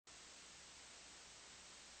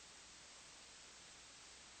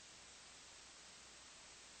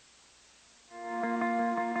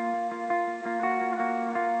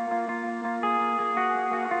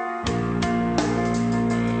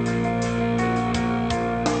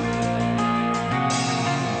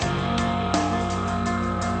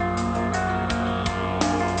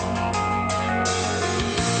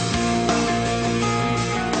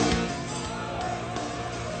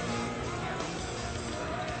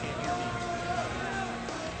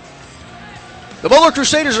The Moeller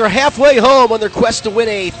Crusaders are halfway home on their quest to win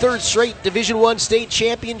a third straight Division I state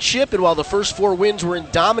championship, and while the first 4 wins were in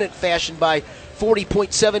dominant fashion by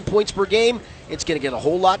 40.7 points per game, it's going to get a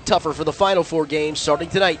whole lot tougher for the final 4 games starting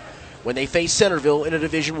tonight when they face Centerville in a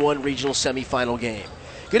Division I regional semifinal game.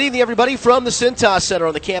 Good evening, everybody, from the Cintas Center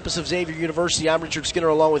on the campus of Xavier University. I'm Richard Skinner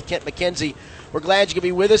along with Kent McKenzie. We're glad you can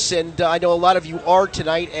be with us, and I know a lot of you are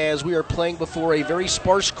tonight as we are playing before a very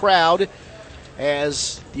sparse crowd,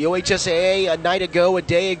 as the OHSAA a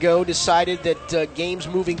day ago, decided that games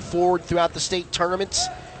moving forward throughout the state tournaments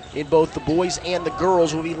in both the boys and the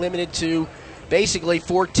girls will be limited to basically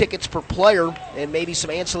 4 tickets per player and maybe some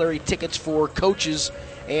ancillary tickets for coaches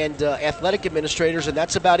and athletic administrators, and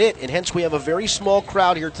that's about it. And hence we have a very small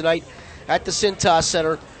crowd here tonight at the Cintas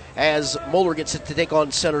Center as Moeller gets to take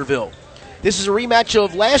on Centerville. This is a rematch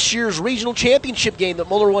of last year's regional championship game that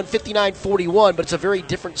Moeller won 59-41, but it's a very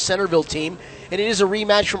different Centerville team. And it is a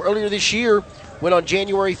rematch from earlier this year when on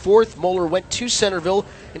January 4th, Moeller went to Centerville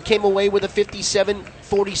and came away with a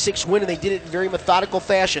 57-46 win, and they did it in very methodical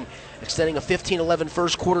fashion, extending a 15-11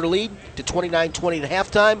 first quarter lead to 29-20 at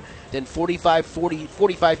halftime, then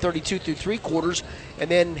 45-32 through 3 quarters, and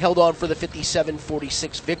then held on for the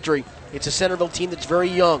 57-46 victory. It's a Centerville team that's very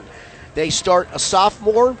young. They start a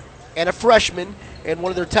sophomore and a freshman, and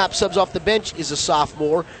one of their top subs off the bench is a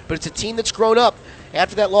sophomore, but it's a team that's grown up.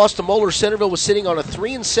 After that loss to Moeller, Centerville was sitting on a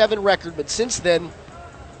 3-7 record, but since then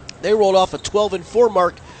they rolled off a 12-4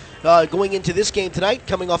 mark going into this game tonight,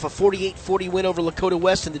 coming off a 48-40 win over Lakota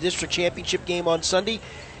West in the district championship game on Sunday.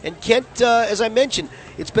 And Kent, as I mentioned,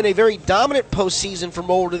 it's been a very dominant postseason for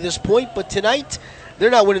Moeller to this point, but tonight they're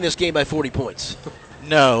not winning this game by 40 points.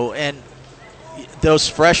 No, and those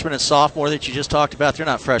freshmen and sophomore that you just talked about, they're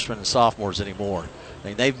not freshmen and sophomores anymore. I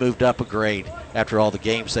mean, they've moved up a grade after all the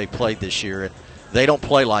games they played this year, and they don't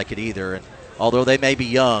play like it either. And although they may be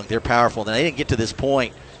young, they're powerful. And they didn't get to this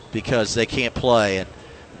point because they can't play.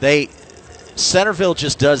 And Centerville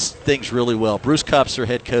just does things really well. Bruce Cups, their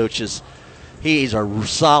head coach, he's a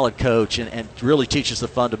solid coach and really teaches the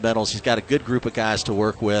fundamentals. He's got a good group of guys to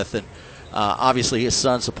work with, and obviously his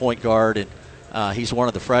son's the point guard, and he's one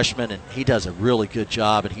of the freshmen, and he does a really good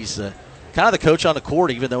job. And he's kind of the coach on the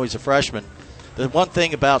court, even though he's a freshman. The one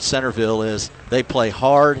thing about Centerville is they play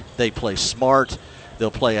hard, they play smart, they'll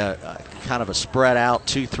play a kind of a spread out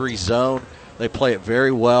 2-3 zone. They play it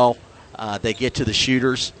very well. They get to the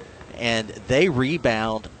shooters, and they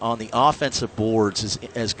rebound on the offensive boards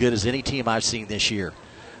as good as any team I've seen this year.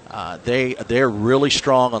 They're really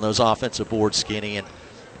strong on those offensive boards, Skinny, and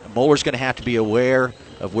Moeller's going to have to be aware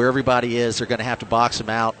of where everybody is. They're going to have to box them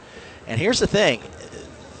out. And here's the thing.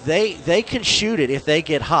 They can shoot it if they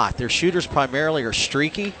get hot. Their shooters primarily are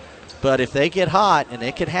streaky, but if they get hot, and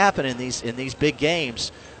it can happen in these big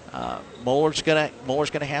games, Moeller's gonna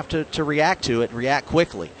have to react to it and react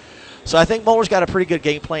quickly. So I think Moeller's got a pretty good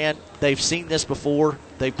game plan. They've seen this before.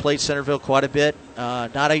 They've played Centerville quite a bit,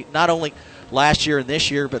 not only last year and this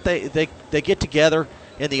year, but they get together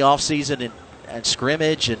in the offseason and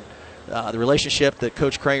scrimmage, and the relationship that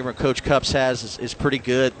Coach Kramer and Coach Cups has is pretty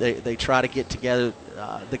good. They try to get together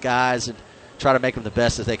the guys and try to make them the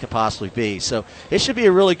best that they can possibly be. So it should be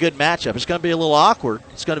a really good matchup. It's going to be a little awkward.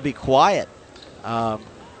 It's going to be quiet.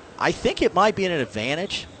 I think it might be an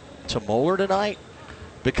advantage to Moeller tonight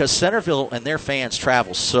because Centerville and their fans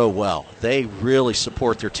travel so well. They really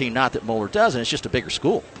support their team. Not that Moeller doesn't. It's just a bigger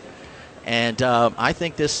school. And I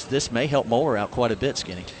think this may help Moeller out quite a bit,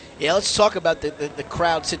 Skinny. Yeah, let's talk about the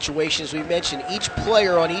crowd situation. As we mentioned, each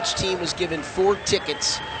player on each team was given 4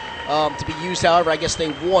 tickets to be used however I guess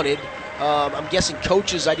they wanted. I'm guessing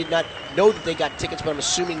coaches, I did not know that they got tickets, but I'm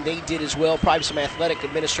assuming they did as well. Probably some athletic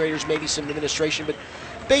administrators, maybe some administration. But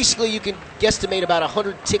basically you can guesstimate about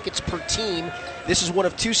 100 tickets per team. This is one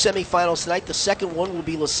of 2 semifinals tonight. The second one will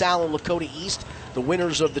be LaSalle and Lakota East. The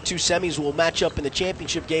winners of the 2 semis will match up in the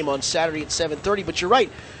championship game on Saturday at 7:30. But you're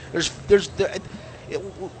right.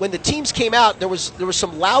 When the teams came out, there was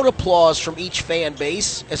some loud applause from each fan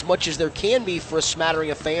base, as much as there can be for a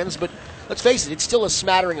smattering of fans. But let's face it, it's still a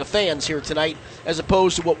smattering of fans here tonight, as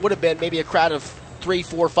opposed to what would have been maybe a crowd of 3,000,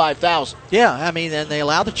 4,000, 5,000. Yeah, I mean, and they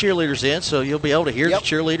allow the cheerleaders in, so you'll be able to hear the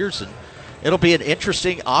cheerleaders, and it'll be an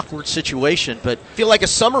interesting, awkward situation. But feel like a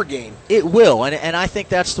summer game. It will, and I think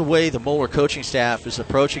that's the way the Moeller coaching staff is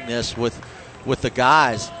approaching this with the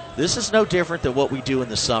guys. This is no different than what we do in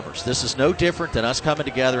the summers. This is no different than us coming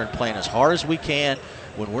together and playing as hard as we can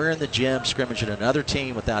when we're in the gym scrimmaging another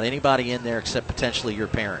team without anybody in there except potentially your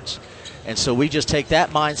parents. And so we just take that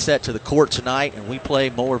mindset to the court tonight, and we play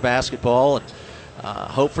Moeller basketball and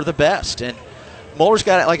hope for the best. And Moeller's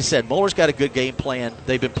got, like I said, Moeller's got a good game plan.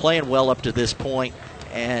 They've been playing well up to this point,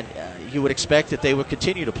 and you would expect that they would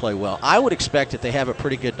continue to play well. I would expect that they have a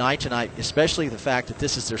pretty good night tonight, especially the fact that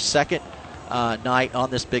this is their second night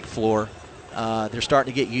on this big floor. They're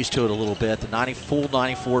starting to get used to it a little bit. The full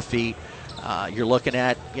 94 feet. You're looking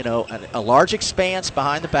at, a large expanse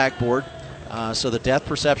behind the backboard, so the depth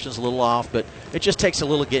perception is a little off, but it just takes a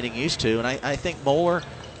little getting used to. And I think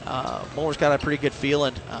Moeller's got a pretty good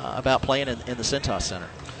feeling about playing in the Cintas Center.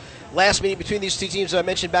 Last meeting between these two teams, I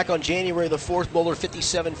mentioned back on January the 4th, Moeller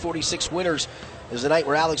 57-46 winners. It was the night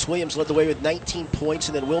where Alex Williams led the way with 19 points,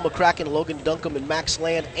 and then Will McCracken, Logan Duncombe, and Max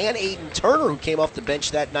Land, and Aiden Turner, who came off the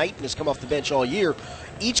bench that night and has come off the bench all year,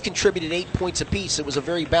 each contributed 8 points apiece. It was a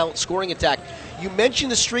very balanced scoring attack. You mentioned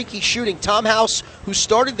the streaky shooting. Tom House, who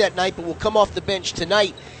started that night but will come off the bench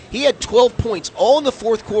tonight, he had 12 points, all in the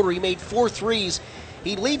fourth quarter. He made 4 threes.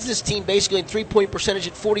 He leads this team basically in three-point percentage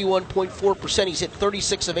at 41.4%. He's hit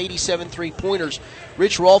 36 of 87 three-pointers.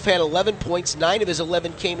 Rich Rolfe had 11 points. 9 of his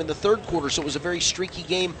 11 came in the third quarter, so it was a very streaky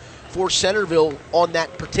game for Centerville on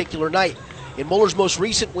that particular night. In Moeller's most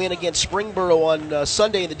recent win against Springboro on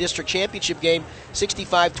Sunday in the district championship game,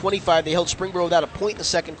 65-25, they held Springboro without a point in the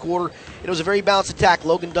second quarter. It was a very balanced attack.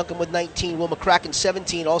 Logan Duncombe with 19, Will McCracken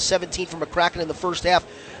 17, all 17 from McCracken in the first half.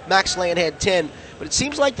 Max Land had 10. But it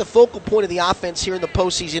seems like the focal point of the offense here in the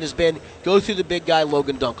postseason has been go through the big guy,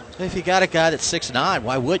 Logan Duncombe. If you got a guy that's 6'9",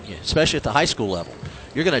 why wouldn't you? Especially at the high school level.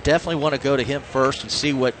 You're going to definitely want to go to him first and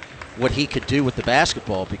see what he could do with the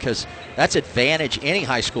basketball, because that's advantage any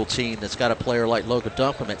high school team that's got a player like Logan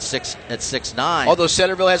Duncombe at 6'9". Although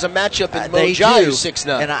Centerville has a matchup in Mo Jai, who's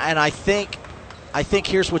 6'9". And I think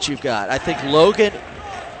here's what you've got. I think Logan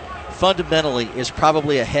fundamentally is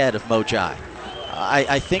probably ahead of Mo Jai.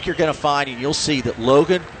 I think you're going to find, and you'll see, that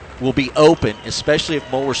Logan will be open, especially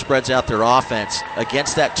if Moeller spreads out their offense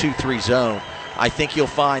against that 2-3 zone. I think you'll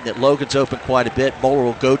find that Logan's open quite a bit. Moeller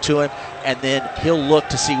will go to him, and then he'll look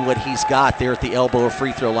to see what he's got there at the elbow or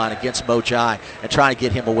free throw line against Mo Jai and try to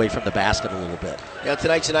get him away from the basket a little bit. Now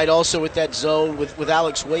tonight also with that zone with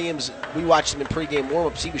Alex Williams, we watched him in pregame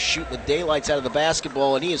warmups. He was shooting the daylights out of the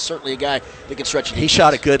basketball, and he is certainly a guy that can stretch it. He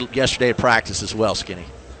shot it good yesterday at practice as well, Skinny.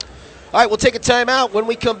 All right, we'll take a timeout. When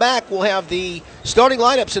we come back, we'll have the starting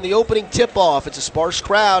lineups in the opening tip-off. It's a sparse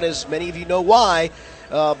crowd, as many of you know why,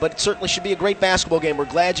 but it certainly should be a great basketball game. We're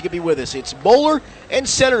glad you could be with us. It's Moeller and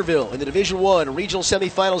Centerville in the Division I regional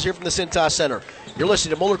semifinals here from the Cintas Center. You're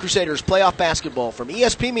listening to Moeller Crusaders playoff basketball from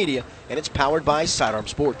ESP Media, and it's powered by Sidearm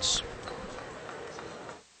Sports.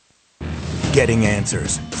 Getting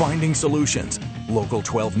answers, finding solutions. Local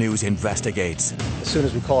 12 News investigates. As soon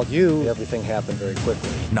as we called you, everything happened very quickly.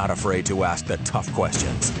 Not afraid to ask the tough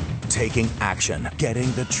questions. Taking action,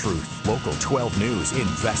 getting the truth. Local 12 News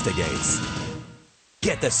investigates.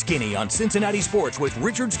 Get the Skinny on Cincinnati Sports with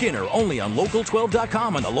Richard Skinner only on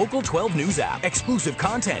Local12.com and the Local 12 News app. Exclusive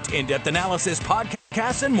content, in-depth analysis,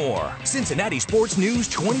 podcasts, and more. Cincinnati Sports News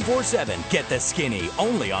 24/7. Get the Skinny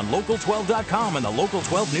only on Local12.com and the Local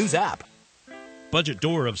 12 News app. Budget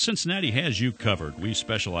Door of Cincinnati has you covered. We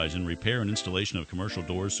specialize in repair and installation of commercial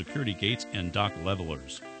doors, security gates, and dock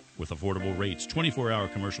levelers. With affordable rates, 24-hour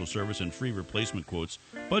commercial service, and free replacement quotes,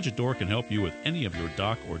 Budget Door can help you with any of your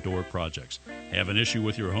dock or door projects. Have an issue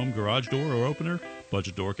with your home garage door or opener?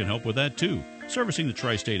 Budget Door can help with that too. Servicing the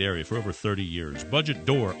tri-state area for over 30 years, Budget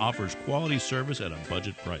Door offers quality service at a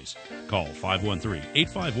budget price. Call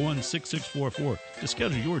 513-851-6644 to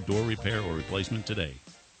schedule your door repair or replacement today.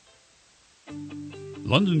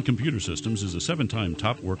 London Computer Systems is a 7-time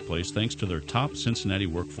top workplace thanks to their top Cincinnati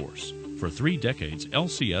workforce. For 3 decades,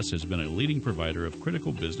 LCS has been a leading provider of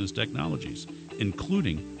critical business technologies,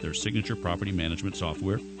 including their signature property management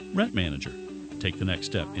software, Rent Manager. Take the next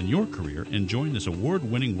step in your career and join this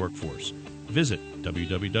award-winning workforce. Visit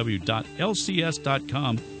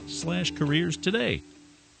www.lcs.com/careers today.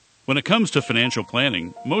 When it comes to financial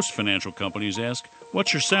planning, most financial companies ask,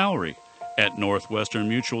 "What's your salary?" At Northwestern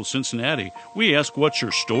Mutual Cincinnati, we ask, what's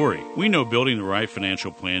your story? We know building the right financial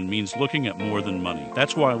plan means looking at more than money.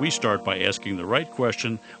 That's why we start by asking the right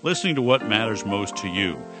question, listening to what matters most to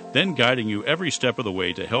you, then guiding you every step of the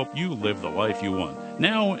way to help you live the life you want,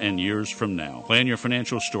 now and years from now. Plan your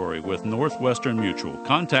financial story with Northwestern Mutual.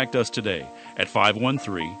 Contact us today at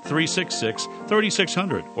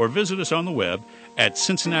 513-366-3600 or visit us on the web at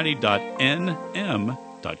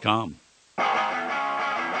cincinnati.nm.com.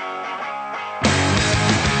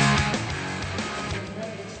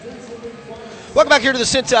 Welcome back here to the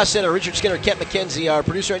Cintas Center. Richard Skinner, Kent McKenzie, our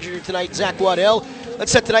producer engineer tonight, Zach Waddell.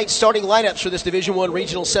 Let's set tonight's starting lineups for this Division I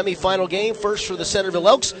regional semifinal game. First for the Centerville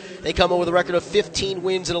Elks. They come in with a record of 15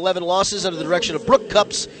 wins and 11 losses under the direction of Brooke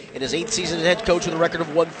Cups and his 8th season as head coach with a record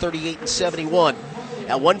of 138-71.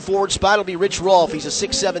 At one forward spot, it'll be Rich Rolfe. He's a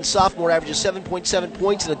 6'7 sophomore, averages 7.7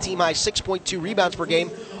 points and a team-high 6.2 rebounds per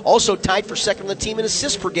game. Also tied for second on the team in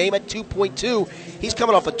assists per game at 2.2. He's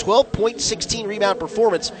coming off a 12.16 rebound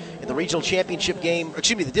performance in the regional championship game,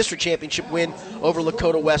 the district championship win over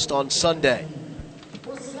Lakota West on Sunday.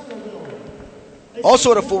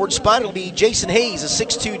 Also at a forward spot, it'll be Jason Hayes, a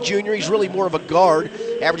 6'2 junior. He's really more of a guard.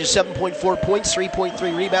 Averages 7.4 points,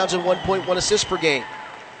 3.3 rebounds, and 1.1 assists per game.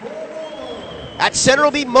 At center will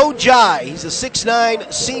be Mo Jai. He's a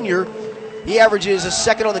 6'9 senior. He averages a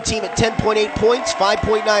second on the team at 10.8 points,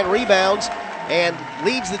 5.9 rebounds, and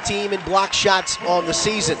leads the team in block shots on the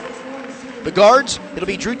season. The guards, it'll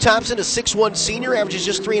be Drew Thompson, a 6'1 senior, averages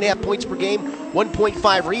just 3.5 points per game,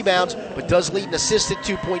 1.5 rebounds, but does lead in assists at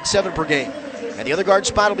 2.7 per game. And the other guard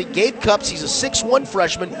spot will be Gabe Cups. He's a 6'1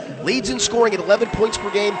 freshman, leads in scoring at 11 points per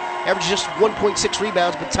game, averages just 1.6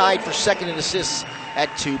 rebounds, but tied for second in assists at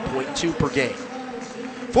 2.2 per game.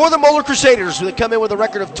 For the Moeller Crusaders, who come in with a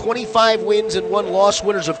record of 25 wins and 1 loss,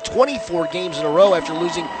 winners of 24 games in a row after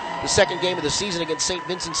losing the second game of the season against St.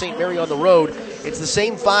 Vincent St. Mary on the road. It's the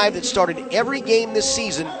same 5 that started every game this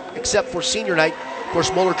season except for senior night. Of course,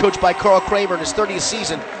 Moeller, coached by Carl Kramer in his 30th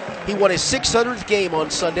season, he won his 600th game on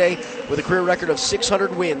Sunday with a career record of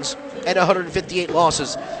 600 wins and 158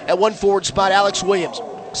 losses. At one forward spot, Alex Williams,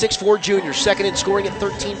 6'4 junior, second in scoring at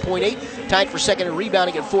 13.8, tied for second in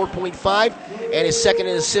rebounding at 4.5, and his second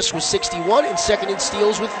in assists was 61, and second in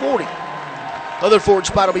steals with 40. Other forward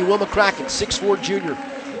spot will be Will McCracken, 6'4 junior.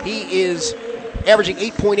 He is averaging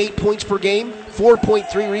 8.8 points per game,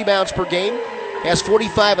 4.3 rebounds per game, has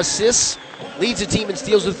 45 assists, leads the team in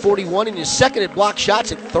steals with 41, and is second at block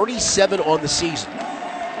shots at 37 on the season.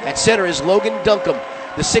 At center is Logan Duncombe,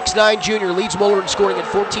 the 6'9 junior, leads Moeller in scoring at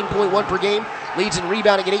 14.1 per game, leads in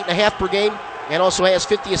rebounding at 8.5 per game, and also has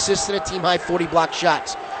 50 assists and a team-high 40 block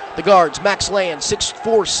shots. The guards, Max Land,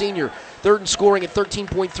 6'4 senior, third in scoring at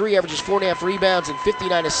 13.3, averages 4.5 rebounds and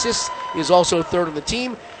 59 assists, is also third on the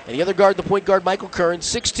team. And the other guard, the point guard, Michael Curran,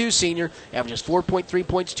 6'2 senior, averages 4.3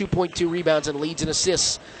 points, 2.2 rebounds, and leads in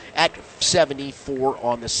assists at 74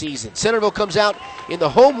 on the season. Centerville comes out in the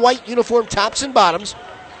home white uniform tops and bottoms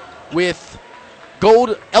with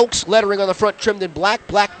gold Elks lettering on the front trimmed in black,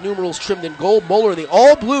 black numerals trimmed in gold. Moeller in the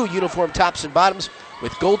all-blue uniform tops and bottoms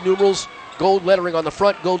with gold numerals, gold lettering on the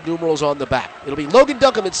front, gold numerals on the back. It'll be Logan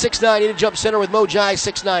Duncombe at 6'9", in a jump center with Mo Jai,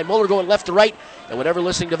 6'9". Moeller going left to right, and whatever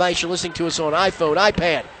listening device you're listening to us on, iPhone,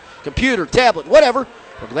 iPad, computer, tablet, whatever,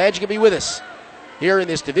 we're glad you can be with us here in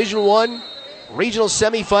this Division I regional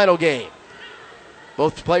semifinal game.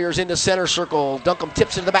 Both players in the center circle. Duncombe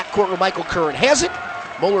tips into the backcourt where Michael Curran has it.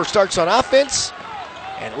 Moeller starts on offense,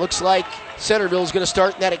 and it looks like Centerville's going to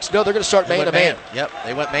start they're going to start man-to-man. Yep,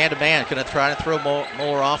 they went man-to-man. Going to try to throw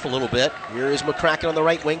Moeller off a little bit. Here is McCracken on the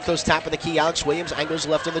right wing, goes top of the key. Alex Williams angles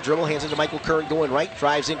left on the dribble, hands it to Michael Curran going right,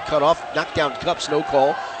 drives in, cut off, knocked down Cups, no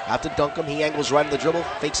call. Out to Duncombe, he angles right on the dribble,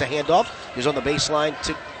 fakes a handoff, is on the baseline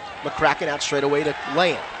to McCracken, out straight away to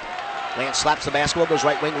Land. Land slaps the basketball, goes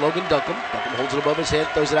right wing, Logan Duncombe. Duncombe holds it above his head,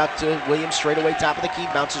 throws it out to Williams, straight away, top of the key,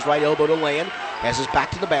 bounces right elbow to Land, has his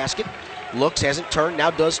back to the basket, looks, hasn't turned, now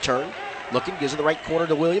does turn. Looking, gives it the right corner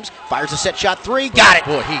to Williams, fires a set shot three, got it!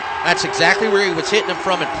 Boy, that's exactly where he was hitting him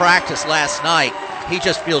from in practice last night. He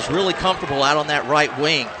just feels really comfortable out on that right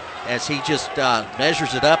wing as he just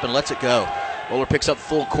measures it up and lets it go. Moeller picks up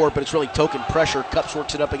full court, but it's really token pressure. Cups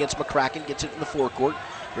works it up against McCracken, gets it in the forecourt.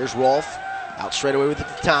 Here's Rolfe, out straight away with it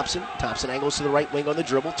to Thompson. Thompson angles to the right wing on the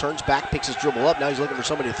dribble, turns back, picks his dribble up. Now he's looking for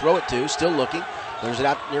somebody to throw it to, still looking. Clears it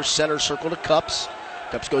out near center circle to Cups.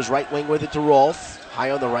 Cups goes right wing with it to Rolfe,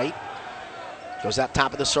 high on the right. Goes out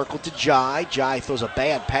top of the circle to Jai. Jai throws a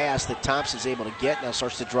bad pass that Thompson's able to get. Now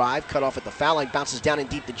starts to drive, cut off at the foul line, bounces down in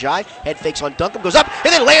deep to Jai. Head fakes on Duncombe, goes up,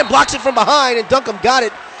 and then Land blocks it from behind, and Duncombe got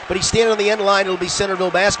it, but he's standing on the end line. It'll be Centerville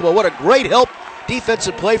basketball. What a great help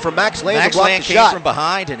defensive play from Max Land to block the shot. Max Land came from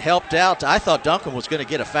behind and helped out. I thought Duncombe was going to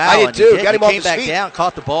get a foul. I did too. Got him off his feet. He came back down,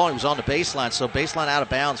 caught the ball, and he was on the baseline. So baseline out of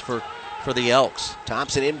bounds for the Elks.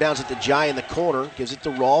 Thompson inbounds it to Jai in the corner, gives it to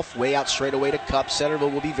Rolfe, way out straight away to Cups. Centerville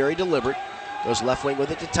will be very deliberate. Goes left wing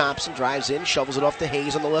with it to Thompson, drives in, shovels it off to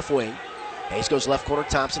Hayes on the left wing. Hayes goes left corner,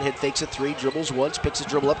 Thompson, head fakes a three, dribbles once, picks his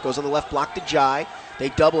dribble up, goes on the left block to Jai. They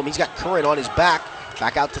double him. He's got Curran on his back.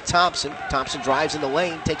 Back out to Thompson. Thompson drives in the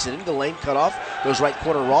lane, takes it into the lane, cut off, goes right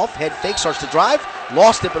corner, Rolfe, head fake, starts to drive,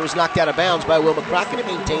 lost it, but was knocked out of bounds by Will McCracken. It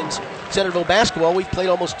maintains Centerville basketball. We've played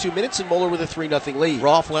almost 2 minutes, and Moeller with a 3-0 lead.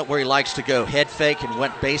 Rolfe went where he likes to go, head fake, and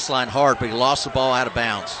went baseline hard, but he lost the ball out of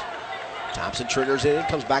bounds. Thompson triggers in,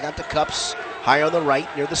 comes back out to Cups, high on the right,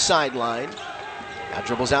 near the sideline. Now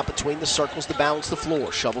dribbles out between the circles to balance the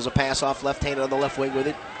floor. Shovels a pass off left-handed on the left wing with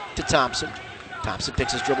it to Thompson. Thompson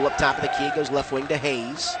picks his dribble up top of the key, goes left wing to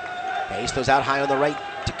Hayes. Hayes throws out high on the right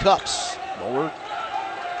to Cups. Moeller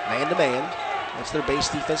man-to-man. That's their base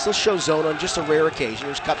defense. They'll show zone on just a rare occasion.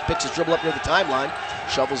 Here's Cups, picks his dribble up near the timeline,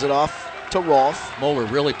 shovels it off to Rolfe. Moeller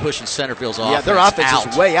really pushing Centerville's offense. Yeah, their offense out.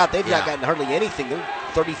 is way out. They've not gotten hardly anything. They're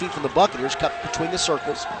 30 feet from the bucket. Here's Cups between the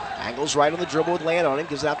circles. Angles right on the dribble with Land on him.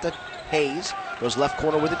 Gives it out to Hayes. Goes left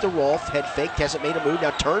corner with it to Rolfe. Head faked. Hasn't made a move.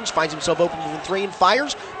 Now turns. Finds himself open from three and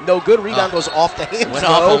fires. No good. Rebound goes off the hands. Went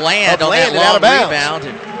off the Land on that long rebound.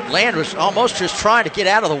 And Land was almost just trying to get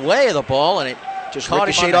out of the way of the ball, and it just caught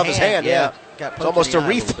ricocheted him off his hand. Yeah. Got almost a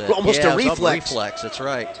reflex. Reflex. That's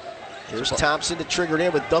right. Here's Thompson to trigger it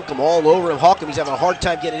in with Duncombe all over him. Hawkham, he's having a hard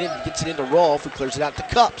time getting it in. He gets it into Rolfe, who clears it out to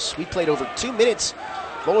Cups. We played over 2 minutes.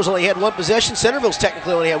 Moeller's only had one possession. Centerville's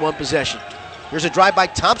technically only had one possession. Here's a drive by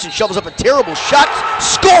Thompson. Shovels up a terrible shot.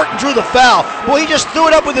 Scored and drew the foul. Boy, he just threw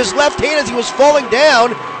it up with his left hand as he was falling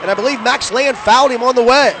down. And I believe Max Land fouled him on the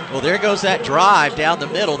way. Well, there goes that drive down the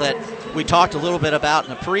middle that we talked a little bit about in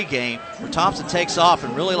the pregame, where Thompson takes off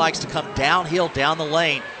and really likes to come downhill down the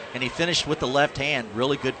lane. And he finished with the left hand.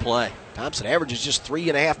 Really good play. Thompson averages just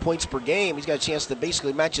 3.5 points per game. He's got a chance to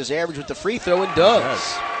basically match his average with the free throw and does.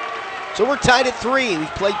 So we're tied at 3. We've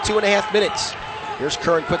played 2.5 minutes. Here's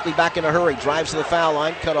Curran quickly back in a hurry. Drives to the foul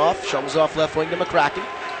line. Cut off. Shovels off left wing to McCracken.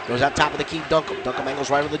 Goes out top of the key, Duncombe. Duncombe angles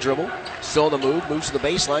right on the dribble. Still in the move. Moves to the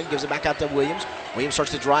baseline. Gives it back out to Williams. Williams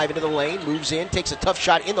starts to drive into the lane. Moves in. Takes a tough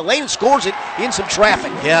shot in the lane and scores it in some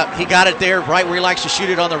traffic. Yeah, he got it there right where he likes to shoot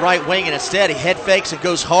it on the right wing. And instead he head fakes and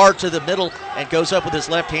goes hard to the middle and goes up with his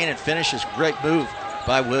left hand and finishes. Great move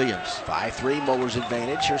by Williams. 5-3, Moeller's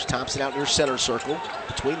advantage. Here's Thompson out near center circle.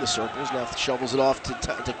 Between the circles. Now shovels it off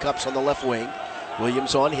to Cups on the left wing.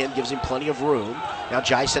 Williams on him, gives him plenty of room. Now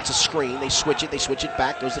Jai sets a screen. They switch it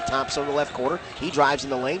back. Goes to Thompson on the left corner. He drives in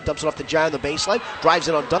the lane, dumps it off to Jai on the baseline. Drives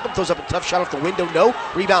it on Duncombe, throws up a tough shot off the window. No.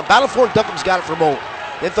 Rebound battle for it. Duncombe's got it for Moeller.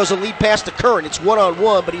 Then throws a lead pass to Curran. It's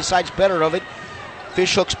one-on-one, but he decides better of it.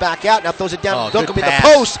 Fish hooks back out. Now throws it down to Duncombe in the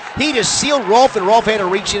post. He just sealed Rolfe, and Rolfe had to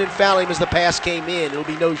reach in and foul him as the pass came in. It'll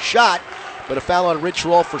be no shot, but a foul on Rich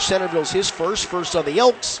Rolfe for Centerville's his first on the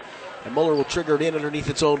Elks. And Moeller will trigger it in underneath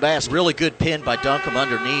its own basket. Really good pin by Duncombe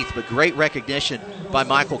underneath, but great recognition by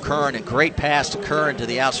Michael Curran and great pass to Curran to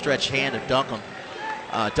the outstretched hand of Duncombe.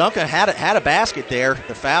 Duncombe had a basket there.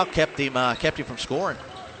 The foul kept him from scoring.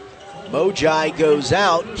 Mojai goes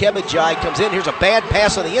out. Kebajai comes in. Here's a bad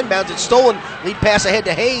pass on the inbounds. It's stolen. Lead pass ahead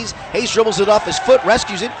to Hayes. Hayes dribbles it off his foot,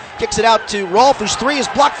 rescues it, kicks it out to Rolfe, whose three is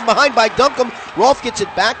blocked from behind by Duncombe. Rolfe gets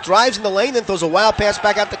it back, drives in the lane, then throws a wild pass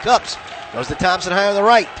back out to Cups. Goes to Thompson high on the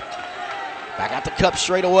right. Back out to Cups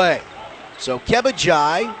straight away. So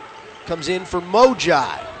Kebajai comes in for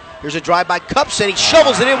Mojai. Here's a drive by Cups, and he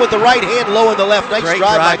shovels it in with the right hand, low on the left. Nice Great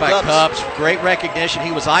drive by Cups. Great recognition.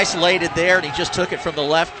 He was isolated there, and he just took it from the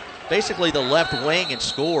left, basically the left wing, and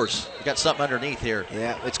scores. You got something underneath here.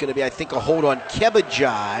 Yeah, it's going to be, I think, a hold on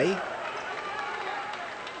Kebajai.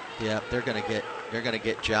 Yeah, they're going to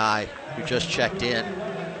get Jai, who just checked in.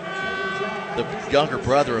 The younger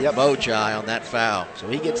brother of Mojai on that foul. So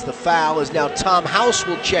he gets the foul as now Tom House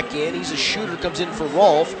will check in. He's a shooter, comes in for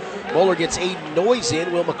Rolfe. Moeller gets Aiden Noyes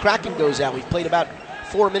in. Will McCracken goes out. We've played about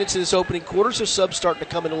 4 minutes in this opening quarter, so subs starting to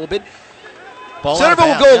come in a little bit. Centerville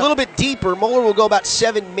will go a little bit deeper. Moeller will go about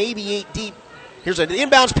 7, maybe 8 deep. Here's an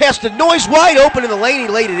inbounds pass to Noyes, wide open in the lane. He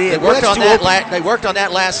laid it in. They worked on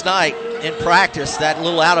that last night in practice. That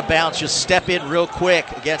little out of bounds, just step in real quick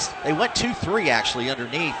against. They went 2-3 actually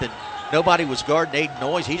underneath, and nobody was guarding Aiden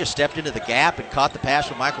Noyes. He just stepped into the gap and caught the pass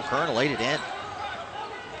from Michael Curran and laid it in.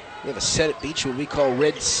 We have a set at beach what we call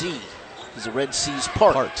Red Sea. Because the Red Sea's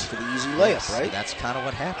parts for the easy layup, right? That's kind of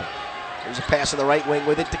what happened. There's a pass on the right wing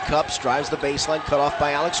with it to Cups. Drives the baseline, cut off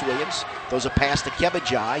by Alex Williams. Throws a pass to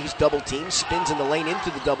Kebajai. He's double teamed, spins in the lane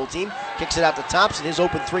into the double team. Kicks it out to Thompson. His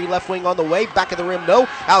open three, left wing on the way. Back of the rim, no.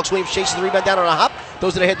 Alex Williams chases the rebound down on a hop.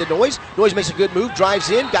 Throws it ahead to Noyes. Noyes makes a good move,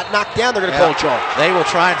 drives in, got knocked down. They're going to call a charge. They will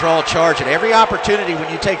try and draw a charge at every opportunity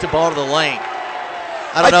when you take the ball to the lane.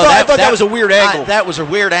 I thought that was a weird angle. That was a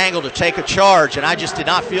weird angle to take a charge, and I just did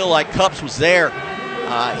not feel like Cups was there.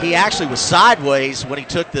 He actually was sideways when he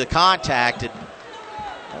took the contact, and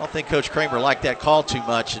I don't think Coach Kramer liked that call too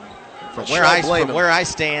much. And from where I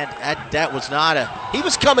stand, that was not a. He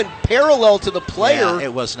was coming parallel to the player. Yeah,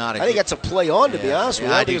 it was not. I think that's a play on, to be honest with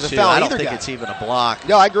you. I don't think it's a too. foul I either don't think guy. it's even a block.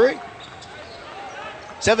 No, I agree.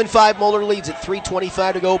 7-5, Moeller leads at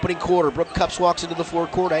 3:25 to go opening quarter. Brooke Cups walks into the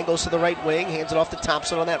forecourt, angles to the right wing, hands it off to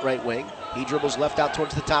Thompson on that right wing. He dribbles left out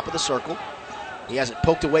towards the top of the circle. He has it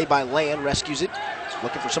poked away by Land, rescues it.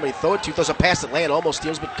 Looking for somebody to throw it to. Throws a pass that Land almost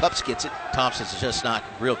steals, but Cups gets it. Thompson's just not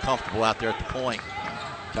real comfortable out there at the point.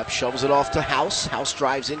 Cup shovels it off to House. House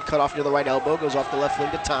drives in, cut off near the right elbow, goes off the left wing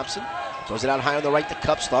to Thompson. Throws it out high on the right to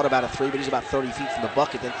Cups. Thought about a three, but he's about 30 feet from the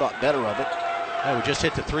bucket, then thought better of it. Oh, we just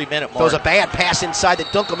hit the 3-minute mark. Throws a bad pass inside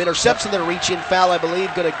that Duncombe intercepts, and then a reach-in foul, I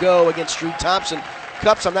believe, going to go against Drew Thompson.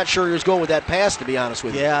 Cups, I'm not sure he was going with that pass, to be honest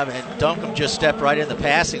with you. Yeah, and Duncombe just stepped right in the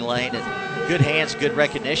passing lane, and good hands, good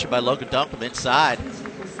recognition by Logan Duncombe inside.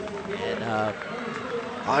 And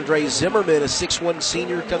Andre Zimmerman, a 6'1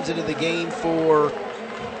 senior, comes into the game for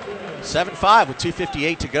 7-5 with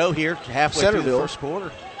 2:58 to go here, halfway through the first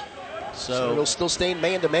quarter. So Centerville still staying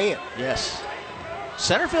man-to-man. Yes.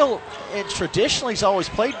 Centerville traditionally has always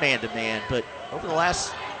played man-to-man, but over the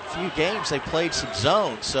last few games they played some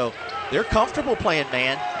zones, so they're comfortable playing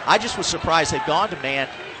man. I just was surprised they've gone to man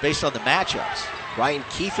based on the matchups. Ryan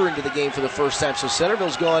Kiefer into the game for the first time, so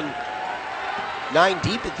Centerville's gone 9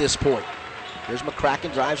 deep at this point. Here's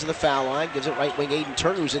McCracken, drives to the foul line, gives it right wing Aiden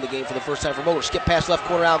Turner, who's in the game for the first time for Moeller. Skip past left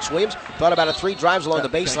corner Alex Williams, thought about a three, drives along the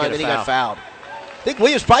baseline, then he got fouled. I think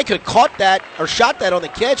Williams probably could have caught that or shot that on the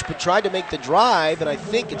catch, but tried to make the drive, and I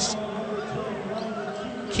think it's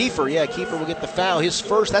Kiefer. Yeah, Kiefer will get the foul. His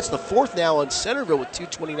first, that's the fourth now on Centerville with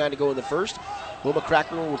 2:29 to go in the first. Will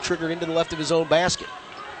McCracken will trigger it into the left of his own basket.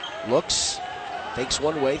 Looks, takes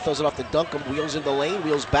one way, throws it off to Duncombe, wheels into the lane,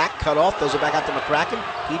 wheels back, cut off, throws it back out to McCracken.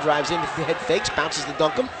 He drives in, head fakes, bounces to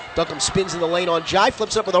Duncombe. Duncombe spins in the lane on Jai,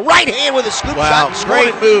 flips it up with a right hand with a scoop shot.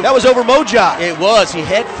 Great move. That was over Mojai. It was. He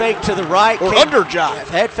head faked to the right. Or under Jai.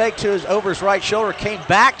 Head fake to over his right shoulder, came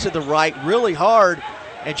back to the right really hard,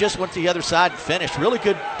 and just went to the other side and finished. Really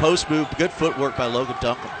good post move, good footwork by Logan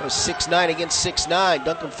Duncombe. That was 6'9 against 6'9.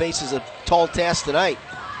 Duncombe faces a tall task tonight.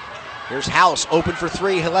 Here's House, open for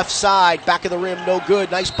three, left side, back of the rim, no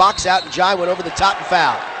good. Nice box out, and Jai went over the top and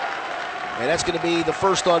fouled. And that's going to be the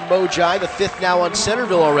first on Mojai, the fifth now on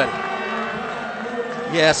Centerville already.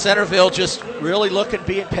 Yeah, Centerville just really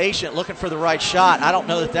being patient, looking for the right shot. I don't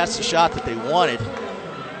know that that's the shot that they wanted.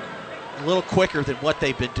 A little quicker than what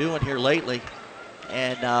they've been doing here lately.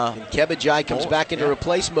 And Kebajai comes back in to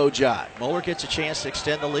replace Mojai. Moeller gets a chance to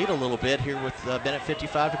extend the lead a little bit here with a minute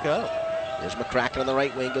 55 to go. There's McCracken on the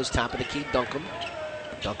right wing, goes top of the key, Duncombe.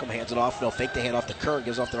 Duncombe hands it off, no, fake the hand off to Kern,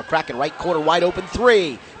 gives off to McCracken, right corner, wide open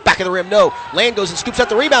three. Back of the rim, no. Land goes and scoops out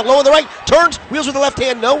the rebound, low on the right, turns, wheels with the left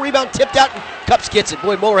hand, no. Rebound tipped out, and Cups gets it.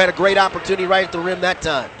 Boy, Moeller had a great opportunity right at the rim that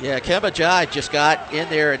time. Yeah, Kemba Jai just got in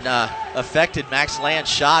there and affected Max Land's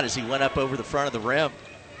shot as he went up over the front of the rim.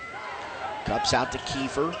 Cups out to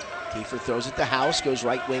Kiefer. Kiefer throws it to House, goes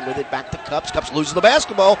right wing with it, back to Cups. Cups loses the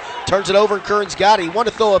basketball, turns it over, and Kern's got it. He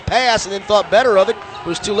wanted to throw a pass and then thought better of it. It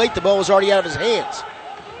was too late. The ball was already out of his hands.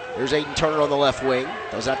 There's Aiden Turner on the left wing.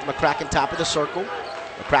 Throws out to McCracken, top of the circle.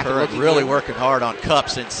 McCracken really working hard on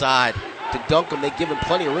Cups inside. To Duncombe, they give him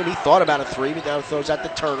plenty of room. He thought about a three, but now he throws out to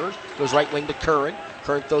Turner. Goes right wing to Curran.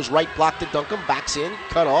 Curran throws right block to Duncombe, backs in,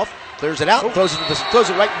 cut off, clears it out, throws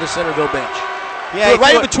it right to the Centerville bench. Yeah,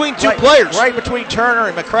 right in between two players. Right between Turner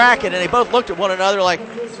and McCracken, and they both looked at one another like,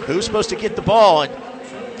 who's supposed to get the ball? And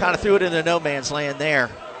kind of threw it into no man's land there.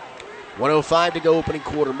 1:05 to go opening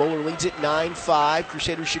quarter. Moeller leads it 9-5.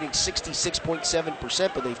 Crusaders shooting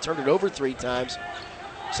 66.7%, but they've turned it over 3 times.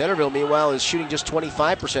 Centerville, meanwhile, is shooting just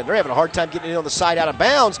 25%. They're having a hard time getting it on the side out of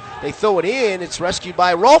bounds. They throw it in. It's rescued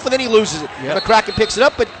by Rolfe, and then he loses it. Yep. McCracken picks it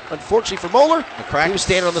up, but unfortunately for Moeller, he was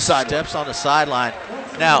standing on the sideline. Steps on the sideline.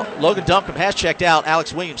 Now, Logan Duncombe has checked out.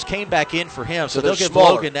 Alex Williams came back in for him, so they'll give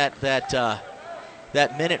Logan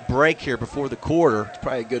that minute break here before the quarter. It's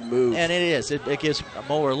probably a good move. And it is. It gives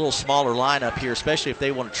Moeller a little smaller lineup here, especially if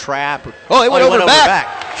they want to trap. They went over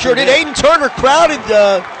back. Sure did. Aiden Turner crowded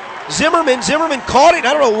Zimmerman. Zimmerman caught it.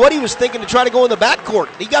 I don't know what he was thinking to try to go in the backcourt.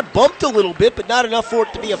 He got bumped a little bit, but not enough for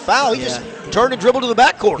it to be a foul. He just turned and dribbled to the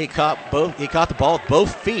backcourt. He caught the ball with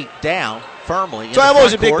both feet down firmly. So I'm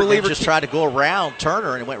always a big believer. Just tried to go around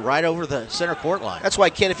Turner and went right over the center court line. That's why,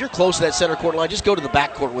 Ken, if you're close to that center court line, just go to the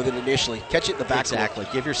backcourt with it initially. Catch it in the backcourt. Exactly.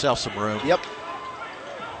 Give yourself some room. Yep.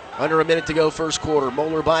 Under a minute to go, first quarter.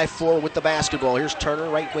 Moeller by 4 with the basketball. Here's Turner,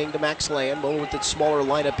 right wing to Max Land. Moeller with the smaller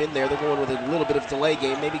lineup in there. They're going with a little bit of delay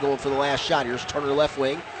game, maybe going for the last shot. Here's Turner, left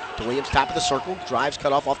wing to Williams, top of the circle. Drives,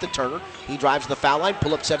 cut off to Turner. He drives to the foul line,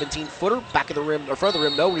 pull up 17-footer, back of the rim, or front of the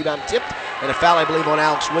rim, no. Rebound tipped, and a foul, I believe, on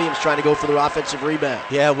Alex Williams trying to go for the offensive rebound.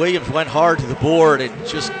 Yeah, Williams went hard to the board and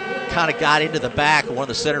just kind of got into the back of one of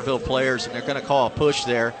the Centerville players, and they're going to call a push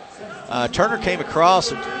there. Turner came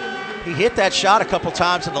across and he hit that shot a couple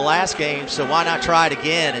times in the last game, so why not try it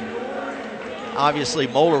again? And obviously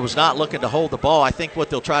Moeller was not looking to hold the ball. I think what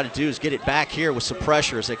they'll try to do is get it back here with some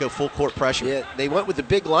pressure as they go full court pressure. Yeah, they went with the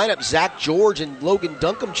big lineup. Zach George and Logan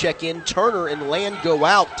Duncombe check in. Turner and Land go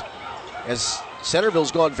out as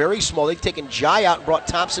Centerville's gone very small. They've taken Jai out and brought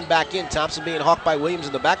Thompson back in. Thompson being hawked by Williams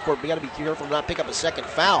in the backcourt. We got to be careful to not pick up a second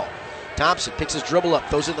foul. Thompson picks his dribble up,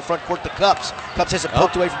 throws it in the front court to Cups. Cups has it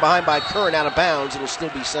poked away from behind by Curran, out of bounds. It'll still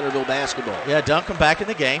be Centerville basketball. Yeah, Duncan back in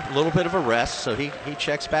the game. A little bit of a rest, so he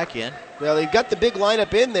checks back in. Well, they've got the big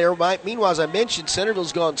lineup in there. Meanwhile, as I mentioned,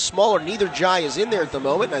 Centerville's gone smaller. Neither Jai is in there at the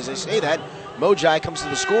moment. And as I say that, Mo Jai comes to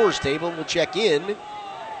the scorer's table and will check in.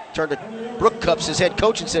 Turned to Brooke Cups, his head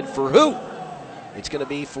coach, and said, for who? It's going to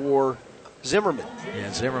be for Zimmerman.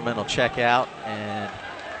 Yeah, Zimmerman will check out, and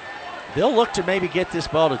they'll look to maybe get this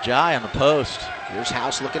ball to Jai on the post. Here's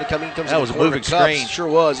House looking to come in. That was a moving screen. Sure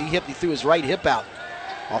was. He threw his right hip out.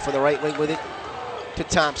 Off on the right wing with it to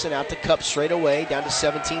Thompson. Out to Cups straight away. Down to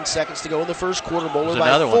 17 seconds to go in the first quarter. Moeller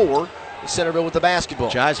by 4. Centerville with the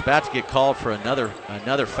basketball. Jai's about to get called for another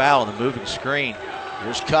foul on the moving screen.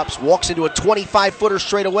 Here's Cups. Walks into a 25-footer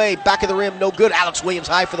straight away. Back of the rim. No good. Alex Williams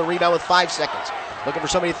high for the rebound with 5 seconds. Looking for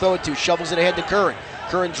somebody to throw it to. Shovels it ahead to Curran.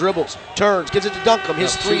 Curran dribbles. Turns. Gives it to Duncombe.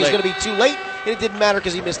 His three is going to be too late. And it didn't matter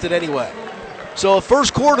because he missed it anyway. So a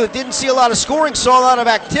first quarter that didn't see a lot of scoring, saw a lot of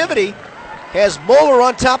activity, has Moeller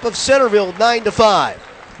on top of Centerville 9-5.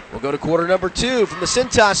 We'll go to quarter number 2 from the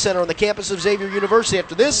Cintas Center on the campus of Xavier University.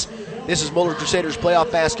 After this is Moeller Crusaders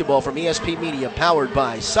playoff basketball from ESP Media, powered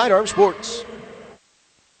by Sidearm Sports.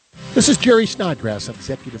 This is Jerry Snodgrass,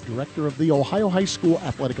 Executive Director of the Ohio High School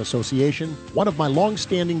Athletic Association. One of my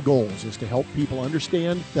long-standing goals is to help people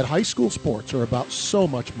understand that high school sports are about so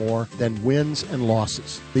much more than wins and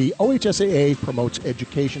losses. The OHSAA promotes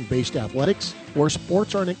education-based athletics, where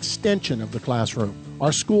sports are an extension of the classroom.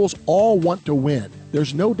 Our schools all want to win.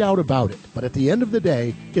 There's no doubt about it. But at the end of the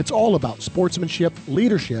day, it's all about sportsmanship,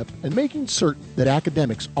 leadership, and making certain that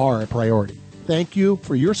academics are a priority. Thank you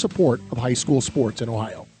for your support of high school sports in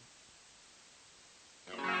Ohio.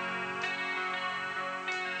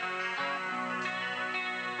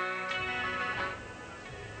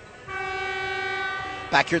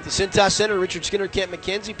 Back here at the Cintas Center, Richard Skinner, Kent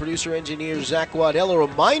McKenzie, producer-engineer Zach Waddell. A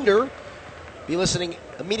reminder, be listening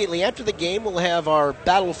immediately after the game. We'll have our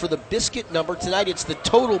battle for the biscuit number. Tonight it's the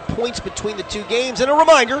total points between the two games. And a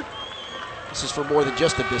reminder, this is for more than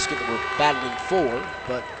just a biscuit that we're battling for,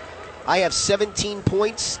 but I have 17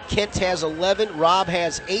 points. Kent has 11. Rob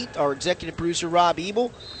has 8. Our executive producer, Rob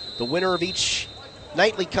Ebel. The winner of each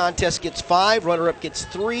nightly contest gets 5. Runner-up gets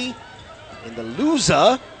 3. And the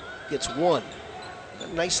loser gets 1. A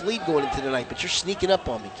nice lead going into tonight, but you're sneaking up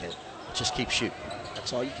on me, Ken. Just keep shooting.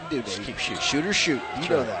 That's all you can do, baby. Just keep shooting. Shoot or shoot. You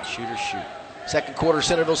know that. Shoot or shoot. Second quarter,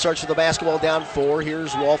 Centerville starts with the basketball down 4.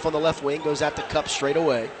 Here's Wolf on the left wing. Goes out to Cups straight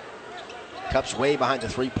away. Cups way behind the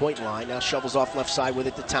three-point line. Now shovels off left side with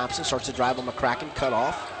it to Thompson. Starts to drive on McCracken. Cut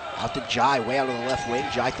off. Out to Jai, way out on the left wing.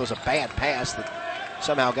 Jai throws a bad pass that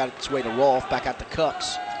somehow got its way to Rolfe. Back out to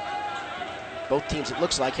Cups. Both teams, it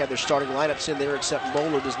looks like, have their starting lineups in there, except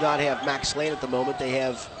Moeller does not have Max Lane at the moment. They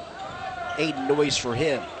have Aiden Noyes for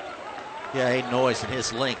him. Yeah, Aiden Noyes and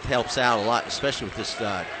his length helps out a lot, especially with this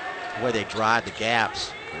way they drive the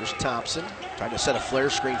gaps. There's Thompson trying to set a flare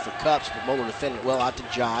screen for Cups, but Moeller defended well out to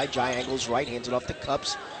Jai. Jai angles right, hands it off to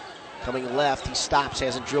Cups. Coming left, he stops,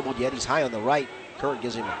 hasn't dribbled yet. He's high on the right. Curran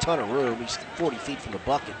gives him a ton of room. He's 40 feet from the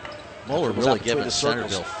bucket. Moeller really giving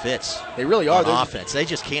Centerville fits. They really are. On offense. They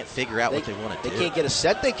just can't figure out what they want to do. They can't get a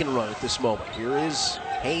set they can run at this moment. Here is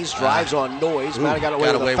Hayes, drives on Noyes. Might have got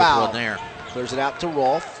away with a foul. One there. Clears it out to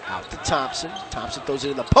Rolfe, out to Thompson. Thompson throws it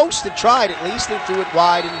in the post and tried at least, and threw it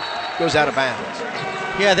wide and goes out of bounds.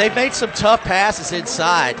 Yeah, they've made some tough passes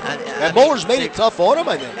inside. And Moeller's made it tough on him,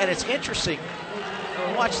 I think. And it's interesting.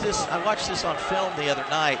 I watched this on film the other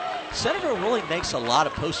night. Centerville really makes a lot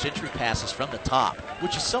of post-entry passes from the top,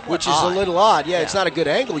 which is somewhat odd. A little odd. Yeah, it's not a good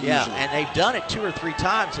angle usually. Yeah, and they've done it 2 or 3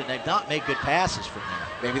 times, and they've not made good passes from there.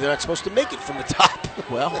 Maybe they're not supposed to make it from the top.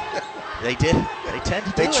 Well, they did. They tend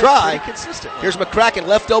to do it try pretty consistently. Here's McCracken,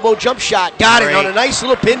 left elbow jump shot. Got it on a nice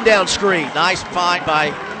little pin down screen. Nice find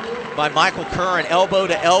by Michael Curran, elbow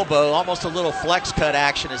to elbow, almost a little flex cut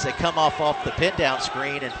action as they come off the pin down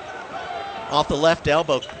screen, and off the left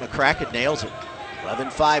elbow, McCracken nails it.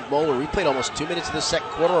 11-5 Moeller. We played almost 2 minutes in the second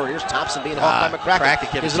quarter. Here's Thompson being hawked by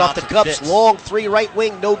McCracken. Gives it off the Cups. Long three, right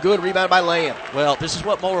wing, no good. Rebound by Lamb. Well, this is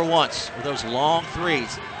what Moeller wants with those long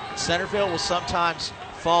threes. Centerville will sometimes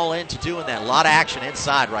fall into doing that. A lot of action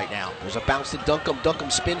inside right now. There's a bounce to Duncombe.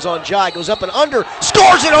 Duncombe spins on Jai, goes up and under,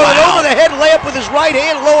 scores it on an over the head layup with his right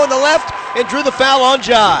hand, low on the left, and drew the foul on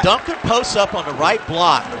Jai. Duncombe posts up on the right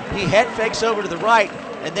block. He head fakes over to the right,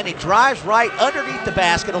 and then he drives right underneath the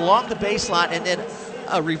basket along the baseline, and then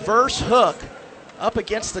a reverse hook up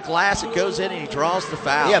against the glass. It goes in, and he draws the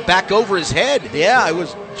foul. Yeah, back over his head. Yeah, it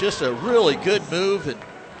was just a really good move, and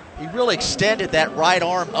he really extended that right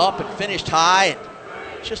arm up and finished high. And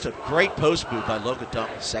just a great post move by Logan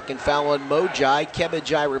Duncan. Second foul on Mojai.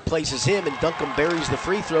 Kebejai replaces him, and Duncan buries the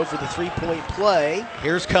free throw for the three-point play.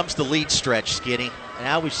 Here comes the lead stretch, Skinny.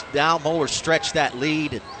 And now Moeller stretched that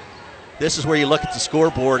lead. And this is where you look at the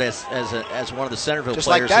scoreboard as one of the Centerville just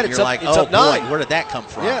players, like that, and you're like, oh boy, where did that come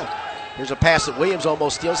from? Yeah. Here's a pass that Williams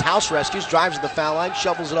almost steals. House rescues, drives to the foul line,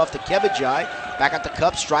 shovels it off to Kebejai. Back out the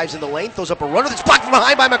Cups, drives in the lane, throws up a runner that's blocked from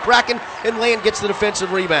behind by McCracken, and Land gets the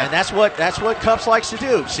defensive rebound. And that's what Cups likes to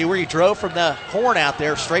do. See where he drove from the horn out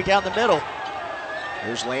there, straight down the middle.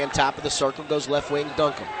 Here's Land, top of the circle, goes left wing,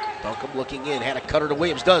 Duncan. Duncan looking in, had a cutter to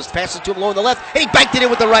Williams, does, passes to him low on the left, and he banked it in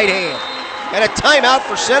with the right hand. And a timeout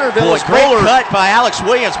for Centerville. Boy, great cut by Alex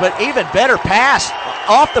Williams, but even better pass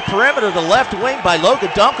off the perimeter of the left wing by Logan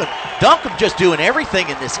Duncan. Duncan just doing everything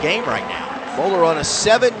in this game right now. Moeller on a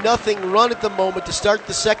 7-0 run at the moment to start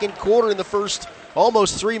the second quarter in the first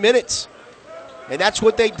almost 3 minutes. And that's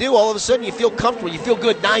what they do. All of a sudden, you feel comfortable. You feel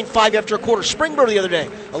good. 9-5 after a quarter. Springboro the other day,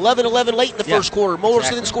 11-11 late in the first quarter. Moeller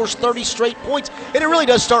then scores 30 straight points. And it really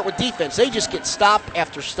does start with defense. They just get stop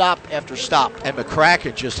after stop after stop. And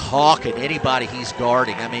McCracken just hawking anybody he's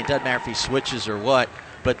guarding. I mean, it doesn't matter if he switches or what.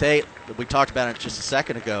 But we talked about it just a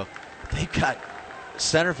second ago. They've got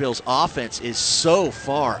Centerville's offense is so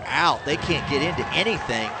far out. They can't get into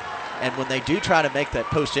anything. And when they do try to make that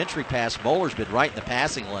post-entry pass, Moeller's been right in the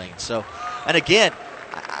passing lane. So, and again,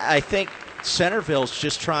 I think Centerville's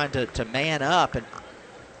just trying to man up. And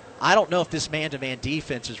I don't know if this man-to-man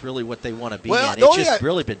defense is really what they want to be in. It's just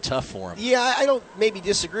really been tough for them. Yeah, I don't maybe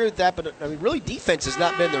disagree with that, but I mean, really, defense has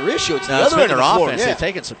not been their issue. It's the it's other been end of their the floor. offense. Yeah. They've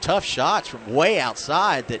taken some tough shots from way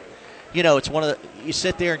outside that, it's one of the, you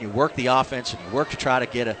sit there and you work the offense and you work to try to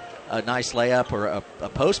get a nice layup or a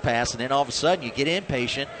post pass, and then all of a sudden you get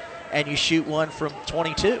impatient and you shoot one from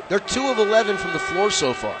 22. They're 2 of 11 from the floor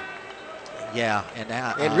so far. Yeah,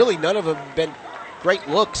 and really none of them have been great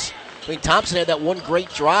looks. I mean, Thompson had that one great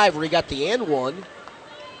drive where he got the and one.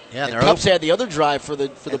 Yeah, and Cups had the other drive for the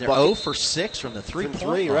bucket. 0 for 6 from the three-point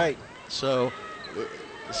line. Right. So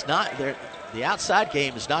it's not the outside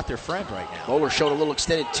game is not their friend right now. Moeller showed a little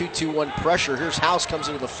extended 2-2-1 pressure. Here's House, comes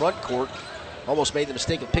into the front court. Almost made the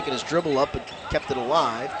mistake of picking his dribble up, but kept it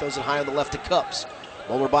alive. Throws it high on the left to Cups.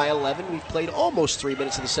 Moeller by 11. We've played almost 3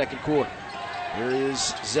 minutes of the second quarter. Here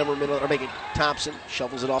is Thompson,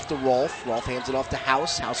 shovels it off to Rolfe. Rolfe hands it off to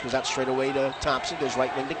House. House goes out straight away to Thompson, goes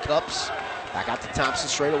right wing to Cups. Back out to Thompson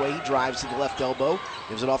straight away. He drives to the left elbow,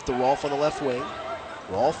 gives it off to Rolfe on the left wing.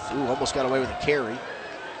 Rolfe, almost got away with a carry.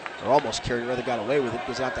 Or almost carried, rather got away with it.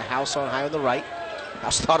 Goes out to House on high on the right.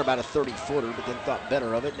 House thought about a 30-footer, but then thought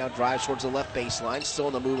better of it. Now drives towards the left baseline. Still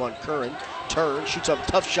on the move on Curran. Turn, shoots a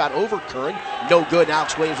tough shot over Curran. No good.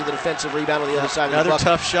 Alex Williams with a defensive rebound on the other side of the bucket. Another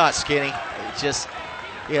tough shot, Skinny. It just,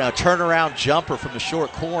 turnaround jumper from the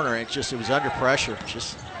short corner. It was under pressure.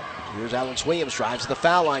 Here's Alex Williams, drives to the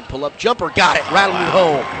foul line. Pull-up jumper, got it. Rattled it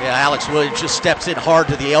home. Yeah, Alex Williams just steps in hard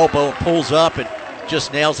to the elbow and pulls up and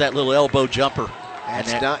just nails that little elbow jumper.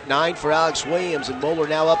 That's 9 for Alex Williams, and Moeller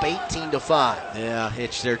now up 18-5. Yeah,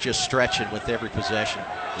 they're just stretching with every possession.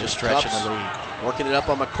 Just stretching the lead. Working it up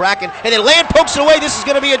on McCracken, and then Land pokes it away. This is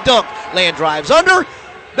going to be a dunk. Land drives under,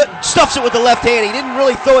 stuffs it with the left hand. He didn't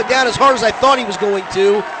really throw it down as hard as I thought he was going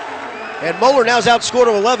to. And Moeller now's outscored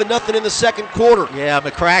him 11-0 in the second quarter. Yeah,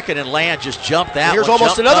 McCracken and Land just jumped out. Here's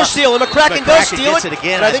almost another steal, and McCracken does steal it.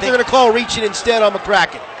 Again, and I think they're going to call reaching instead on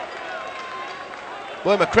McCracken.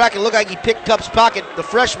 Boy, McCracken looked like he picked Cup's pocket. The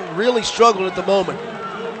freshman really struggled at the moment.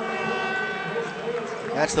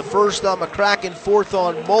 That's the first on McCracken, fourth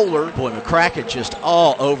on Moeller. Boy, McCracken just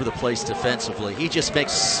all over the place defensively. He just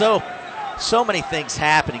makes so many things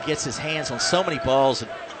happen. He gets his hands on so many balls, and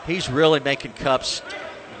he's really making Cups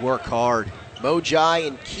work hard. Mojai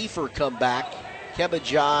and Kiefer come back.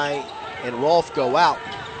 Kebejai and Rolfe go out.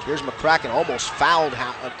 Here's McCracken, almost fouled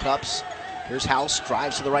Cups. Here's House,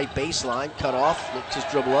 drives to the right baseline, cut off, looks his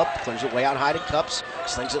dribble up, clears it way out high to Cups,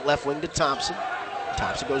 slings it left wing to Thompson.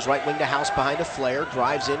 Thompson goes right wing to House behind a flare,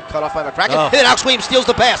 drives in, cut off by McCracken, and then Alex Williams steals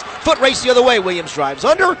the pass. Foot race the other way, Williams drives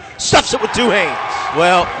under, stuffs it with 2 hands.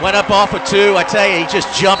 Well, went up off of 2. I tell you, he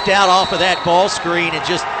just jumped out off of that ball screen and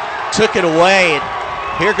just took it away. And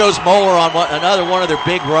here goes Moeller on another one of their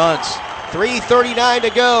big runs. 3:39 to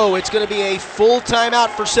go. It's going to be a full timeout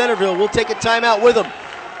for Centerville. We'll take a timeout with them.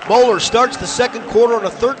 Moeller starts the second quarter on a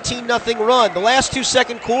 13-0 run. The last 2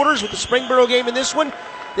 second quarters with the Springboro game and this one,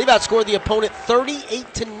 they've outscored the opponent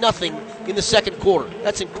 38-0 in the second quarter.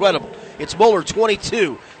 That's incredible. It's Moeller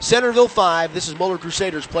 22, Centerville 5. This is Moeller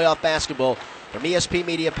Crusaders playoff basketball from ESP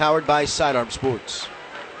Media, powered by Sidearm Sports.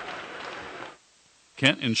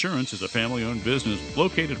 Kent Insurance is a family-owned business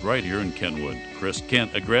located right here in Kenwood. Chris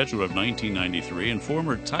Kent, a graduate of 1993 and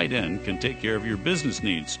former tight end, can take care of your business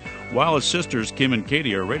needs, while his sisters Kim and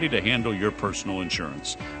Katie are ready to handle your personal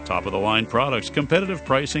insurance. Top-of-the-line products, competitive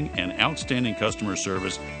pricing, and outstanding customer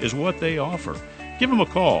service is what they offer. Give them a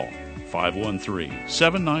call.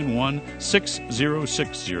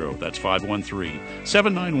 513-791-6060. That's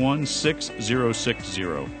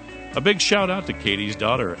 513-791-6060. A big shout out to Katie's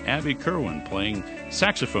daughter, Abby Kerwin, playing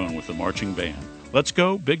saxophone with the marching band. Let's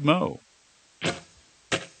go, Big Mo.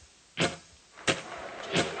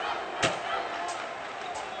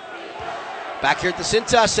 Back here at the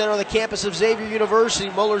Cintas Center on the campus of Xavier University,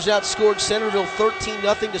 Moeller's outscored Centerville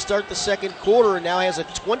 13-0 to start the second quarter and now has a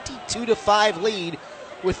 22-5 lead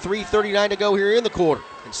with 3:39 to go here in the quarter.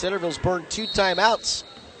 And Centerville's burned 2 timeouts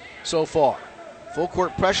so far. Full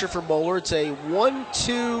court pressure for Moeller. It's a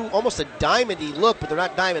 1-2, almost a diamond-y look, but they're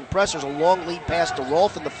not diamond pressers. A long lead pass to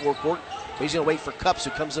Rolfe in the forecourt. But he's going to wait for Cups,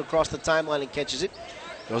 who comes across the timeline and catches it.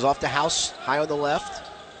 Goes off to House, high on the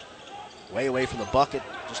left. Way away from the bucket,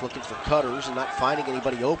 just looking for cutters and not finding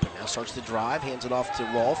anybody open. Now starts to drive, hands it off to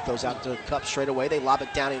Rolfe, goes out to Cups straight away. They lob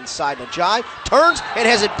it down inside. Najai turns and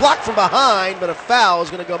has it blocked from behind, but a foul is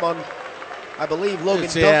going to come on, I believe, Logan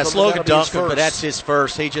Duncan. Yeah, it's Logan Duncan, but that's his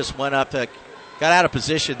first. He just went up to, got out of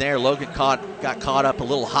position there. Logan got caught up a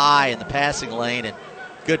little high in the passing lane, and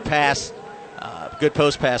good pass, good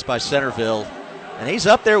post pass by Centerville. And he's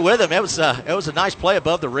up there with him. It was a nice play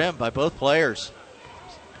above the rim by both players.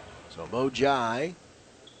 So Mojai,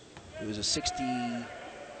 who is a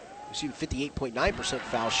 58.9%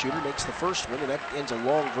 foul shooter, makes the first one, and that ends a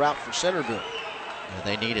long drought for Centerville.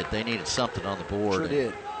 Yeah, they needed something on the board. Sure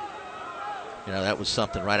did. You know, that was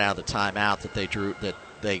something right out of the timeout that they drew, that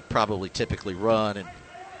they probably typically run. And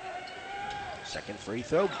second free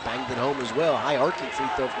throw, banged it home as well. High arcing free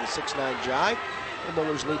throw from the 6'9" Jai. And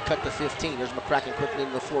Moeller's lead cut to 15. There's McCracken quickly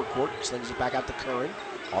into the forecourt, slings it back out to Curran.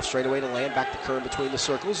 Off straight away to Land, back to Curran between the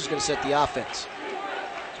circles. He's going to set the offense.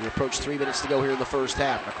 We approach 3 minutes to go here in the first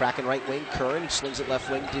half. McCracken right wing, Curran. He slings it left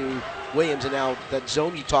wing to Williams. And now that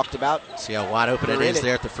zone you talked about. See how wide open it is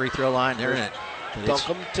there at the free throw line? They're in it.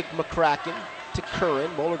 Duncan to McCracken to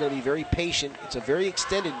Curran. Moeller going to be very patient. It's a very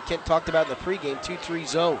extended, Kent talked about in the pregame, 2-3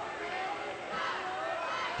 zone.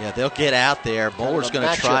 Yeah, they'll get out there. Moeller's going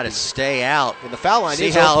to try to stay out. In the foul line. See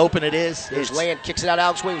how open it is? There's Land, kicks it out.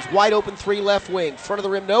 Alex Williams, wide open 3 left wing. Front of the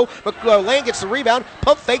rim, no. Land gets the rebound.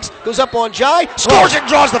 Pump fakes, goes up on Jai. Scores it and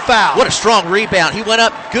draws the foul. What a strong rebound. He went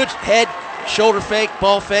up, good head, shoulder fake,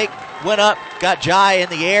 ball fake. Went up, got Jai in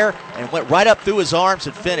the air, and went right up through his arms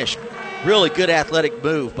and finished. Really good athletic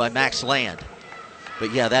move by Max Land.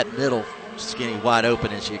 But yeah, that middle skinny wide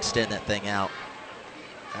open as you extend that thing out.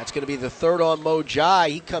 That's going to be the third on Mojai.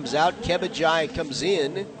 He comes out. Keba Jai comes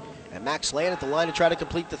in. And Max Land at the line to try to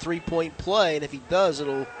complete the three-point play. And if he does,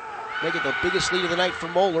 it'll make it the biggest lead of the night for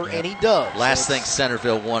Moeller. Yep. And he does. Last thing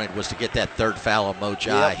Centerville wanted was to get that third foul on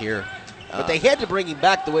Mojai here. But they had to bring him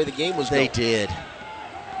back the way the game was going. They did.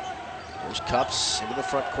 There's Cups into the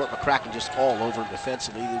front court. McCracken just all over him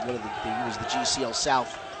defensively. He was the GCL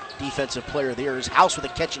South Defensive Player of the Year. His House with a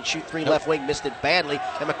catch-and-shoot 3 left wing, missed it badly,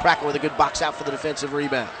 and McCracken with a good box out for the defensive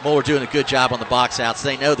rebound. Moeller doing a good job on the box outs.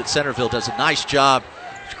 They know that Centerville does a nice job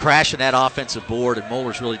crashing that offensive board, and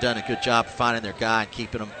Moeller's really done a good job finding their guy and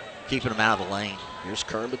keeping him out of the lane. Here's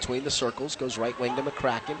Kern between the circles, goes right wing to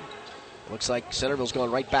McCracken. Looks like Centerville's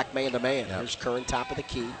going right back man-to-man. Yep. Here's Kern, top of the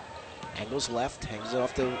key. Angles left, hangs it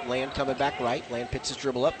off to Land, coming back right. Land picks his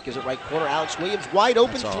dribble up, gives it right corner. Alex Williams, wide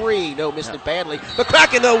open 3. No, missed it badly.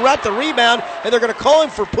 McCracken, though, right the rebound, and they're going to call him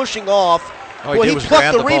for pushing off. Well, he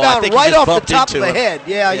plucked the rebound right off the top of the head.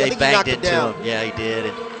 Yeah, I think he knocked it down. Yeah, he did.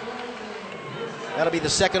 And that'll be the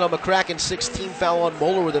second on McCracken. 16 foul on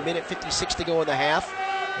Moeller with 1:56 to go in the half.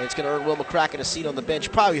 And it's going to earn Will McCracken a seat on the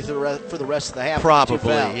bench probably for the rest of the half.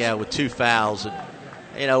 Probably, yeah, with 2 fouls. And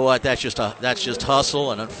you know what? That's just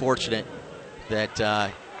hustle, and unfortunate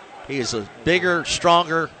that he is a bigger,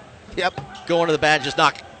 stronger. Yep. Going to the bat, just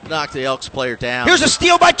knock the Elks player down. Here's a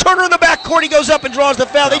steal by Turner in the backcourt. He goes up and draws the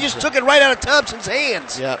foul. They just took it right out of Thompson's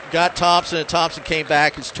hands. Yep. Got Thompson, and Thompson came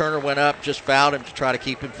back as Turner went up, just fouled him to try to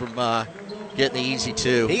keep him from getting the easy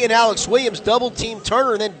 2. He and Alex Williams double-teamed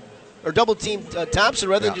Turner or double-teamed Thompson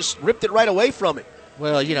rather than just ripped it right away from him.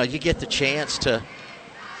 Well, you know, you get the chance to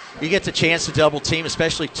double team,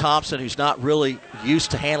 especially Thompson, who's not really used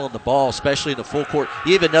to handling the ball, especially in the full court.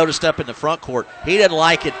 You even noticed up in the front court, he doesn't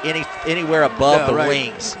like it anywhere above the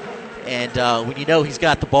wings. And when you know he's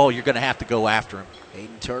got the ball, you're going to have to go after him.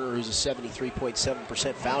 Hayden Turner, who's a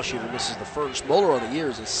 73.7% foul shooter, misses the first. Moeller on the year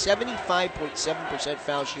is a 75.7%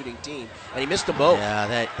 foul shooting team, and he missed them both.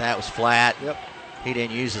 Yeah, that was flat. Yep. He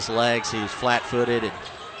didn't use his legs. He was flat-footed, and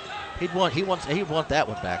he'd want that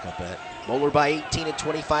one back, I bet. Moeller by 18 at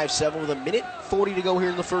 25-7 with 1:40 to go here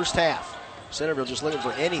in the first half. Centerville just looking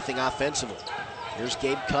for anything offensively. Here's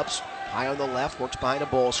Gabe Cups, high on the left, works behind a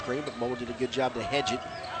ball screen, but Moeller did a good job to hedge it.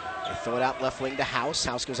 They throw it out left wing to House.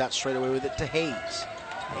 House goes out straight away with it to Hayes.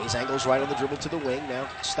 Hayes angles right on the dribble to the wing, now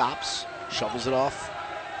stops, shovels it off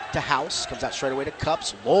to House, comes out straight away to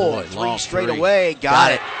Cups. Boy, three straight away,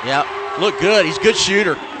 got it. Yep, look good. He's a good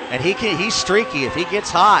shooter, and he's streaky. If he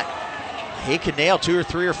gets hot, he can nail 2 or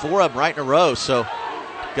 3 or 4 of them right in a row. So,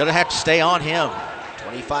 gonna have to stay on him.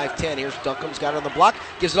 25-10. Here's Duncombe's got it on the block,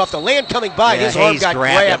 gives it off the Land coming by. Yeah, his arm Hayes got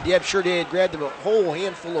grabbed grabbed. Yep, sure did. Grabbed him a whole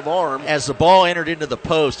handful of arm. As the ball entered into the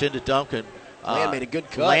post, into Duncan, Land made a good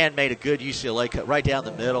cut. Land made a good UCLA cut right down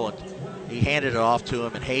the middle, and he handed it off to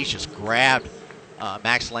him, and Hayes just grabbed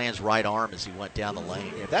Max Land's right arm as he went down the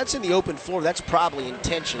lane. If that's in the open floor, that's probably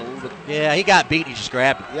intentional. But yeah, he got beat. He just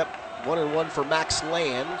grabbed it. Yep, 1-1 for Max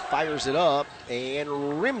Land. Fires it up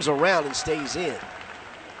and rims around and stays in.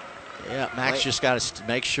 Yeah, Max just got to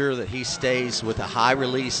make sure that he stays with a high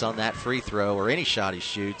release on that free throw or any shot he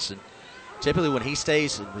shoots. And typically when he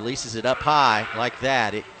stays and releases it up high like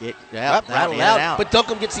that, that'll out. But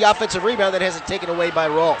Duncombe gets the offensive rebound that hasn't taken away by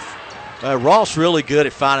Rolfe. Rolfe's really good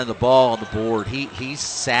at finding the ball on the board. He's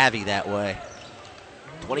savvy that way.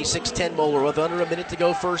 26-10 Moeller with under a minute to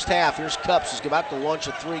go first half. Here's Cups, who's about to launch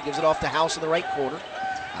a three, gives it off to House in the right corner.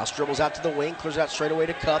 House dribbles out to the wing, clears out straight away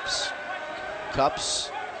to Cups.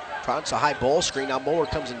 Cups tries a high ball screen. Now Moeller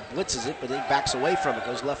comes and blitzes it, but then he backs away from it.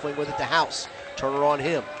 Goes left wing with it to House. Turner on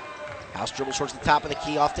him. House dribbles towards the top of the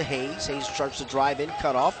key off to Hayes. Hayes starts to drive in,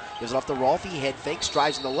 cut off. Gives it off to Rolfe. He head fakes,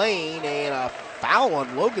 drives in the lane, and a foul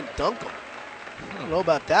on Logan Duncombe. I don't know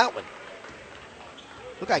about that one.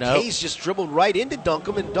 Looked like Hayes just dribbled right into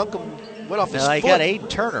Duncombe, and Duncombe went off his foot. He got Aiden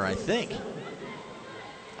Turner, I think.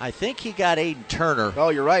 I think he got Aiden Turner. Oh,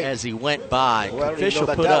 you're right. As he went by. Well, Official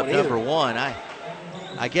put up number 1.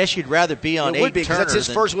 I guess you'd rather be on Aiden Turner. That's his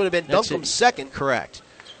first would have been Duncombe's second. Correct.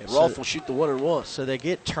 And Rolfe will shoot the 1-1. So they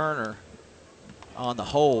get Turner on the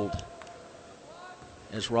hold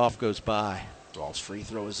as Rolfe goes by. Rolfe's free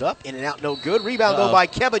throw is up, in and out, no good. Rebound though by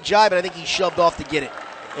Kebajai, but I think he shoved off to get it.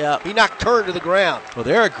 Yeah, he knocked Kern to the ground. Well,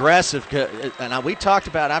 they're aggressive, and I've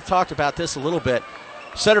talked about this a little bit.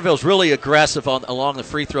 Centerville's really aggressive along the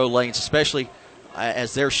free throw lanes, especially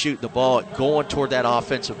as they're shooting the ball, going toward that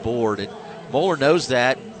offensive board. And Moeller knows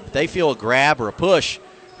that. If they feel a grab or a push,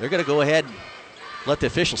 they're going to go ahead and let the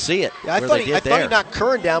official see it. Yeah, I thought he knocked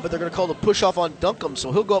Kern down, but they're going to call the push off on Duncombe,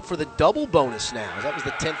 so he'll go up for the double bonus now. That was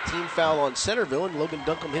the 10th team foul on Centerville, and Logan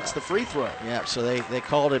Duncombe hits the free throw. Yeah, so they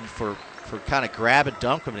called him for kind of grabbing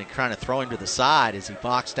Duncombe and trying to throw him to the side as he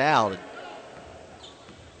boxed out. And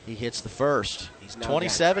he hits the first. He's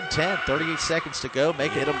 27-10, 38 seconds to go.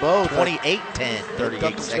 Make it them both. 28-10, 38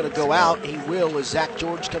 Duncombe's seconds going to go out. He will as Zach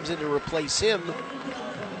George comes in to replace him.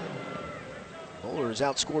 Moeller has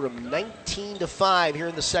outscored him 19-5 here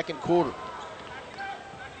in the second quarter.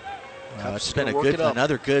 It's been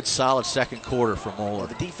another good, solid second quarter for Moeller.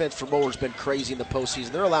 The defense for Moeller has been crazy in the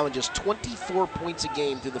postseason. They're allowing just 24 points a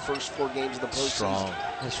game through the first 4 games of the postseason. Strong.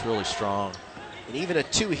 That's really strong. And even a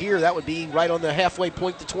 2 here, that would be right on the halfway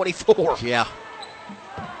point to 24. Yeah.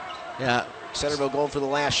 Centerville going for the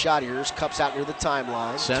last shot here. Cups out near the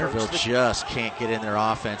timeline. Centerville just can't get in their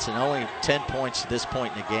offense, and only 10 points at this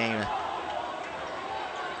point in the game.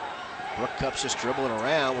 Brooke Cups just dribbling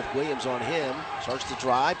around with Williams on him. Starts to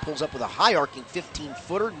drive, pulls up with a high arcing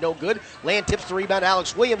 15-footer, no good. Land tips the rebound,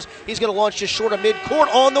 Alex Williams. He's going to launch just short of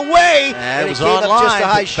midcourt on the way. And it was on line, just a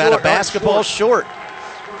high short, a basketball short.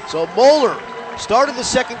 So Moeller started the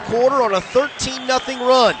second quarter on a 13-0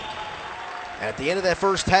 run. At the end of that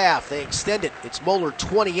first half, they extend it. It's Moeller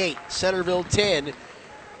 28, Centerville 10.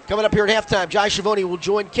 Coming up here at halftime, Jai Schiavone will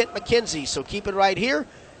join Kent McKenzie, so keep it right here.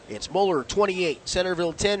 It's Moeller 28,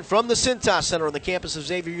 Centerville 10 from the Cintas Center on the campus of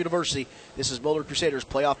Xavier University. This is Moeller Crusaders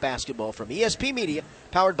playoff basketball from ESP Media,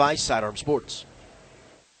 powered by Sidearm Sports.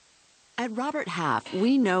 At Robert Half,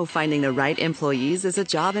 we know finding the right employees is a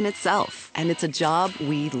job in itself, and it's a job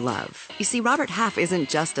we love. You see, Robert Half isn't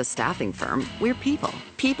just a staffing firm. We're people.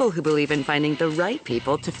 People who believe in finding the right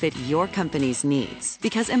people to fit your company's needs.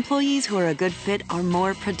 Because employees who are a good fit are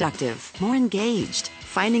more productive, more engaged.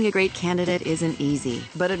 Finding a great candidate isn't easy,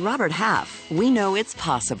 but at Robert Half, we know it's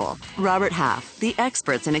possible. Robert Half, the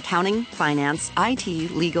experts in accounting, finance, IT,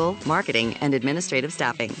 legal, marketing, and administrative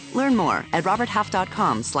staffing. Learn more at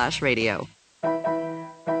roberthalf.com/radio.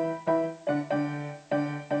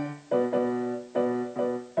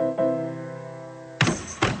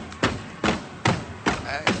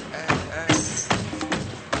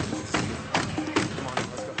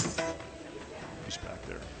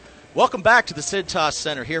 Welcome back to the Cintas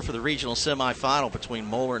Center here for the regional semifinal between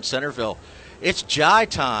Moeller and Centerville. It's Jai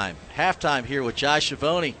time. Halftime here with Jai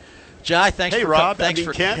Schiavone. Jai, thanks hey, for Rob,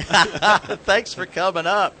 Kent. Thanks for coming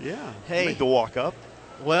up. Yeah. Hey, made the walk up.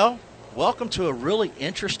 Well, welcome to a really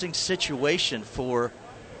interesting situation for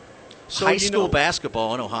high school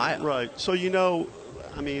basketball in Ohio. Right. So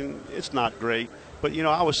I mean, it's not great, but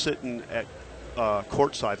I was sitting at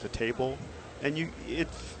courtside at the table, and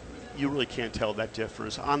you really can't tell that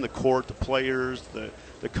difference. On the court, the players,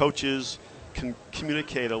 the coaches can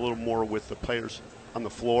communicate a little more with the players on the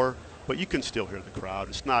floor, but you can still hear the crowd.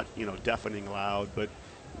 It's not, deafening loud, but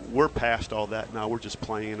we're past all that now. We're just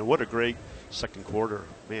playing, and what a great second quarter.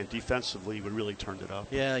 Man, defensively, we really turned it up.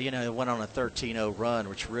 Yeah, it went on a 13-0 run,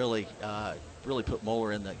 which really put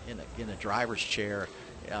Moeller in the driver's chair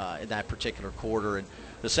in that particular quarter. And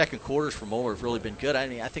the second quarters for Moeller have really been good. I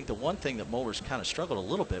mean, I think the one thing that Moeller's kind of struggled a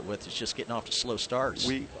little bit with is just getting off to slow starts.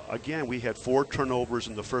 We had 4 turnovers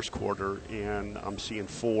in the first quarter, and I'm seeing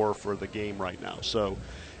 4 for the game right now. So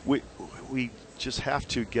we just have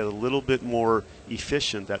to get a little bit more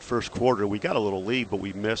efficient that first quarter. We got a little lead, but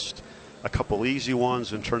we missed a couple easy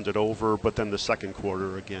ones and turned it over. But then the second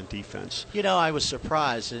quarter, again, defense. I was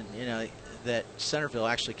surprised, that Centerville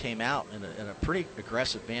actually came out in a pretty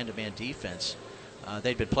aggressive man-to-man defense.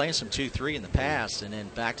 They'd been playing some 2-3 in the past, and then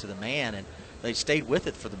back to the man, and they stayed with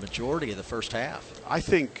it for the majority of the first half. I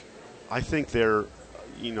think they're,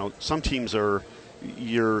 some teams are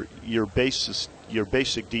your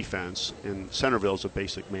basic defense, and Centerville is a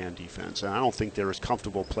basic man defense, and I don't think they're as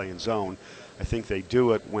comfortable playing zone. I think they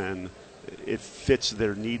do it when it fits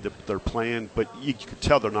their need that they're playing, but you can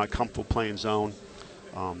tell they're not comfortable playing zone.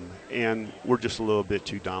 And we're just a little bit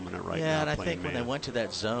too dominant right now. Yeah, and I think when they went to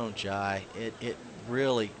that zone, Jai, it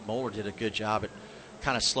really, Moeller did a good job at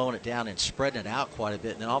kind of slowing it down and spreading it out quite a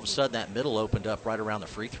bit. And then all of a sudden that middle opened up right around the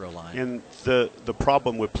free throw line. And the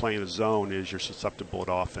problem with playing a zone is you're susceptible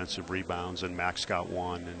to offensive rebounds, and Max got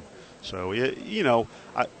 1. And so,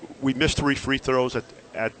 we missed 3 free throws at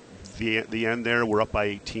the end there. We're up by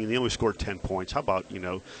 18. They only scored 10 points. How about,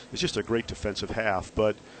 it's just a great defensive half.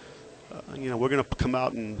 But we're going to come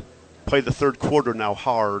out and play the third quarter now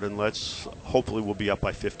hard, and hopefully we'll be up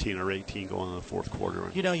by 15 or 18 going into the fourth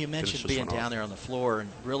quarter. You mentioned being down there on the floor and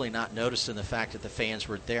really not noticing the fact that the fans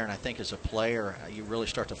were there, and I think as a player you really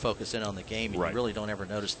start to focus in on the game, and you really don't ever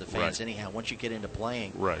notice the fans anyhow. Once you get into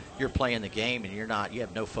playing, you're playing the game, and you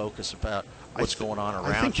have no focus about what's going on around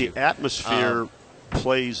you. I think the atmosphere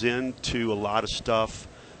plays into a lot of stuff,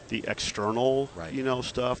 the external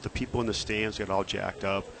stuff. The people in the stands get all jacked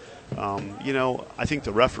up. I think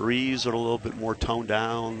the referees are a little bit more toned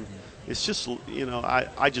down. It's just,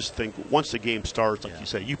 I just think once the game starts, like you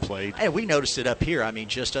say, you played. And we noticed it up here. I mean,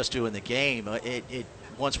 just us doing the game,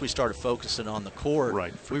 once we started focusing on the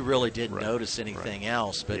court, we really didn't notice anything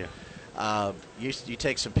else. But you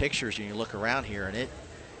take some pictures and you look around here, and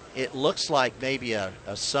it looks like maybe a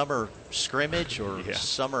summer scrimmage or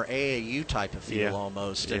summer AAU type of feel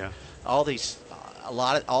almost. And all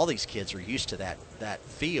these kids are used to that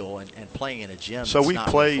feel and playing in a gym. So we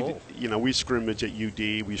played, we scrimmage at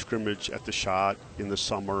UD, we scrimmage at the Shot in the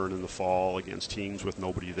summer and in the fall against teams with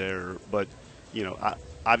nobody there. But,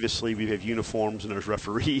 obviously we have uniforms and there's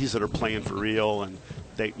referees that are playing for real, and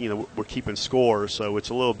they, we're keeping score, so it's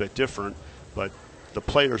a little bit different. But the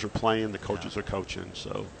players are playing, the coaches are coaching.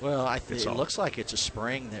 So it looks like it's a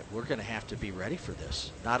spring that we're going to have to be ready for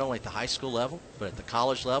this, not only at the high school level, but at the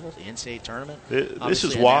college level, the NCAA tournament. This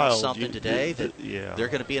is wild. Something today that they're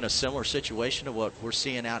going to be in a similar situation to what we're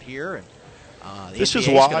seeing out here, and this is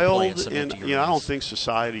wild. And I don't think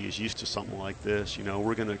society is used to something like this.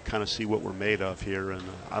 We're going to kind of see what we're made of here, and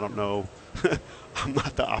I don't know. I'm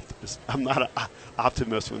not the optimist. I'm not an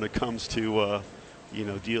optimist when it comes to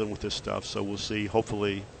dealing with this stuff. So we'll see.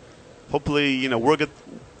 Hopefully, we're good.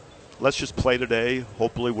 Let's just play today.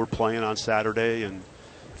 Hopefully, we're playing on Saturday, and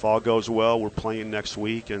if all goes well, we're playing next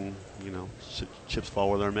week, and chips fall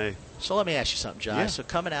where they may. So let me ask you something, Jai. Yeah. So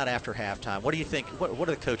coming out after halftime, what do you think? What are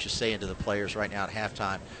the coaches saying to the players right now at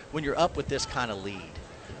halftime when you're up with this kind of lead?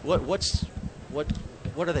 What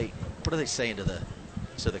are they saying to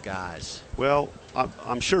the guys? Well,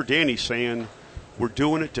 I'm sure Danny's saying, we're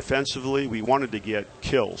doing it defensively. We wanted to get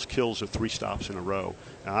kills. Kills are 3 stops in a row.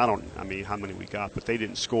 Now, I mean how many we got, but they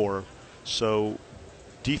didn't score. So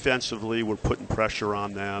defensively, we're putting pressure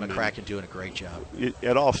on them. McCracken doing a great job.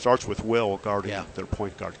 It all starts with Will guarding their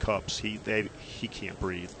point guard Cups. He can't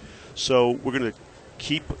breathe. So we're going to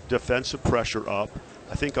keep defensive pressure up.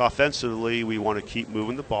 I think offensively, we want to keep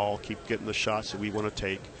moving the ball, keep getting the shots that we want to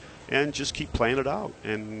take, and just keep playing it out.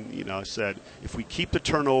 And, you know, I said, if we keep the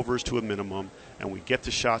turnovers to a minimum and we get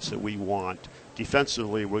the shots that we want,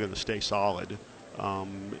 defensively we're going to stay solid.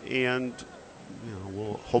 And, you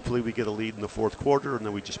know, hopefully we get a lead in the fourth quarter, and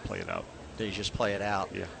then we just play it out. Then you just play it out.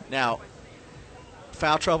 Yeah. Now,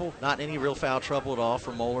 foul trouble? Not any real foul trouble at all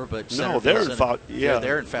for Moeller, but no, they're in foul. Yeah,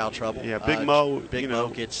 they're in foul trouble. Yeah, Big Mo. Big Mo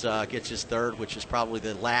gets his third, which is probably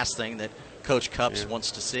the last thing that Coach Cups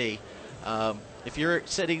wants to see. If you're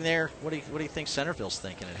sitting there, what do you think Centerville's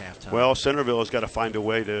thinking at halftime? Well, Centerville has got to find a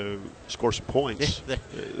way to score some points.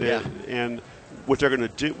 Yeah. And what they're going to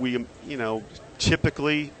do,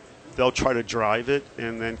 typically they'll try to drive it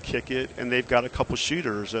and then kick it, and they've got a couple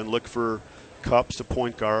shooters and look for Cups, the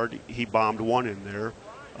point guard. He bombed one in there.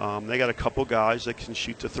 They got a couple guys that can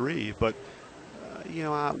shoot the three, but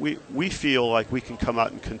we feel like we can come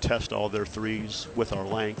out and contest all their threes with our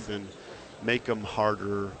length and make them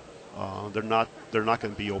harder. They're not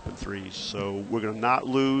going to be open threes, so we're going to not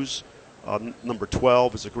lose. Number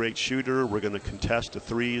 12 is a great shooter. We're going to contest the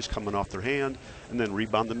threes coming off their hand and then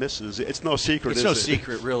rebound the misses. It's no secret, It's no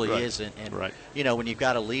secret, really right. isn't. And, right. When you've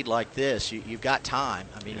got a lead like this, you've got time.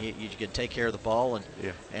 I mean, you can take care of the ball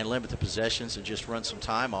and limit the possessions and just run some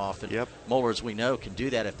time off. And Moeller, as we know, can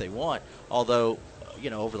do that if they want. Although,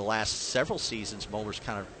 over the last several seasons, Moeller's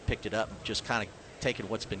kind of picked it up and just kind of taken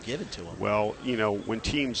what's been given to them. Well, when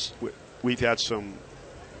teams – we've had some –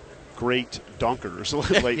 great dunkers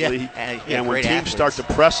lately, and when teams start to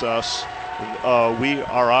press us,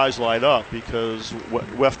 our eyes light up because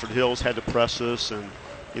Western Hills had to press us, and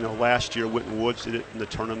last year Whitten Woods did it in the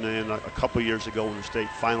tournament. A couple years ago in the state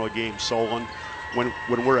final game, Solon, when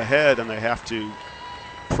we're ahead and they have to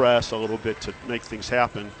press a little bit to make things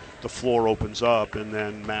happen, the floor opens up, and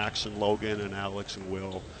then Max and Logan and Alex and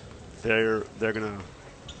Will,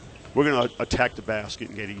 we're going to attack the basket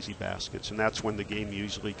and get easy baskets, and that's when the game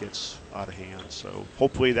usually gets out of hand. So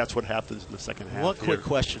hopefully that's what happens in the second half. One quick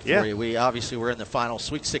question for you. We're in the final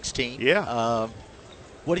Sweet 16. Yeah.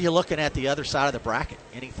 What are you looking at the other side of the bracket?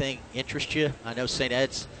 Anything interest you? I know St.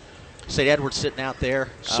 Edward's sitting out there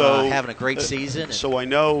having a great season. So I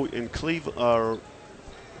know in Cleveland,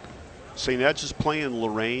 St. Ed's is playing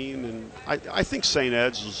Lorraine, and I think St.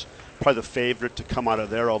 Ed's is probably the favorite to come out of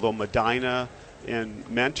there, although Medina and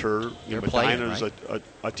Mentor, Medina's right?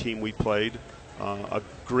 a team we played. A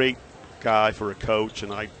great guy for a coach,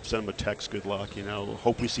 and I sent him a text, good luck,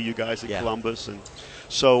 hope we see you guys at Columbus. And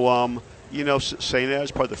so, St. Ed's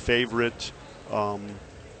probably the favorite. Out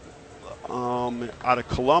of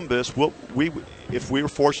Columbus, if we were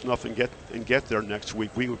fortunate enough and get there next week,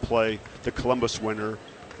 we would play the Columbus winner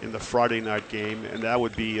in the Friday night game, and that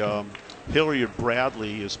would be Hilliard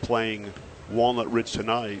Bradley is playing Walnut Ridge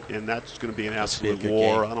tonight, and that's going to be an absolute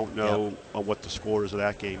war. Game. I don't know what the score is of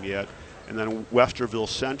that game yet. And then Westerville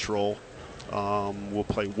Central will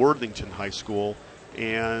play Worthington High School.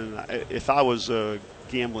 And if I was a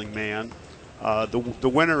gambling man,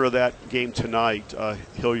 the winner of that game tonight,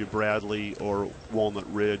 Hilliard Bradley or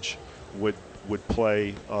Walnut Ridge, would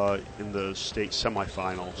play in the state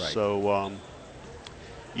semifinals. Right. So,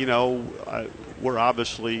 we're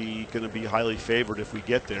obviously going to be highly favored if we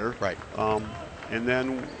get there. Right. And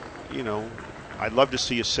then, I'd love to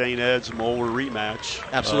see a St. Ed's Moeller rematch.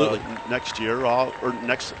 Absolutely. Next year,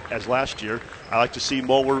 as last year. I like to see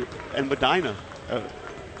Moeller and Medina.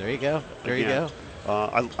 There you go. There you go.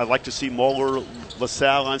 I'd like to see Moeller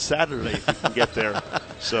LaSalle on Saturday if we can get there.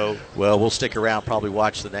 So. Well, we'll stick around, probably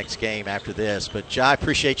watch the next game after this. But, Jai, I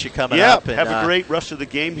appreciate you coming up. Yeah, have a great rest of the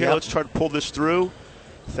game here. Let's try to pull this through.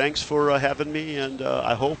 Thanks for having me, and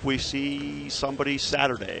I hope we see somebody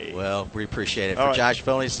Saturday. Well, we appreciate it. All for right. Josh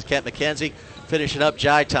Foley, this is Kent McKenzie, finishing up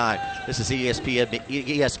Jai Time. This is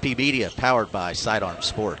ESP Media, powered by Sidearm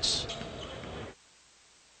Sports.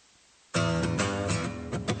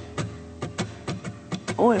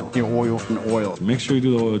 Oil. Oil from oil. Make sure you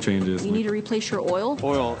do the oil changes. You need to replace your oil?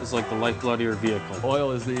 Oil is like the lifeblood of your vehicle.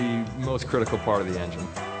 Oil is the most critical part of the engine.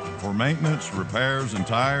 For maintenance, repairs, and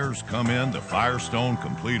tires, come in to Firestone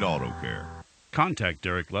Complete Auto Care. Contact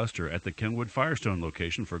Derek Lester at the Kenwood Firestone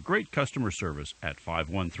location for great customer service at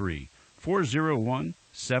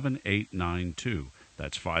 513-401-7892.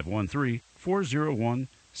 That's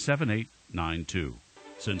 513-401-7892.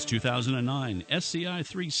 Since 2009, SCI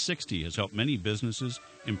 360 has helped many businesses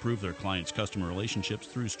improve their clients' customer relationships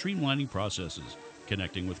through streamlining processes,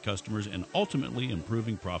 connecting with customers, and ultimately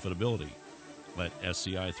improving profitability. Let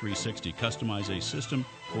SCI 360 customize a system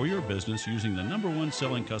for your business using the #1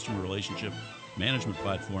 selling customer relationship management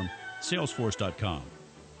platform, Salesforce.com.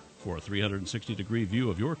 For a 360-degree view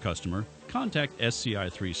of your customer, contact SCI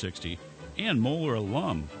 360 and Moeller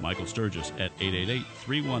alum Michael Sturgis at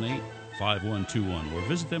 888-318-5121, or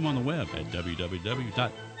visit them on the web at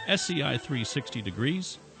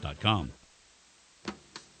www.sci360degrees.com.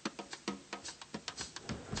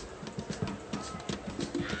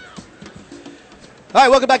 All right,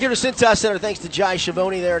 welcome back here to Cintas Center. Thanks to Jai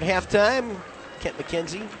Schiavone there at halftime. Kent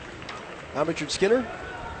McKenzie. I'm Richard Skinner.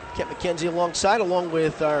 Kent McKenzie along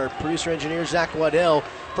with our producer-engineer, Zach Waddell.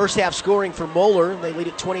 First half scoring for Moeller. They lead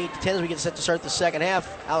at 28-10 as we get set to start the second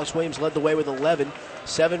half. Alex Williams led the way with 11.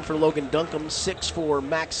 7 for Logan Duncombe, 6 for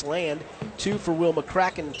Max Land, 2 for Will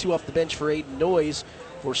McCracken, 2 off the bench for Aiden Noyes.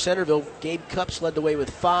 For Centerville, Gabe Cups led the way with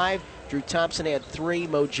 5. Drew Thompson had 3.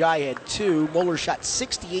 Mo Jai had 2. Moeller shot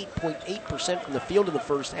 68.8% from the field in the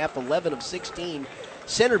first half, 11 of 16.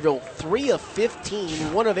 Centerville, 3 of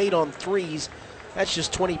 15, 1 of 8 on threes. That's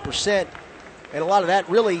just 20%. And a lot of that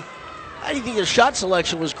really, I didn't think their shot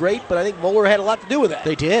selection was great, but I think Moeller had a lot to do with that.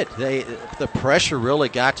 They did. The pressure really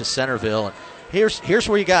got to Centerville. And here's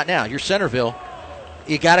where you got now. You're Centerville.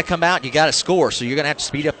 You got to come out and you got to score. So you're going to have to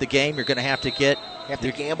speed up the game. You're going to have to gamble.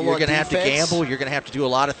 You're going to have to gamble. You're going to have to do a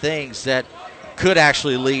lot of things that could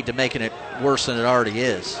actually lead to making it worse than it already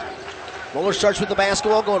is. Moeller starts with the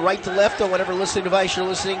basketball, going right to left on whatever listening device you're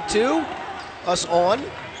listening to us on.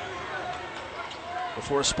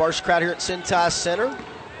 Before a sparse crowd here at Cintas Center.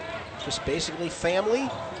 Just basically family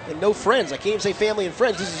and no friends. I can't even say family and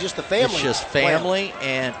friends. This is just the family. It's just family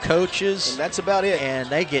and coaches. And that's about it. And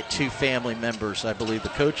they get 2 family members, I believe the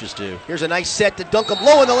coaches do. Here's a nice set to Duncombe.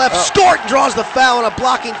 Low on the left. Stort draws the foul, and a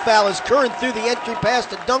blocking foul as Curran threw the entry pass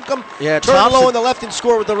to Duncombe. Yeah, Turn low on the left and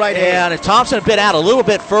score with the right hand. Yeah, and if Thompson had been out a little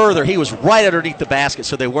bit further, he was right underneath the basket,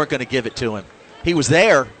 so they weren't going to give it to him. He was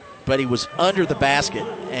there, but he was under the basket,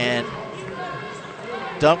 and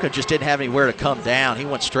Duncombe just didn't have anywhere to come down. He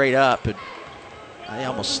went straight up, and he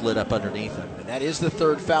almost slid up underneath him. And that is the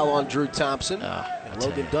 3rd foul on Drew Thompson. And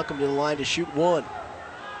Logan Duncombe to the line to shoot 1.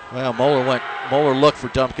 Well, Moeller looked for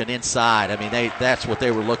Duncombe inside. I mean, that's what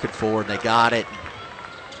they were looking for, and they got it.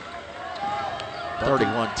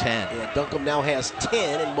 31-10. Yeah, Duncombe now has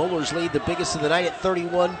 10, and Moeller's lead the biggest of the night at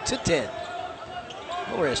 31-10.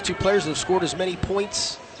 Moeller has 2 players that have scored as many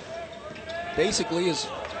points, basically, as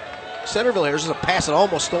Centerville. Here's a pass that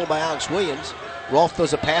almost stolen by Alex Williams. Rolfe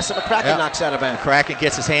throws a pass, and McCracken knocks out of bounds. McCracken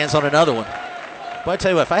gets his hands on another one. But I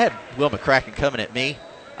tell you what, if I had Will McCracken coming at me,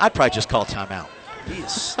 I'd probably just call timeout. He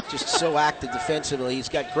is just so active defensively. He's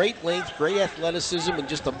got great length, great athleticism, and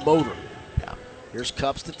just a motor. Yeah. Here's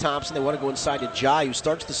Cups to Thompson. They want to go inside to Jai, who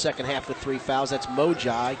starts the second half with 3 fouls. That's Mo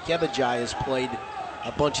Jai. Keba Jai has played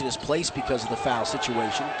a bunch in his place because of the foul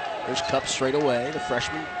situation. There's Cups straight away. The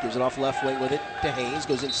freshman gives it off left wing with it to Hayes.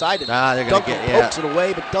 Goes inside to Duncombe. Pokes it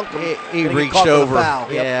away, but Duncombe he reached over.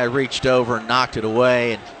 Yeah, reached over and knocked it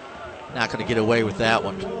away, and not going to get away with that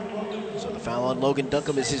one. So the foul on Logan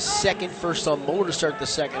Duncombe is his second, first on Moeller to start the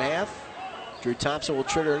second half. Drew Thompson will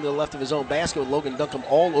trigger into the left of his own basket with Logan Duncombe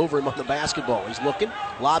all over him on the basketball. He's looking,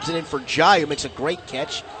 lobs it in for Jai, who makes a great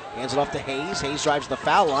catch. Hands it off to Hayes. Hayes drives the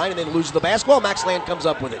foul line and then loses the basketball. Max Land comes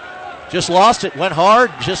up with it. Just lost it, went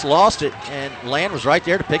hard, just lost it, and Land was right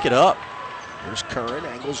there to pick it up. There's Curran,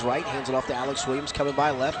 angles right, hands it off to Alex Williams, coming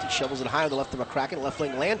by left. He shovels it high on the left of McCracken. Left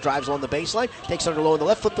wing Land, drives along the baseline, takes under low on the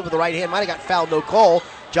left, flipped it with the right hand. Might have got fouled, no call.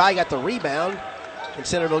 Jai got the rebound, and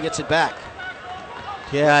Centerville gets it back.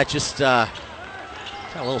 Yeah, just kind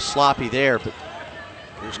of a little sloppy there, but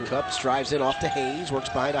here's Cups, drives in off to Hayes, works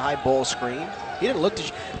behind a high ball screen. He didn't look to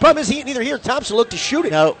the problem is neither he or Thompson looked to shoot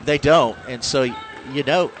it. No, they don't, and so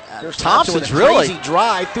Thompson's with a really crazy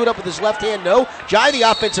drive, threw it up with his left hand. No, Jai the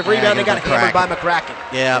offensive rebound and got hammered by McCracken.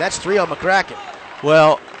 Yeah, and that's 3 on McCracken.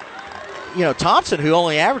 Well, Thompson, who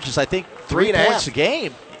only averages I think 3 points a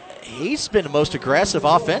game, he's been the most aggressive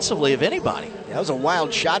offensively of anybody. Yeah, that was a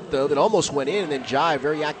wild shot though that almost went in, and then Jai,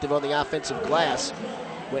 very active on the offensive glass,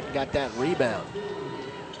 went and got that rebound.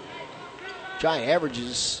 Jai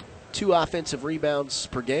averages 2 offensive rebounds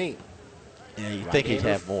per game. Yeah, you'd think he'd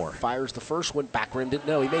have more. Fires the first one, back rim didn't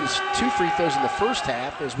know. He made his 2 free throws in the first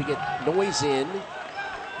half as we get Noyes in.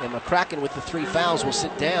 And McCracken with the 3 fouls will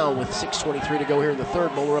sit down with 6:23 to go here in the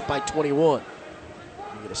third. Moeller up by 21.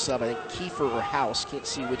 We get a sub, I think Kiefer or House, can't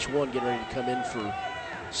see which one, getting ready to come in for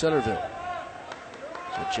Centerville.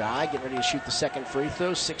 So Jai getting ready to shoot the second free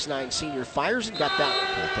throw. 6'9" senior fires and got that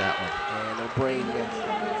one. And they'll bring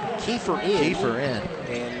Kiefer in.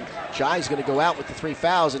 And Jai's going to go out with the 3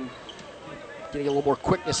 fouls and getting a little more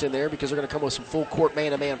quickness in there because they're going to come with some full court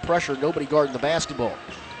man-to-man pressure. Nobody guarding the basketball.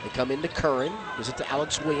 They come into Curran. Gives it to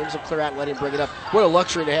Alex Williams. They'll clear out and let him bring it up. What a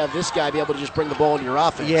luxury to have this guy be able to just bring the ball into your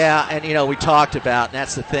offense. Yeah, and we talked about, and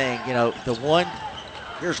that's the thing, the one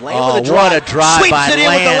Here's Land with a drive. What a drive Sweeps by it in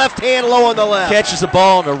Land. with the left hand, low on the left. Catches the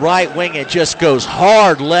ball on the right wing and just goes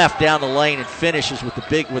hard left down the lane and finishes with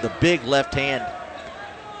a big left hand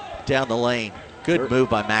down the lane. Good move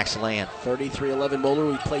by Max Land. 33-11 Moeller.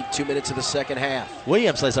 We played 2 minutes of the second half.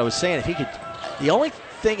 Williams, as I was saying, if he could, the only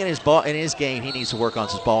thing in his game he needs to work on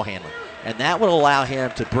is his ball handling, and that would allow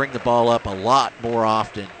him to bring the ball up a lot more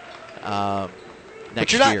often.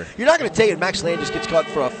 Next year. You're not going to take it. Max Land just gets caught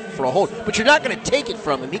for a hold, but you're not going to take it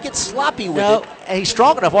from him. He gets sloppy with it. And he's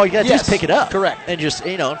strong enough. All you got to do is pick it up. Correct. And just,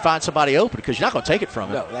 and find somebody open because you're not going to take it from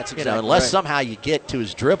him. No, that's exactly unless right. somehow you get to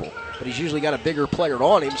his dribble. But he's usually got a bigger player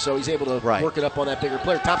on him, so he's able to work it up on that bigger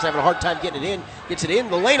player. Thompson having a hard time getting it in. Gets it in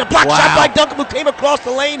the lane. A block shot by Duncan, who came across the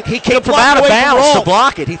lane. He came from out of bounds to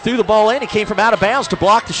block it. He threw the ball in. He came from out of bounds to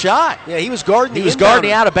block the shot. Yeah, he was guarding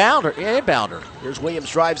the out of inbounder. Here's Williams,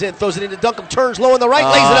 drives in, throws it into Duncan, turns low on the right,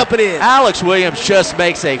 lays it up and in. Alex Williams just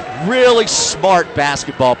makes a really smart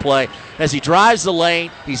basketball play. As he drives the lane,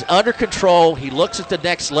 he's under control. He looks at the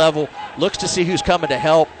next level, looks to see who's coming to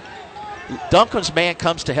help. Duncan's man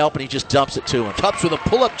comes to help, and he just dumps it to him. Cups with a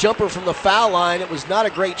pull-up jumper from the foul line. It was not a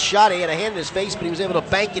great shot. He had a hand in his face, but he was able to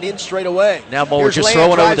bank it in straight away. Now Moeller just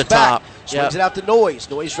throwing over the top. Swings it out to Noyes.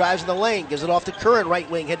 Noyes drives in the lane, gives it off to Curran, right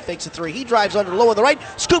wing, head fakes a three. He drives under low on the right,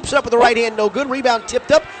 scoops it up with the right hand, no good. Rebound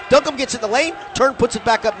tipped up. Duncan gets in the lane, turn puts it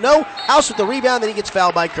back up, no. House with the rebound, then he gets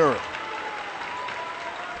fouled by Curran.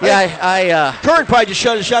 Yeah, Curran probably just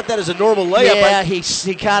shot that as a normal layup. Yeah,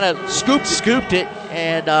 he kind of scooped it,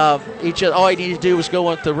 and all he needed to do was go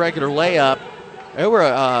with the regular layup.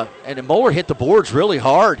 And Moeller hit the boards really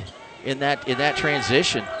hard in that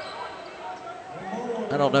transition.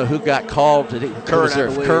 I don't know who got called.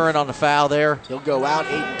 Curran on the foul there. He'll go out.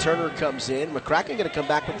 Aiden Turner comes in. McCracken going to come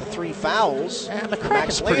back with the 3 fouls.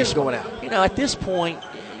 McCracken's Max going out. At this point,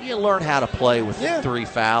 you learn how to play with 3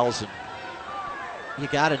 fouls. And you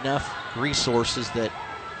got enough resources that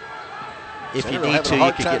if you need to,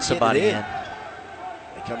 you can get somebody in.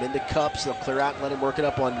 They come into Cups. They'll clear out and let him work it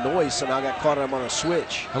up on Noyes. Somehow got caught on him on a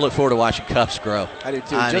switch. I look forward to watching Cups grow. I do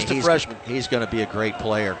too. A freshman. He's going to be a great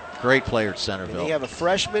player. Great player at Centerville. And they have a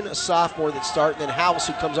freshman, a sophomore that start, and then House,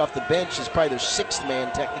 who comes off the bench, is probably their 6th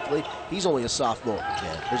man technically. He's only a sophomore.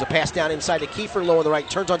 Yeah. There's a pass down inside to Kiefer, low on the right,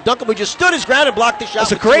 turns on Duncan, who just stood his ground and blocked the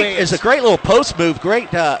shot. It's a great little post move,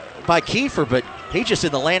 great by Kiefer, but he just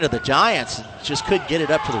in the land of the Giants and just couldn't get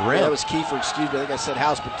it up to the rim. Yeah, that was Kiefer, excuse me. I think I said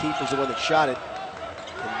House, but Kiefer's the one that shot it.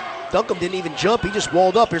 Duncan didn't even jump. He just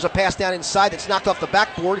walled up. Here's a pass down inside that's knocked off the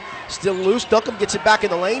backboard. Still loose. Duncan gets it back in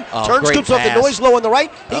the lane. Turns, scoops off the Noise, low on the right.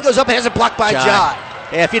 He goes up and has it blocked by Jai.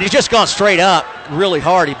 Yeah, if he'd just gone straight up really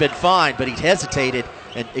hard, he'd been fine, but he hesitated,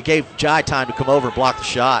 and it gave Jai time to come over and block the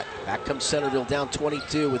shot. Back comes Centerville down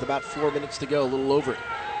 22 with about 4 minutes to go, a little over it.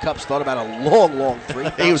 Cups thought about a long three.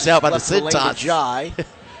 He was out by the sit-tots. Jai.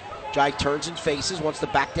 Jai turns and faces, wants to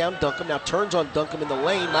back down Duncan. Now turns on Duncan in the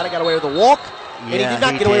lane. Might have got away with a walk. And he did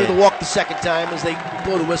not get away with the walk the second time as they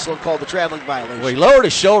blow the whistle and call the traveling violation. Well, he lowered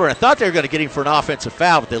his shoulder, and I thought they were going to get him for an offensive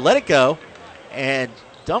foul, but they let it go. And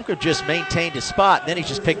Duncan just maintained his spot. And then he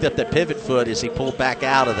just picked up that pivot foot as he pulled back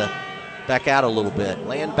out a little bit.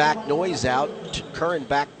 Land back, Noise out. Curran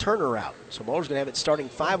back, Turner out. So Moeller's going to have it starting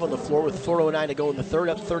 5 on the floor with 4:09 to go in the third,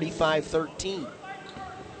 up 35-13.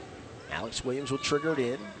 Alex Williams will trigger it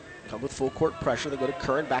in. Come with full court pressure. They go to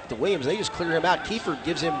Curran, back to Williams. They just clear him out. Kiefer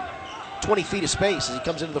gives him 20 feet of space as he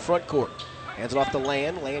comes into the front court. Hands it off to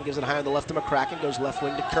Land. Land gives it high on the left to McCracken. Goes left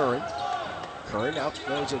wing to Curran. Curran out, he's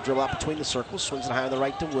going to dribble out between the circles. Swings it high on the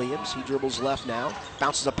right to Williams. He dribbles left now.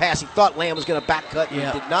 Bounces a pass. He thought Land was going to back cut, and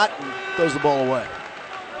he did not, and throws the ball away.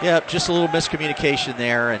 Yeah, just a little miscommunication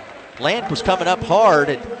there. And Land was coming up hard,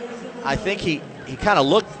 and I think he kind of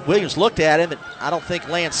looked, Williams looked at him, and I don't think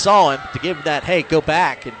Land saw him to give him that, hey, go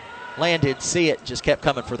back. And Land didn't see it, just kept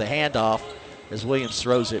coming for the handoff as Williams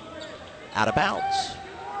throws it out of bounds.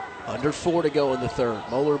 Under 4 to go in the third.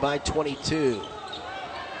 Moeller by 22.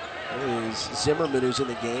 There's Zimmerman, who's in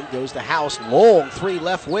the game, goes to House. Long 3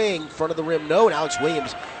 left wing, front of the rim, no. And Alex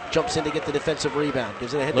Williams jumps in to get the defensive rebound.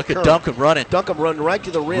 Gives it ahead Look to at Curran. Duncan running. Duncan run right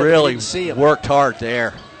to the rim. Really didn't see him. Worked hard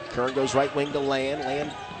there. Curran goes right wing to Land.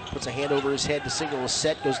 Land puts a hand over his head to signal a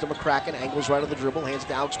set. Goes to McCracken. Angles right on the dribble. Hands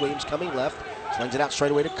to Alex Williams coming left. Slings it out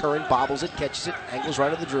straight away to Curran. Bobbles it. Catches it. Angles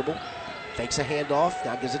right on the dribble. Fakes a handoff.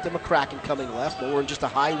 Now gives it to McCracken coming left. Moeller in just a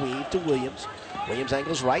high weave to Williams. Williams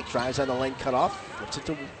angles right. Drives on the lane cut off. Flips it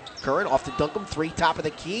to Curran. Off to Duncan. 3 top of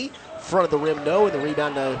the key. Front of the rim no. And the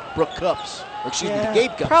rebound to Brooke Cups. The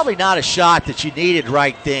Gabe Cups. Probably not a shot that you needed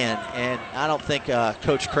right then, and I don't think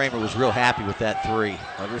Coach Kramer was real happy with that three.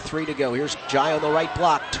 Under 3 to go. Here's Jai on the right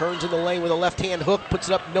block. Turns in the lane with a left-hand hook. Puts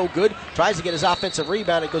it up, no good. Tries to get his offensive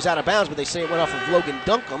rebound. It goes out of bounds, but they say it went off of Logan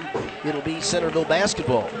Duncombe. It'll be Centerville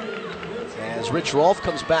basketball. As Rich Rolfe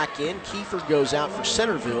comes back in, Kiefer goes out for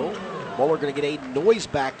Centerville. Moeller going to get Aiden Noyes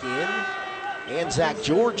back in, and Zach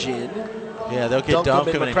George in. Yeah, they'll get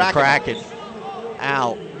Duncombe and McCracken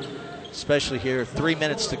out, especially here. 3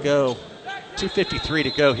 minutes to go, 2:53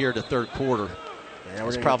 to go here in the third quarter. Yeah,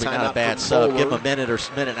 it's probably not a bad sub. Give him a minute or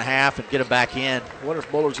minute and a half and get him back in. I wonder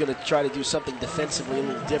if Moeller's going to try to do something defensively a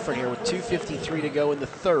little different here with 2:53 to go in the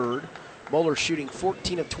third. Moeller shooting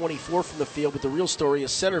 14 of 24 from the field, but the real story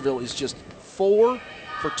is Centerville is just 4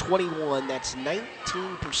 for 21. That's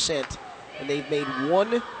 19%, and they've made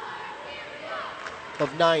 1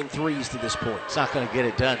 of 9 threes to this point. It's not going to get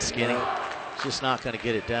it done, Skinny. It's just not going to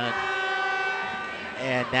get it done.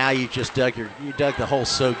 And now you just dug the hole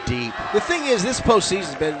so deep. The thing is, this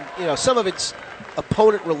postseason's been, some of it's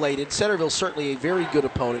opponent related. Centerville's certainly a very good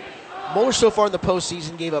opponent. Moeller so far in the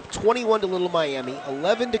postseason gave up 21 to Little Miami,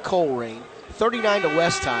 11 to Colerain, 39 to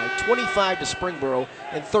West High, 25 to Springboro,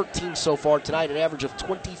 and 13 so far tonight, an average of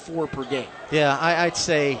 24 per game. Yeah, I'd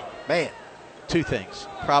say, man, 2 things.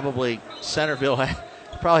 Probably Centerville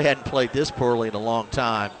probably hadn't played this poorly in a long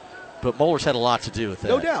time, but Moeller's had a lot to do with that.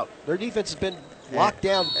 No doubt. Their defense has been locked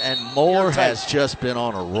down. And Moeller has just been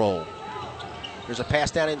on a roll. There's a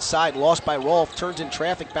pass down inside, lost by Rolfe, turns in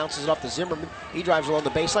traffic, bounces it off to Zimmerman. He drives along the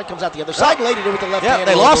baseline, comes out the other side, laid it in with the left hand. Yeah,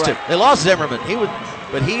 they lost him. They lost Zimmerman. He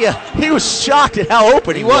was shocked at how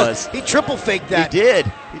open he was. He triple faked that. He did.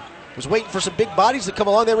 He was waiting for some big bodies to come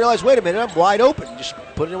along. They realized, wait a minute, I'm wide open. Just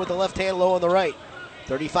put it in with the left hand, low on the right.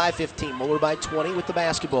 35-15. Moeller by 20 with the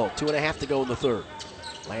basketball. 2.5 to go in the third.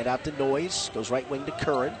 Land out to Noyes. Goes right wing to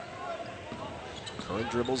Curran. Curran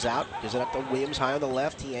dribbles out. Gives it up to Williams high on the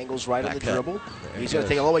left. He angles right on the dribble. He's going to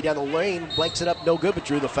take it all the way down the lane. Blanks it up. No good, but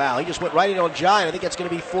drew the foul. He just went right in on Jai, and I think that's going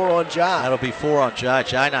to be 4 on Jai. That'll be 4 on Jai.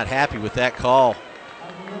 Jai not happy with that call.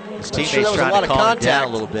 His teammates trying to calm him down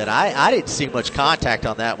a little bit. I didn't see much contact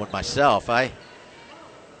on that one myself. I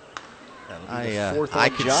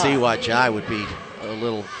can see why Jai would be a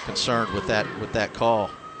little concerned with that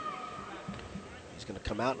call. He's going to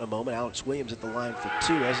come out in a moment. Alex Williams at the line for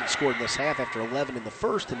 2. Hasn't scored in this half after 11 in the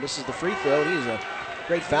first, and misses the free throw. And he's a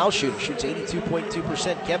great foul shooter. Shoots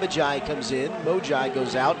 82.2%. Kevajai comes in. Mojai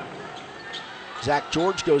goes out. Zach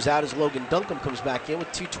George goes out as Logan Duncombe comes back in with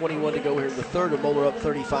 2:21 to go here in the third, and Moeller up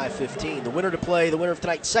 35-15. The winner to play, the winner of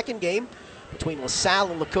tonight's second game between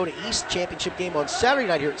LaSalle and Lakota East, championship game on Saturday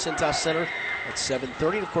night here at Cintas Center at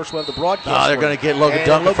 7:30. And of course, we'll have the broadcast. Oh, they're going to get Logan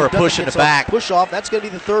Duncombe for a push in the back. Push off. That's going to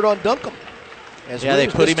be the third on Duncombe. Yeah, they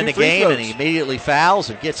put him in the game, and he immediately fouls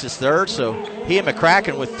and gets his third. So he and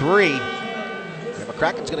McCracken with 3. And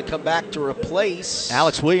McCracken's going to come back to replace.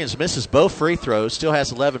 Alex Williams misses both free throws, still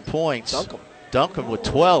has 11 points. Duncombe with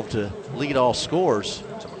 12 to lead all scores.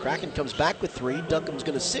 So McCracken comes back with 3. Duncombe's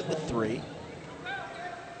going to sit with 3.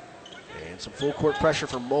 And some full court pressure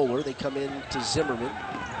from Moeller. They come in to Zimmerman.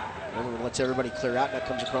 Zimmerman lets everybody clear out. Now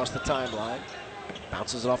comes across the timeline.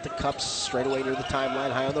 Bounces it off the Cups straight away near the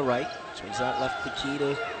timeline, high on the right. Swings out left the key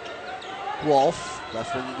to Rolfe.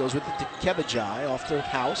 Left wing, he goes with it to Kevajai off the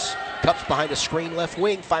house. Cups behind a screen left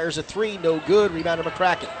wing, fires a 3, no good. Rebound to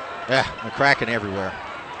McCracken. Yeah, McCracken everywhere.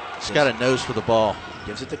 He's got a nose for the ball.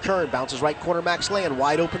 Gives it to Kern, bounces right corner, Max Land,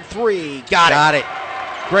 wide open 3. Got it.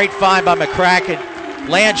 Great find by McCracken.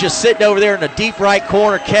 Land just sitting over there in the deep right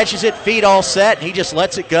corner, catches it, feet all set, and he just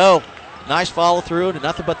lets it go. Nice follow through to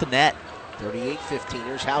nothing but the net. 38-15.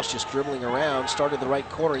 Here's House just dribbling around. Started the right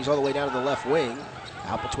corner. He's all the way down to the left wing.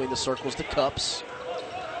 Out between the circles to Cups.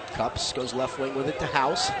 Cups goes left wing with it to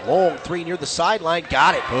House. Long 3 near the sideline.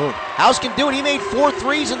 Got it. Boom. House can do it. He made 4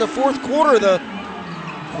 threes in the fourth quarter of the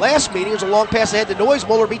last meeting. There's a long pass ahead to Noyes.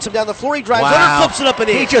 Moeller beats him down the floor. He drives under, flips it up and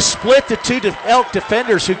in. He just split the 2 Elk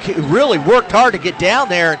defenders who really worked hard to get down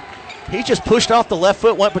there. He just pushed off the left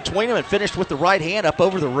foot, went between them, and finished with the right hand up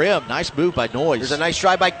over the rim. Nice move by Noyes. There's a nice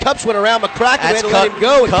drive by Cups. Went around McCracken. Had to let him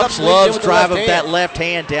go. Cups loves driving that left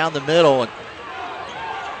hand down the middle. And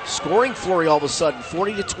scoring flurry all of a sudden,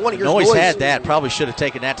 40-20. Noyes had that. Probably should have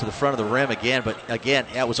taken that to the front of the rim again, but again,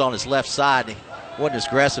 that was on his left side. He wasn't as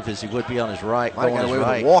aggressive as he would be on his right. Might have got away with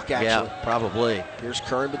a walk, actually. Yeah, probably. Here's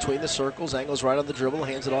Kern between the circles, angles right on the dribble,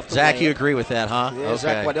 hands it off to Zach, Land. you agree with that, huh? Yeah, okay.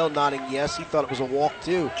 Zach Waddell nodding yes. He thought it was a walk,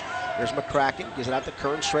 too. There's McCracken, gives it out to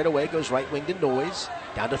Kern straight away, goes right wing to Noyes.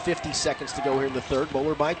 Down to 50 seconds to go here in the third.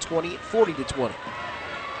 Moeller by 20 at 40-20.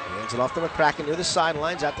 Hands it off to McCracken near the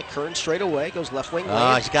sidelines, out to Kern straight away, goes left wing,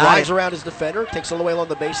 he's got drives it. around his defender, takes it all the way along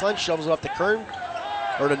the baseline, shovels it off to Kern,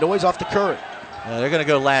 or to Noyes off to Kern. They're going to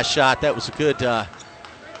go last shot. That was a good.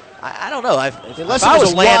 I don't know. If I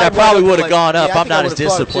was Land, I probably would have gone up. Yeah, I'm not as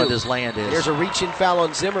disciplined as Land is. There's a reach-in foul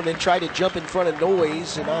on Zimmerman. Tried to jump in front of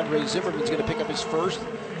Noyes, and Andre Zimmerman's going to pick up his first.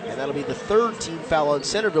 And that'll be the third team foul on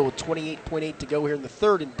Centerville with 28.8 to go here in the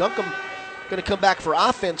third. And Duncombe going to come back for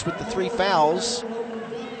offense with the 3 fouls.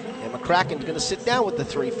 And McCracken's going to sit down with the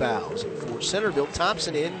 3 fouls. And for Centerville,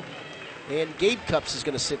 Thompson in, and Gabe Cups is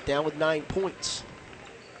going to sit down with 9 points.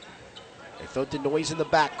 They throw to Noyes in the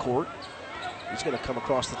backcourt. He's going to come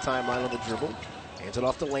across the timeline on the dribble. Hands it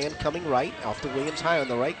off to Land, coming right. Off to Williams, high on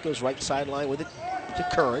the right. Goes right sideline with it to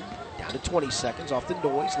Curran. Down to 20 seconds. Off to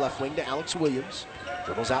Noyes. Left wing to Alex Williams.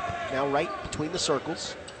 Dribbles out now right between the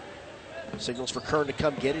circles. Signals for Curran to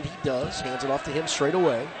come get it. He does. Hands it off to him straight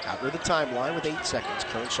away. Out near the timeline with 8 seconds.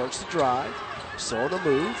 Curran starts to drive. Still on the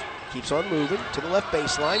move. Keeps on moving to the left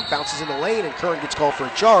baseline. Bounces in the lane, and Curran gets called for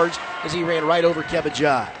a charge as he ran right over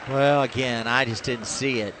Kebajai. Well, again, I just didn't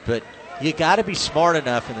see it, but you got to be smart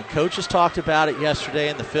enough, and the coaches talked about it yesterday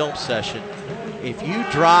in the film session. If you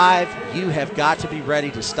drive, you have got to be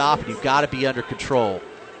ready to stop, and you've got to be under control.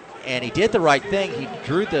 And he did the right thing. He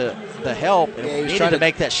drew the help, and he needed to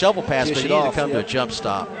make that shovel pass, but he needed to come to a jump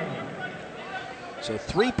stop. So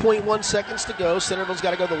 3.1 seconds to go. Centerville's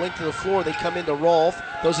got to go the length of the floor. They come into Rolfe.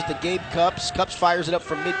 Throws it to Gabe Cups. Cups fires it up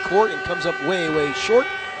from midcourt and comes up way, way short.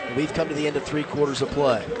 And we've come to the end of 3 quarters of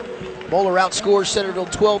play. Moeller outscores Centerville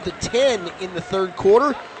 12-10 in the third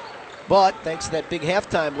quarter. But thanks to that big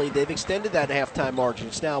halftime lead, they've extended that halftime margin.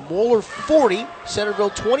 It's now Moeller 40,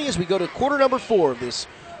 Centerville 20 as we go to quarter number 4 of this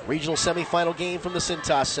regional semifinal game from the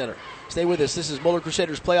Cintas Center. Stay with us. This is Moeller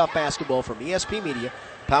Crusaders playoff basketball from ESP Media,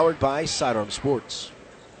 powered by Sidearm Sports.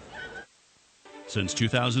 Since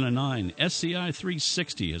 2009, SCI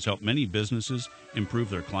 360 has helped many businesses improve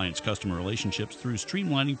their clients' customer relationships through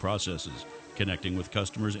streamlining processes, connecting with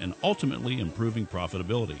customers, and ultimately improving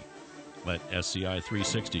profitability. Let SCI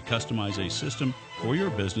 360 customize a system for your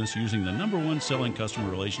business using the #1 selling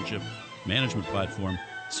customer relationship management platform,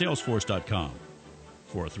 Salesforce.com.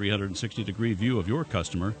 For a 360-degree view of your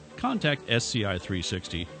customer, contact SCI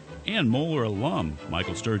 360 and Moeller alum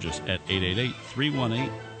Michael Sturgis at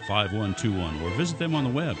 888-318-5121 or visit them on the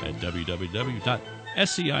web at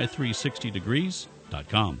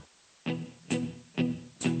www.sci360degrees.com.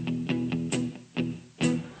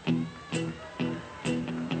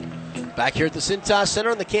 Back here at the Cintas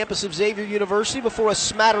Center on the campus of Xavier University before a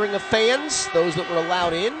smattering of fans, those that were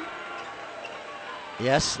allowed in.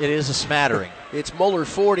 Yes, it is a smattering. It's Moeller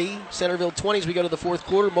 40, Centerville 20 as we go to the fourth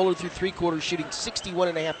quarter. Moeller through 3 quarters shooting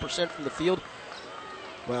 61.5% from the field.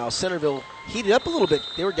 Well, Centerville heated up a little bit.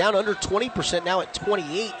 They were down under 20%, now at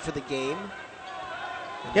 28 for the game.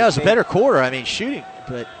 Yeah, it was a better quarter. I mean, shooting,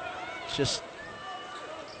 but it's just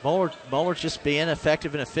Moeller just being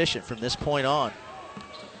effective and efficient from this point on.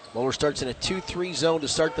 Moeller starts in a 2-3 zone to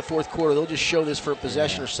start the fourth quarter. They'll just show this for a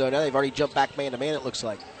possession or so. Now they've already jumped back man-to-man, it looks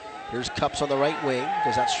like. Here's Cups on the right wing.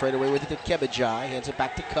 Goes out straight away with it to Kebajai. Hands it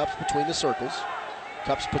back to Cups between the circles.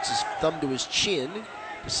 Cups puts his thumb to his chin.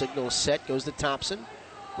 The signal is set. Goes to Thompson.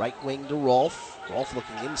 Right wing to Rolfe. Rolfe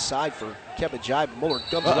looking inside for Kebajai. But Moeller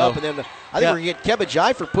gums it up. And then I think we're going to get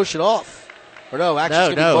Kebajai for pushing off. Or no,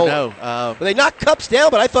 actually it's going to be Moeller. No. But they knocked Cups down,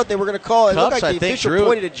 but I thought they were going to call it. It looked like the official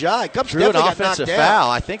pointed at Jai. Cups drew an definitely offensive got knocked down. foul.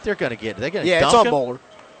 I think they're going to get it. Yeah, it's on Moeller.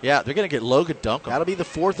 Yeah, they're going to get Logan Duncombe. That'll be the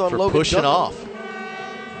fourth on for Logan pushing Duncombe. off.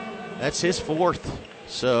 That's his fourth.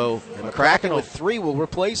 So McCracken with 3 will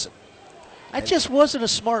replace him. That just wasn't a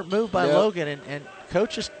smart move by Logan, and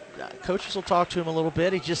coaches will talk to him a little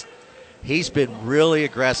bit. He's been really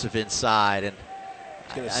aggressive inside, and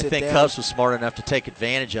I think Cubs was smart enough to take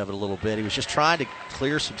advantage of it a little bit. He was just trying to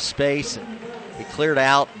clear some space, and he cleared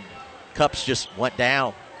out, and Cubs just went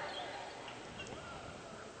down.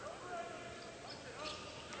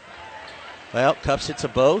 Well, Cubs hits a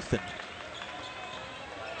both, and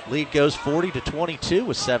lead goes 40-22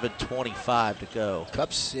 with 7:25 to go.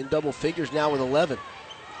 Cups in double figures now with 11.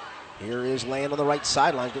 Here is Land on the right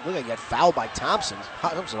sideline. Look, he got fouled by Thompson.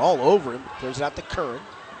 Thompson all over him. Throws it out to Curran.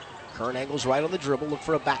 Curran angles right on the dribble. Look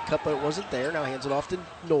for a back cut, but it wasn't there. Now hands it off to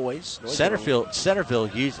Noyes. Centerville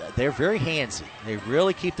they're very handsy. They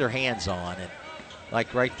really keep their hands on, and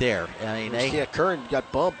like right there. I mean, Curran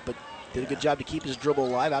got bumped, but did a good job to keep his dribble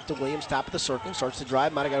alive. Out to Williams, top of the circle. Starts to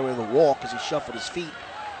drive. Might have got away with a wall because he shuffled his feet.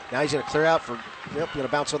 Now he's going to clear out for, going to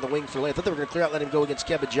bounce on the wing for Land. I thought they were going to clear out, let him go against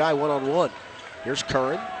Kebajai one-on-one. Here's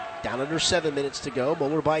Curran, down under 7 minutes to go.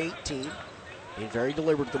 Moeller by 18. Being very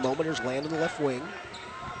deliberate at the moment. Here's Land in the left wing.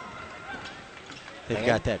 They've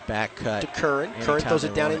got that back cut. To Curran. Curran throws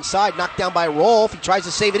it down inside. Knocked down by Rolfe. He tries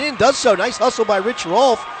to save it in. Does so. Nice hustle by Rich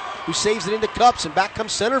Rolfe, who saves it into Cups, and back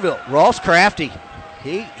comes Centerville. Rolfe's crafty.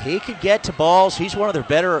 He could get to balls. He's one of their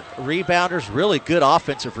better rebounders. Really good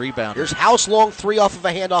offensive rebounder. Here's House long three off of a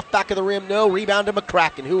handoff. Back of the rim. No. Rebound to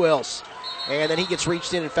McCracken. Who else? And then he gets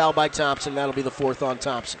reached in and fouled by Thompson. That'll be the fourth on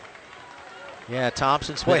Thompson. Yeah,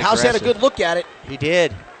 Thompson's been House aggressive. had a good look at it. He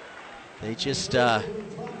did. They just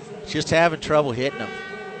having trouble hitting them.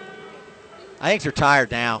 I think they're tired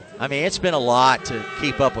now. I mean, it's been a lot to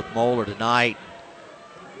keep up with Moeller tonight.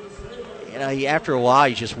 You know, after a while,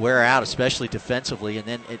 you just wear out, especially defensively, and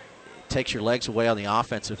then it takes your legs away on the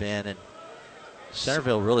offensive end, and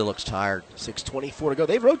Centerville really looks tired. 6:24 to go.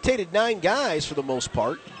 They've rotated 9 guys for the most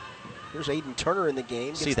part. Here's Aiden Turner in the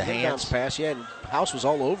game. See the hands pass, and House was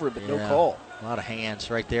all over it, but no call. A lot of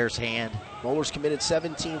hands. Right there's hand. Moeller's committed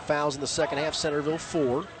 17 fouls in the second half. Centerville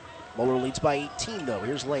 4. Moeller leads by 18, though.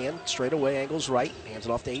 Here's Land, straight away, angles right, hands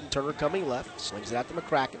it off to Aiden Turner coming left, slings it out to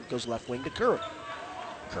McCracken, goes left wing to Curran.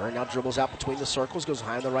 Curran now dribbles out between the circles, goes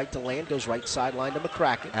high on the right to Land, goes right sideline to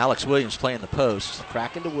McCracken. Alex Williams playing the post.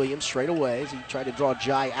 McCracken to Williams straight away as he tried to draw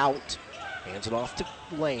Jai out. Hands it off to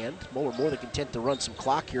Land. Moeller more than content to run some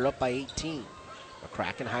clock here, up by 18.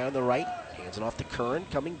 McCracken high on the right, hands it off to Curran,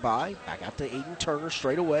 coming by, back out to Aiden Turner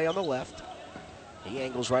straight away on the left. He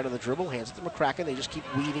angles right on the dribble, hands it to McCracken. They just keep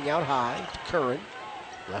weaving out high to Curran.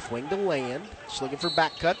 Left wing to Land. Just looking for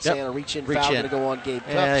back cuts. And a reach-in foul going to go on Gabe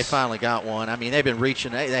Cups. Yeah, they finally got one. I mean, they've been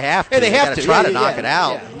reaching. They have to. Yeah, they have to try to knock it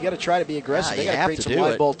out. Yeah, you got to try to be aggressive. They got to create some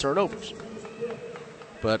wide ball turnovers.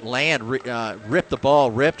 But Land ripped the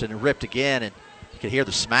ball, ripped again, and you could hear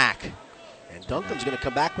the smack. And Duncan's going to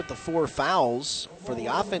come back with the 4 fouls for the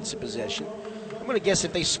offensive possession. I'm going to guess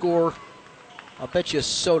if they score, I'll bet you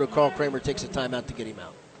Soda Carl Kramer takes a timeout to get him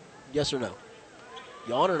out. Yes or no?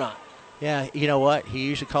 You on or not? Yeah, you know what? He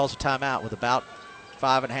usually calls a timeout with about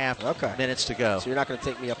 5.5 minutes to go. So you're not going to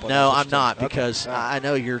take me up on that? No, I'm not, because I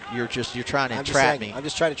know you're trying to trap me. I'm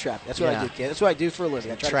just trying to trap. That's what I do, Ken. That's what I do for a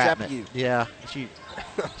living. I try to trap you. Yeah, you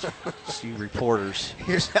reporters.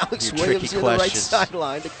 Here's Alex Williams in the right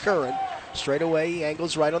sideline to Curran. Straight away, he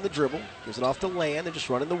angles right on the dribble. Gives it off to Land. They're just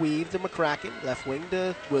running the weave to McCracken. Left wing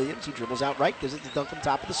to Williams. He dribbles out right. Gives it to Duncan,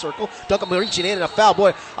 top of the circle. Duncan reaching in and a foul.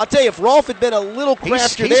 Boy, I'll tell you, if Rolfe had been a little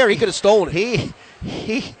craftier there, he could have stolen it.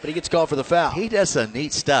 But he gets called for the foul. He does some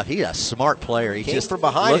neat stuff. He's a smart player. He just from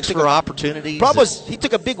behind looks for opportunities. Problem was he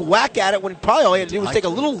took a big whack at it when probably all he had to do was take a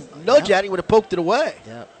little nudge at it. He would have poked it away.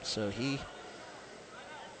 Yep. So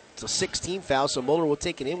it's a 16 foul, so Moeller will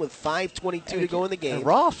take it in with 5:22 to go in the game. And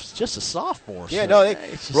Rolfe's just a sophomore. Yeah, no,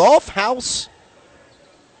 Rolfe, House,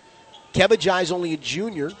 Kebajai's only a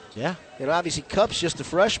junior. Yeah. And obviously Cups just a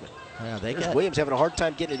freshman. Yeah, Williams having a hard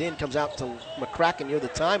time getting it in, comes out to McCracken near the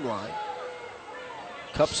timeline.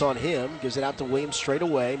 Cups on him, gives it out to Williams straight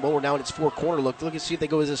away. Moeller now in its 4-corner look. Look and see if they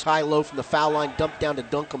go with this high-low from the foul line, dump down to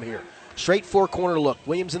Duncombe here. Straight 4-corner look.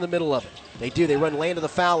 Williams in the middle of it. They do. They run Land to the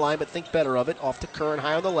foul line, but think better of it. Off to Curran,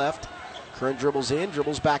 high on the left. Curran dribbles in,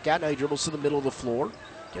 dribbles back out. Now he dribbles to the middle of the floor.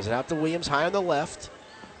 Gives it out to Williams, high on the left.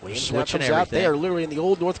 Williams now comes out. They are literally in the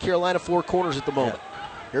old North Carolina 4 corners at the moment. Yeah.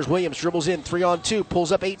 Here's Williams, dribbles in, 3-on-2,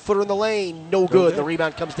 pulls up 8-footer in the lane. No good. The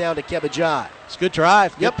rebound comes down to Kebajai. It's a good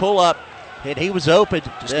drive. Good pull up. And he was open.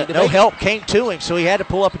 No help came to him, so he had to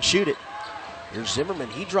pull up and shoot it. Here's Zimmerman.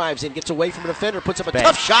 He drives in, gets away from a defender, puts up a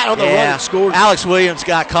tough shot on the run and scores. Alex Williams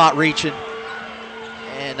got caught reaching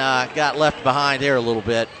and got left behind there a little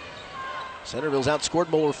bit. Centerville's outscored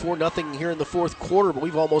Moeller 4-0 here in the 4th quarter, but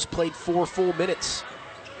we've almost played 4 full minutes.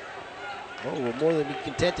 Well, we're more than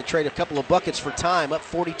content to trade a couple of buckets for time. Up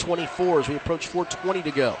 40-24 as we approach 4:20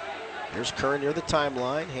 to go. Here's Curran near the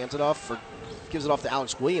timeline. Hands it off gives it off to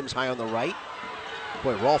Alex Williams, high on the right.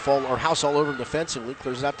 Boy, House all over him defensively.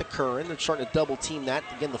 Clears it out to Curran. They're starting to double team that.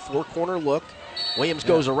 Again, the 4-corner look. Williams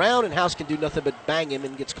goes around, and House can do nothing but bang him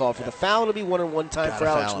and gets called for the foul. It'll be 1-on-1 time for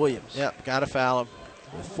Alex Williams. Yep, got to foul him.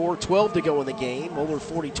 With 4:12 to go in the game, Moeller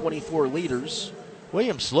 40-24 leaders.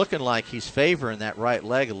 Williams looking like he's favoring that right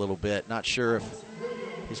leg a little bit. Not sure if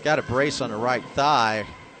he's got a brace on the right thigh.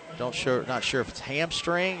 Not sure if it's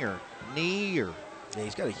hamstring or knee or. Yeah,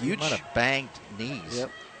 he's got a huge. He might have banged knees. Yep.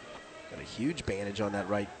 Got a huge bandage on that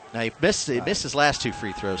right. Now he missed his last 2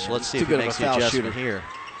 free throws, so let's see if he makes the adjustment here.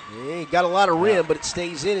 Yeah, he got a lot of rim, but it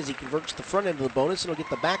stays in as he converts the front end of the bonus, and he'll get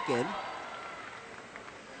the back end.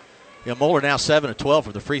 Yeah, Moeller now 7-12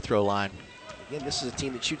 from the free throw line. Again, this is a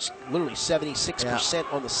team that shoots literally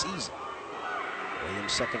 76% on the season.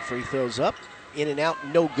 Williams' second free throw's up. In and out,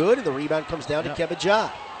 no good, and the rebound comes down to Kebajai.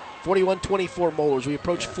 41-24 Moeller as we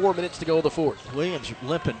approach 4 minutes to go in the 4th. Williams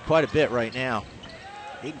limping quite a bit right now.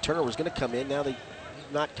 Aiden Turner was going to come in. Now they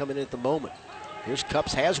not coming in at the moment. Here's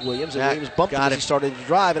Cupps has Williams, and Williams bumped him got as he started to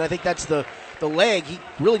drive, and I think that's the leg. He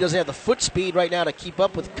really doesn't have the foot speed right now to keep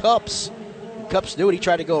up with Cupps. Cupps knew it. He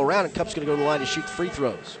tried to go around, and Cupps going to go to the line to shoot free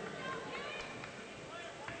throws.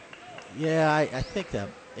 Yeah, I think that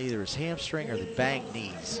either his hamstring or the banged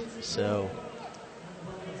knees. So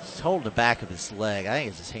he's holding the back of his leg. I think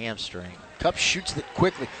it's his hamstring. Cupps shoots it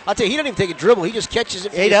quickly. I'll tell you, he doesn't even take a dribble. He just catches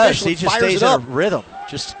it. He does. He just stays in a up. rhythm.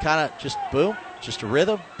 Just boom. Just a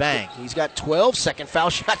rhythm, bang. He's got 12. Second foul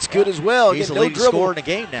shot's good as well. He's Again, the leading scorer in the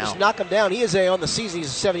game now. Just knock him down. He is on the season. He's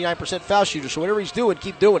a 79% foul shooter, so whatever he's doing,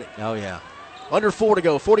 keep doing it. Oh, yeah. Under 4 to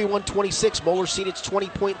go, 41-26. Moeller's seen its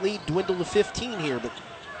 20-point lead dwindle to 15 here, but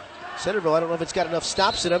Centerville, I don't know if it's got enough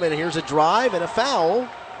stops in them, and here's a drive and a foul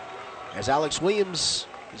as Alex Williams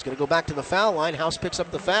is going to go back to the foul line. House picks up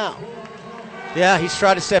the foul. Yeah, he's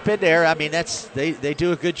trying to step in there. I mean, they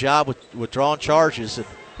do a good job with drawing charges. And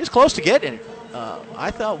he's close to getting it.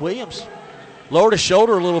 I thought Williams lowered his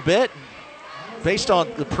shoulder a little bit. Based on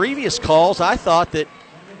the previous calls, I thought that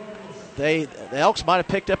the Elks might have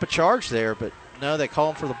picked up a charge there, but no, they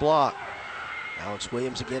call him for the block. Alex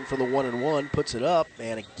Williams again for the 1-and-1, puts it up,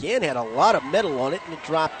 and again had a lot of metal on it, and it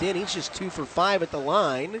dropped in. He's just 2 for 5 at the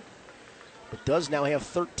line, but does now have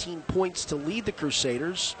 13 points to lead the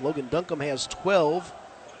Crusaders. Logan Duncombe has 12.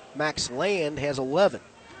 Max Land has 11.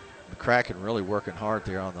 McCracken really working hard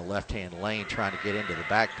there on the left-hand lane, trying to get into the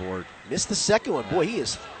backboard. Missed the second one. Boy, he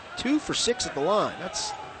is 2 for 6 at the line.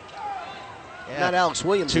 That's not Alex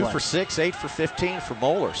Williams. 2 for 6, 8 for 15 for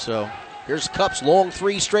Moeller. So here's Cupps, long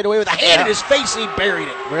three straight away with a hand in his face, and he buried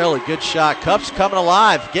it. Really good shot. Cupps coming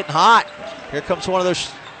alive, getting hot. Here comes one of those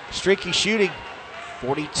streaky shooting.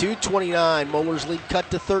 42-29. Moeller's lead cut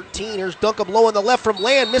to 13. Here's Duncombe low on the left from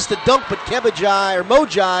Land. Missed the dunk, but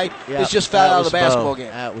Mojai is just fouled out of the basketball game.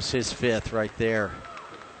 That was his 5th right there.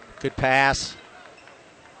 Good pass.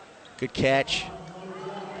 Good catch.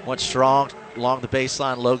 Went strong along the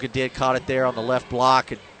baseline. Logan did. Caught it there on the left block.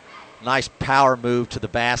 And nice power move to the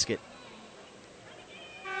basket.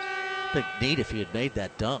 I think neat if he had made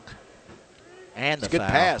that dunk. And the good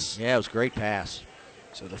pass. Yeah, it was a great pass.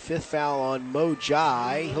 So the 5th foul on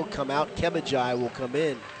Mojai. He'll come out. Kebajai will come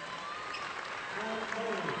in.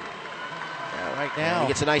 Yeah, right now. And he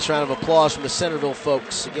gets a nice round of applause from the Centerville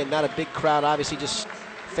folks. Again, not a big crowd, obviously just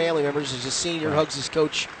family members. He's a senior, hugs his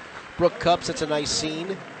coach, Brooke Cupps. That's a nice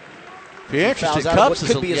scene. If you're interested, Cupps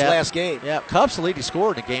could be his last game. Yeah, Cupps the leading scorer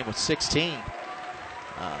in the game with 16.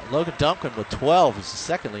 Logan Duncombe with 12 is the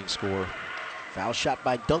second leading scorer. Foul shot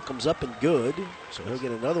by Duncombe's up and good, so he'll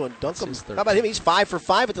get another one. Duncombe, how about him? He's 5 for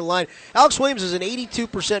 5 at the line. Alex Williams is an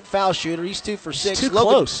 82% foul shooter. He's 2 for 6. He's too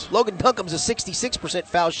close. Logan Duncombe's a 66%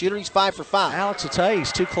 foul shooter. He's 5 for 5. Alex will tell you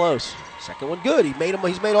he's too close. Second one good. He's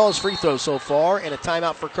made all his free throws so far, and a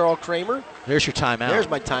timeout for Carl Kramer. There's your timeout. There's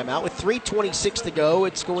my timeout. With 3:26 to go,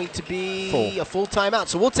 it's going to be a full timeout.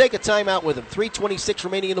 So we'll take a timeout with him. 3:26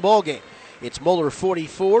 remaining in the ball game. It's Moeller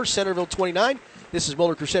 44, Centerville 29. This is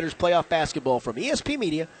Moeller Crusaders playoff basketball from ESP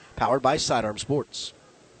Media, powered by Sidearm Sports.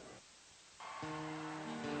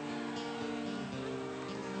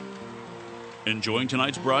 Enjoying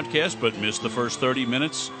tonight's broadcast but missed the first 30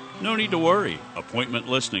 minutes? No need to worry. Appointment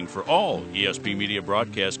listening for all ESP Media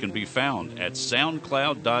broadcasts can be found at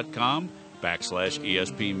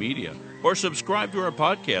soundcloud.com/ESP Media or subscribe to our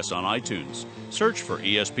podcast on iTunes. Search for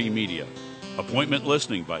ESP Media. Appointment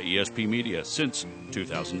listening by ESP Media since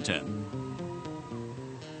 2010.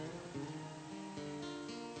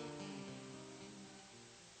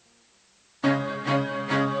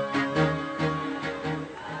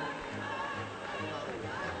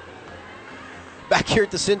 Back here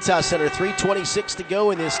at the Cintas Center, 3:26 to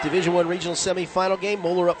go in this Division I regional semifinal game.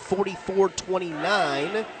 Moeller up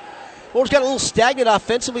 44-29. Moeller's got a little stagnant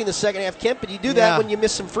offensively in the second half, Kemp, but you do that when you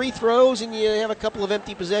miss some free throws and you have a couple of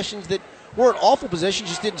empty possessions that weren't awful possessions,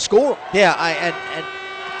 just didn't score. Yeah,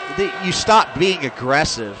 you stop being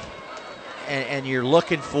aggressive and you're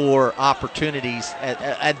looking for opportunities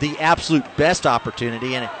at the absolute best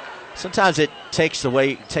opportunity, and sometimes it takes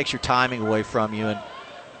your timing away from you, and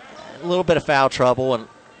a little bit of foul trouble, and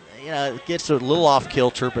it gets a little off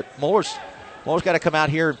kilter. But Moeller's got to come out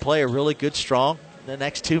here and play a really good, strong. The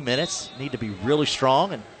next 2 minutes need to be really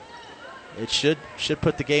strong, and it should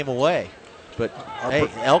put the game away. But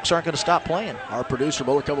Elks aren't going to stop playing. Our producer,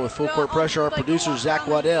 Moeller coming with full court pressure. Our producer, Zach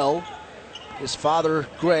Waddell. His father,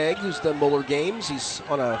 Greg, who's done Moeller games. He's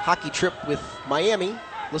on a hockey trip with Miami,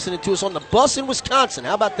 listening to us on the bus in Wisconsin.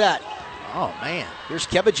 How about that? Oh, man. Here's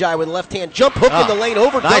Kebajai with a left-hand jump hook in the lane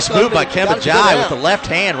over. Nice move by Kebajai with the left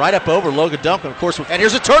hand right up over Logan Duncombe. Of course, and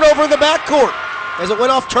here's a turnover in the backcourt as it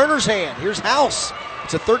went off Turner's hand. Here's House.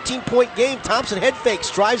 It's a 13-point game. Thompson head fakes,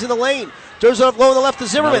 drives in the lane, throws it up low on the left to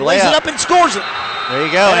Zimmerman, lays it up and scores it. There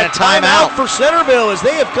you go, and a timeout for Centerville as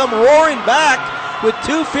they have come roaring back with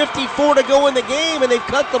 2:54 to go in the game, and they've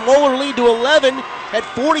cut the Moeller lead to 11 at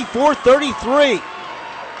 44-33.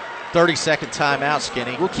 30-second timeout,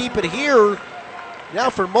 Skinny. We'll keep it here. Now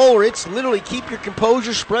for Moeller, it's literally keep your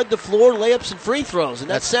composure, spread the floor, layups, and free throws. And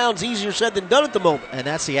that sounds easier said than done at the moment. And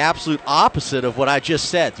that's the absolute opposite of what I just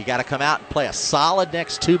said. You got to come out and play a solid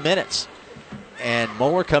next 2 minutes. And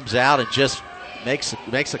Moeller comes out and just makes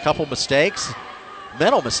a couple mistakes,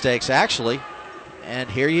 mental mistakes actually. And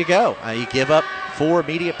here you go. You give up 4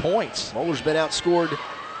 immediate points. Moeller's been outscored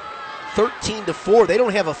 13-4. They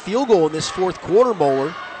don't have a field goal in this fourth quarter,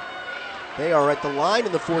 Moeller. They are at the line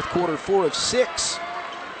in the fourth quarter, 4 of 6.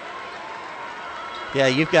 Yeah,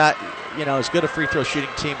 you've got, as good a free throw shooting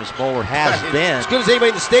team as Moeller has been. As good as anybody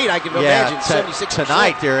in the state, I can imagine, 76%.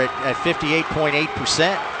 Tonight they're at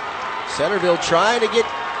 58.8%. Centerville trying to get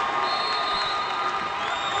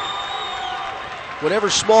whatever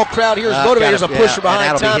small crowd here is motivated. There's a pusher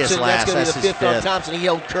behind Thompson. That's going to be the fifth on Thompson. He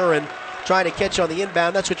held Curran, trying to catch on the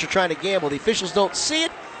inbound. That's what you're trying to gamble. The officials don't see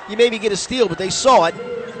it. You maybe get a steal, but they saw it.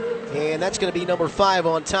 And that's going to be number 5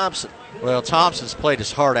 on Thompson. Well, Thompson's played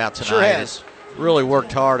his heart out tonight. Sure has. Really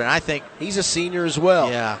worked hard, and I think he's a senior as well.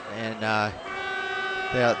 Yeah, and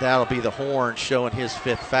that'll be the horn showing his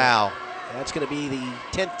 5th foul. That's going to be the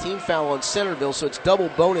 10th team foul on Centerville, so it's double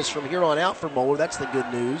bonus from here on out for Moeller. That's the good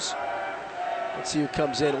news. Let's see who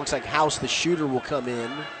comes in. It looks like House, the shooter, will come in.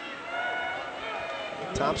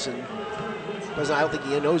 Thompson doesn't. I don't think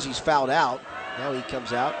he knows he's fouled out. Now he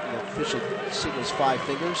comes out. The official signals 5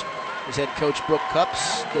 fingers. His head coach, Brooke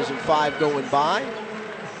Cups, goes in 5 going by.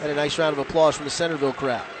 And a nice round of applause from the Centerville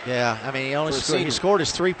crowd. Yeah, I mean, he scored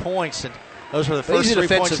his 3 points, and those were the first 3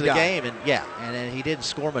 points of the game. And and he didn't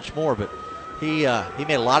score much more, but he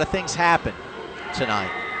made a lot of things happen tonight.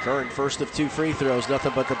 Curran, first of 2 free throws,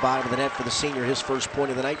 nothing but the bottom of the net for the senior. His first point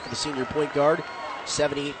of the night for the senior point guard.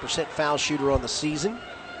 78% foul shooter on the season.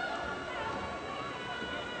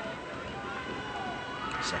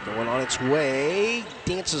 Second one on its way.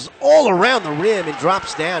 Dances all around the rim and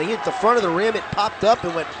drops down. He hit the front of the rim. It popped up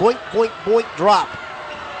and went boink, boink, boink, drop.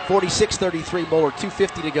 46-33 Moeller,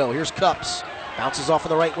 2:50 to go. Here's Cups. Bounces off on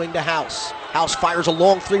the right wing to House. House fires a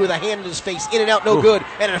long 3 with a hand in his face. In and out, no good.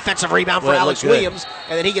 And an offensive rebound for Alex Williams.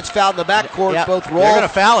 And then he gets fouled in the backcourt. Yep. Both Rolf. They're going to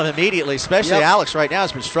foul him immediately, especially Alex right now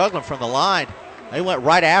has been struggling from the line. They went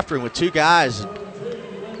right after him with 2 guys.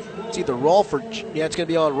 It's either Rolf or, it's going to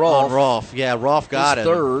be on Rolf. On Rolf, yeah, Rolf got it.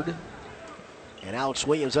 Third. And Alex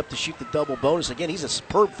Williams up to shoot the double bonus. Again, he's a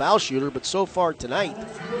superb foul shooter, but so far tonight,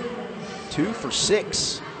 2 for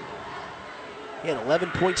 6. He had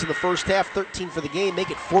 11 points in the first half, 13 for the game. Make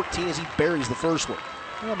it 14 as he buries the first one.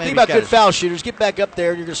 Well, think about good foul shooters. Get back up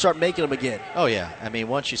there, and you're going to start making them again. Oh, yeah. I mean,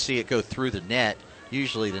 once you see it go through the net,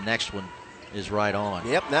 usually the next one is right on.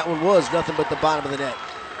 Yep, that one was nothing but the bottom of the net.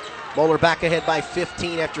 Moeller back ahead by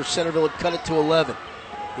 15 after Centerville had cut it to 11.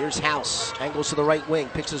 Here's House. Angles to the right wing.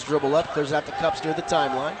 Picks his dribble up. Clears out the Cups near the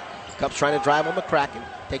timeline. Cups trying to drive on McCracken.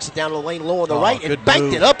 Takes it down to the lane low on the right and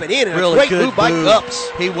banked it up and in. And really a great move by Cups.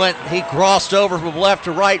 He crossed over from left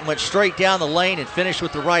to right and went straight down the lane and finished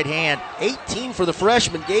with the right hand. 18 for the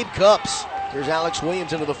freshman, Gabe Cups. Here's Alex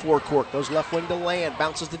Williams into the forecourt. Goes left wing to Land.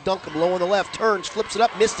 Bounces to Duncan low on the left. Turns, flips it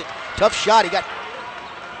up, missed it. Tough shot. He got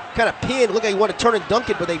kind of pinned. Looked like he wanted to turn and dunk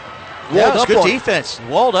it, but they walled up good defense.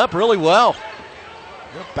 Walled up really well.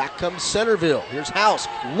 Back comes Centerville. Here's House.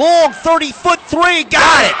 Long 30-foot 3.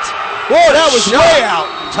 Got it. Whoa, that was way out.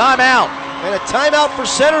 Timeout. And a timeout for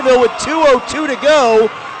Centerville with 2:02 to go.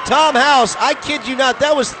 Tom House, I kid you not,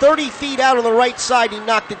 that was 30 feet out on the right side. He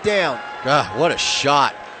knocked it down. What a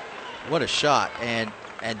shot. What a shot. And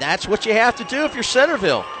that's what you have to do if you're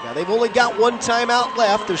Centerville. Now, they've only got 1 timeout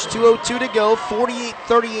left. There's 2:02 to go,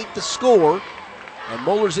 48-38 to score. And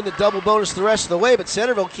Moeller's in the double bonus the rest of the way, but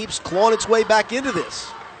Centerville keeps clawing its way back into this.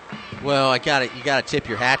 Well, you got to tip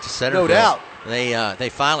your hat to Centerville. No doubt. They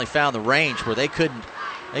finally found the range where they couldn't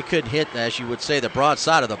hit, as you would say, the broad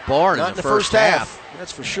side of the barn in the first half.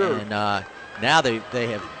 That's for sure. And now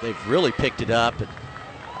they've really picked it up, and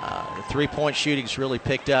the 3-point shooting's really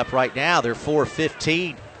picked up. Right now they're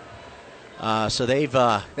 4-15. So they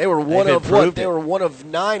were one of what? They were 1 of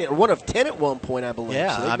 9 or 1 of 10 at one point, I believe.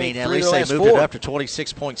 Yeah, so I mean, at least they moved it up to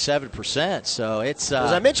 26.7%. So it's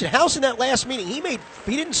as I mentioned, House in that last meeting, he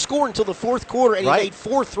didn't score until the fourth quarter, and he made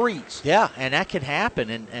 4 threes. Yeah, and that can happen.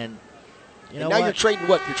 And you know now what? you're trading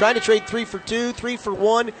what? You're trying to trade 3 for 2, 3 for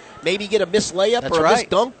 1, maybe get a missed layup That's or a missed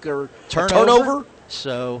dunk or turnover.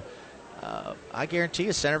 So I guarantee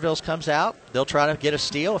you, Centerville's comes out. They'll try to get a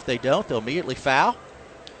steal. If they don't, they'll immediately foul.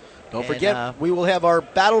 Don't forget, we will have our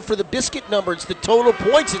battle for the biscuit number. It's the total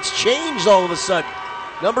points. It's changed all of a sudden.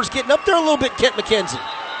 Numbers getting up there a little bit, Kent McKenzie.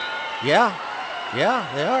 Yeah,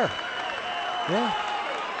 they are. Yeah.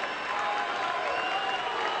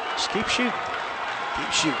 Just keep shooting.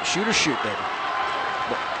 Keep shooting. Shoot or shoot, baby.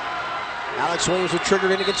 Alex Williams was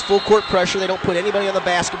triggered in against full court pressure. They don't put anybody on the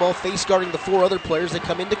basketball, face guarding the 4 other players. They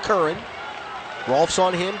come into Curran. Rolf's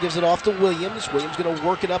on him, gives it off to Williams. Williams going to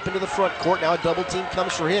work it up into the front court. Now a double team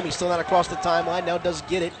comes for him. He's still not across the timeline. Now does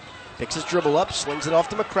get it. Picks his dribble up, slings it off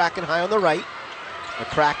to McCracken high on the right.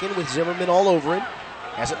 McCracken with Zimmerman all over him.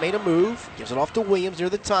 Hasn't made a move. Gives it off to Williams near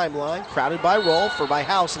the timeline. Crowded by Rolf or by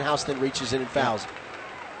House, and House then reaches in and fouls him.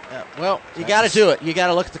 Well, you got to do it. You got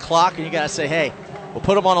to look at the clock and you got to say, hey, we'll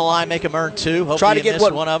put them on the line, make them earn 2. Hopefully try to get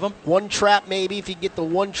one of them. One trap maybe. If you get the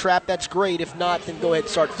one trap, that's great. If not, then go ahead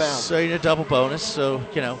and start fouling. So you need a double bonus. So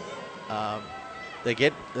they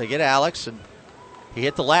get Alex, and he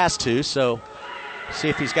hit the last 2. So see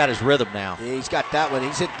if he's got his rhythm now. Yeah, he's got that one.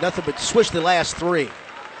 He's hit nothing but swish the last 3.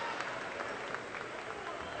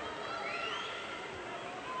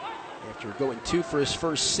 After going 2 for his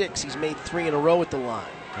first 6, he's made 3 in a row at the line.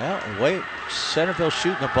 Well, and wait, Centerville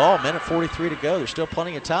shooting the ball, minute 43 to go. There's still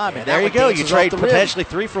plenty of time. Yeah, and there you go. You trade potentially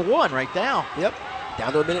 3 for 1 right now. Yep.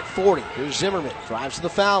 Down to a minute 40. Here's Zimmerman. Drives to the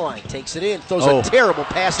foul line. Takes it in. Throws a terrible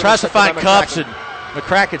pass. Tries to find Cups, and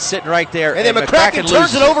McCracken's sitting right there. And then McCracken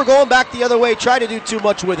turns it over, going back the other way. Tried to do too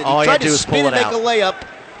much with it. All he tried to spin and make out. a layup.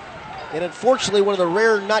 And unfortunately, one of the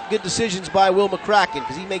rare not good decisions by Will McCracken,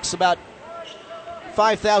 because he makes about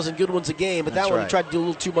 5,000 good ones a game, but that one he tried to do a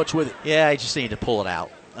little too much with it. Yeah, he just needed to pull it out.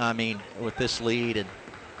 I mean, with this lead and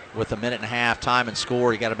with a minute and a half, time and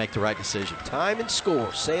score, you got to make the right decision. Time and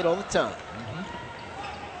score. Say it all the time.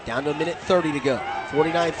 Mm-hmm. Down to a minute 30 to go.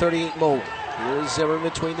 49-38 Moeller. Here's Zimmerman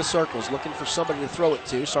between the circles, looking for somebody to throw it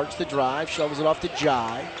to. Starts the drive, shovels it off to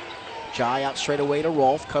Jai. Jai out straight away to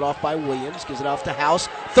Rolf, cut off by Williams, gives it off to House.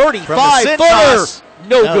 35-footer!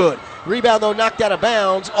 No good. Rebound, though, knocked out of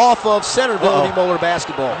bounds off of Centerville Moeller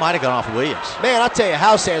basketball. Might have gone off of Williams. Man, I'll tell you,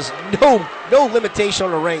 House has no limitation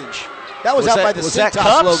on the range. That was out by the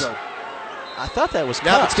Cintas logo. I thought that was Cups.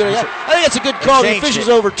 Now it's good. I think that's a good call. The officials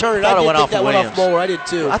overturned it. I did think that went off Moeller. I did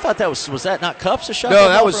too. I thought that was that not Cups a shot? No,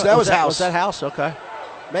 that was House. Was that House? Okay.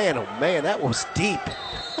 Man, oh man, that was deep.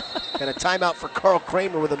 And a timeout for Carl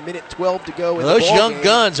Kramer with a minute 12 to go. Those young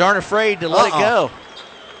guns aren't afraid to let it go.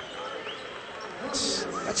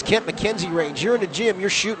 That's Kent McKenzie range. You're in the gym. You're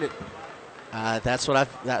shooting it. That's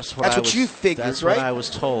what you figured, that's right? What I was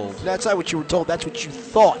told. That's not what you were told. That's what you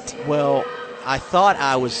thought. Well, I thought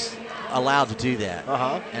I was allowed to do that,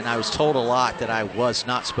 and I was told a lot that I was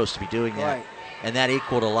not supposed to be doing that, and that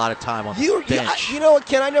equaled a lot of time on the bench. You know what,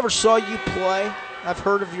 Ken? I never saw you play. I've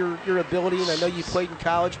heard of your ability, and I know you played in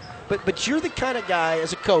college. But you're the kind of guy,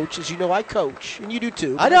 as a coach, as you know, I coach, and you do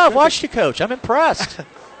too. I know. I've watched you coach. I'm impressed.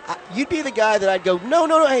 You'd be the guy that I'd go,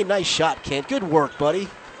 no. Hey, nice shot, Kent. Good work, buddy.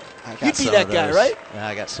 You'd be that guy, right? Yeah,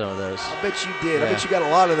 I got some of those. I bet you did. Yeah. I bet you got a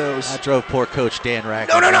lot of those. I drove poor Coach Dan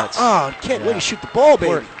Ragland. No. Oh, Kent, way to shoot the ball,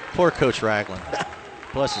 baby. Poor Coach Ragland.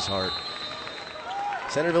 Bless his heart.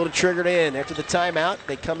 Centerville to trigger it in. After the timeout,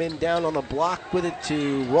 they come in down on the block with it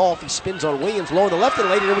to Rolf. He spins on Williams, low on the left and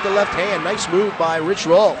laid it in with the left hand. Nice move by Rich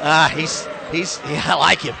Rolf. I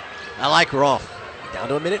like him. I like Rolf. Down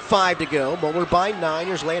to a minute 5 to go. Moeller by 9.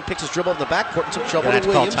 Here's Land, picks his dribble in the backcourt and some trouble with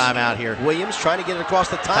Williams. Call timeout here. Williams trying to get it across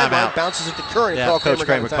the timeline. Bounces it to Curran. Yeah, Coach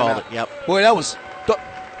Kramer called it. Yep. Boy, that was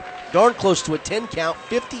darn close to a 10 count.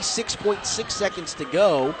 56.6 seconds to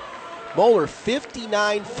go. Moeller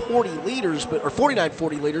 59-40 leaders, or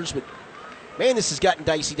 49-40 leaders, but man, this has gotten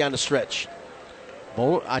dicey down the stretch.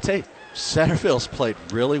 Moeller, I tell you, Centerville's played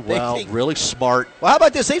really well, really smart. Well, how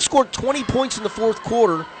about this? They've scored 20 points in the fourth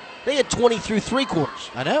quarter. They had 20 through 3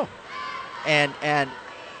 quarters. I know. And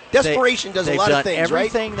desperation does a lot of things,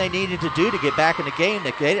 right? They've done everything they needed to do to get back in the game.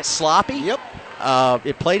 They made it sloppy. Yep.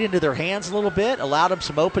 It played into their hands a little bit, allowed them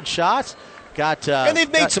some open shots. And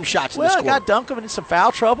they've made some shots in this quarter. Got Duncan in some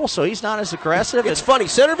foul trouble, so he's not as aggressive. It's funny.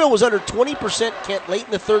 Centerville was under 20% Kent late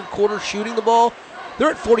in the third quarter shooting the ball. They're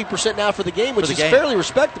at 40% now for the game, which is fairly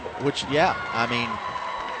respectable. I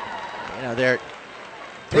mean, their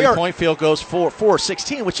three-point field goes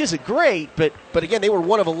 4-16, which isn't great, but again, they were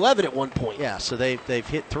 1 of 11 at one point. Yeah, so they've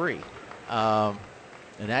hit 3, and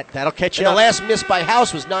that'll catch you up. The last miss by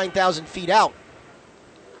House was 9,000 feet out.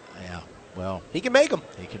 Yeah, well, he can make them.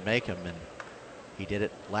 He can make them, and he did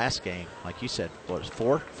it last game, like you said. What was it,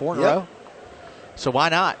 4 in a row? So why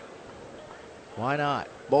not? Why not?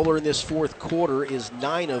 Moeller in this fourth quarter is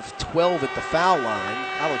 9 of 12 at the foul line.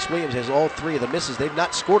 Alex Williams has all 3 of the misses. They've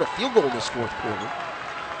not scored a field goal in this fourth quarter.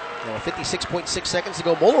 Now, 56.6 seconds to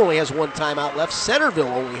go. Moeller only has one timeout left. Centerville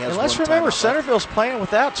only has one timeout left. Let's remember, Centerville's playing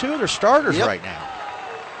without two of their starters right now.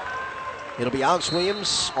 It'll be Alex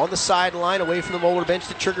Williams on the sideline, away from the Moeller bench.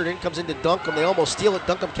 The triggered in, comes into Duncombe. They almost steal it.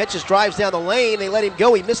 Duncombe catches, drives down the lane. They let him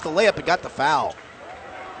go. He missed the layup and got the foul.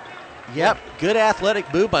 Yep, good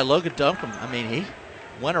athletic move by Logan Duncombe. I mean, he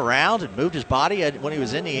went around and moved his body when he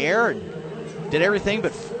was in the air and did everything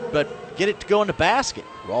but get it to go in the basket.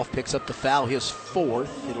 Rolfe picks up the foul, his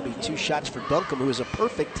fourth. It'll be 2 shots for Duncombe, who is a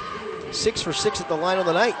perfect 6 for 6 at the line on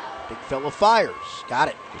the night. Big fella fires. Got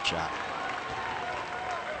it. Good shot.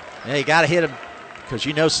 Yeah, you got to hit him because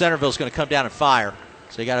you know Centerville's going to come down and fire.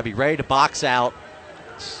 So you got to be ready to box out.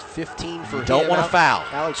 It's 15 for him. Don't want to foul.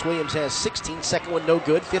 Alex Williams has 16. Second one no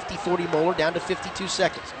good. 50-40 Moeller, down to 52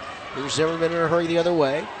 seconds. Here's Zimmerman in a hurry the other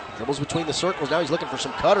way. Dribbles between the circles. Now he's looking for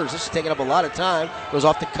some cutters. This is taking up a lot of time. Goes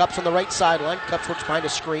off to Cups on the right sideline. Cups works behind a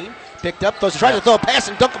screen. Picked up. Trying to throw a pass,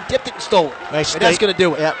 and Duncombe tipped it and stole it. And that's going to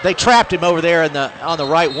do it. Yeah, they trapped him over there on the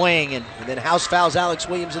right wing. And then House fouls Alex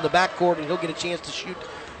Williams in the backcourt, and he'll get a chance to shoot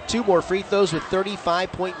 2 more free throws with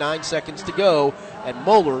 35.9 seconds to go. And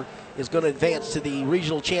Moeller is going to advance to the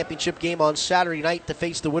regional championship game on Saturday night to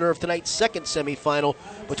face the winner of tonight's second semifinal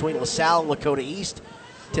between LaSalle and Lakota East.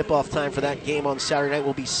 Tip-off time for that game on Saturday night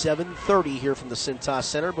will be 7:30 here from the Cintas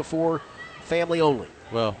Center before family only.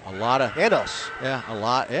 Well, a lot of... And us. Yeah, a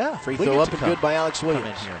lot. Yeah. Free throw up and good by Alex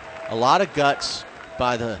Williams. A lot of guts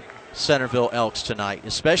by the Centerville Elks tonight,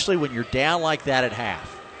 especially when you're down like that at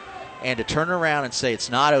half. And to turn around and say it's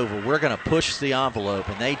not over, we're going to push the envelope.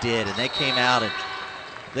 And they did, and they came out and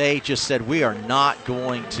they just said, we are not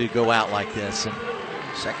going to go out like this. And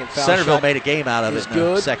second foul Centerville shot made a game out of it in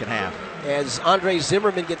the second half. As Andre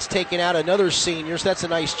Zimmerman gets taken out, another senior. So that's a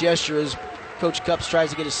nice gesture as Coach Cups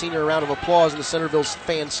tries to get a senior a round of applause, and the Centerville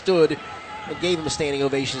fans stood and gave him a standing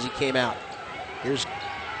ovation as he came out. Here's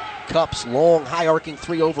Cups, long, high-arcing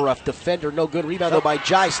three over a defender. No good. Rebound, though, by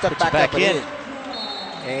Jai. Step back up and in.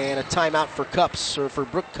 And a timeout for Cups, or for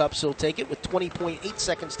Brooke Cups. He'll take it with 20.8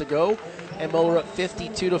 seconds to go. And Moeller up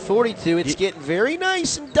 52-42. It's getting very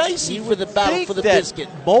nice and dicey for the battle for the biscuit.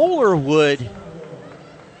 Moeller would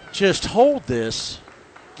just hold this.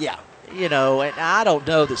 Yeah. You know, and I don't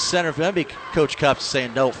know that Centerville, maybe Coach Cups is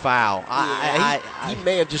saying no foul. He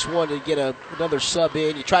may have just wanted to get another sub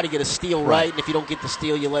in. You try to get a steal right, and if you don't get the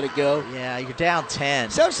steal, you let it go. Yeah, you're down 10.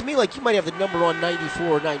 Sounds to me like you might have the number on 94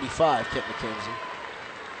 or 95, Kent McKenzie.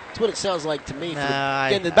 That's what it sounds like to me.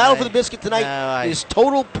 Again, the battle for the biscuit tonight is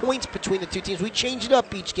total points between the two teams. We change it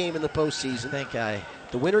up each game in the postseason.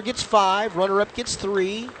 The winner gets 5, runner-up gets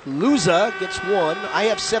 3, loser gets 1. I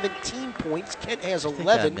have 17 points. Kent has 11.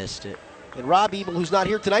 I think I missed it. And Rob Ebel, who's not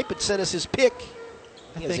here tonight but sent us his pick,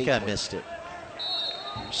 I think I missed it.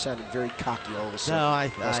 You sounded very cocky all of a sudden. No,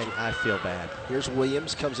 I feel bad. Here's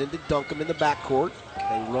Williams, comes into Duncombe in the backcourt.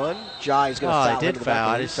 They run. Jai's going to foul. They did foul.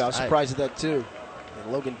 I was surprised at that, too.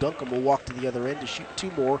 And Logan Duncombe will walk to the other end to shoot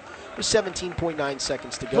 2 more with 17.9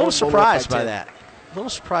 seconds to go. A little surprised by that. A little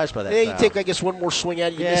surprised by that. Yeah, you take, I guess, one more swing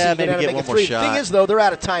at it. Maybe get one more shot. The thing is, though, they're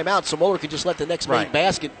out of timeout, so Moeller could just let the next main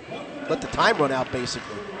basket, let the time run out,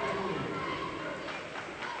 basically.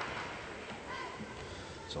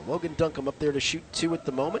 So Logan Duncombe up there to shoot 2 at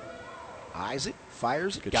the moment. Eyes it,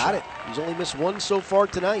 fires it, got it. He's only missed 1 so far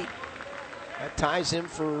tonight. That ties him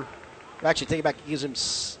for, actually, take it back, it gives him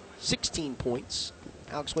 16 points.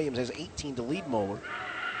 Alex Williams has 18 to lead Moeller.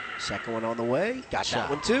 Second one on the way. Got that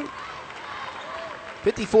one, too.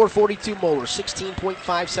 54-42 Moeller,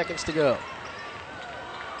 16.5 seconds to go.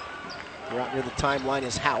 We're out near the timeline.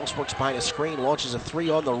 His House works behind a screen, launches a 3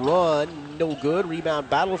 on the run. No good. Rebound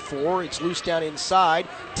battle 4. It's loose down inside.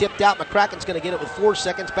 Tipped out. McCracken's going to get it with 4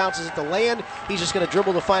 seconds. Bounces at the land. He's just going to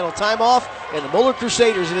dribble the final time off. And the Moeller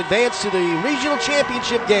Crusaders have advanced to the regional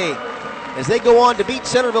championship game as they go on to beat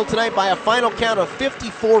Centerville tonight by a final count of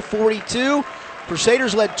 54-42.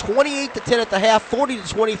 Crusaders led 28-10 at the half,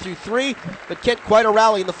 40-20 through 3. But Kent, quite a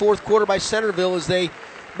rally in the fourth quarter by Centerville as they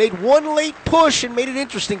made one late push and made it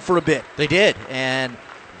interesting for a bit. They did, and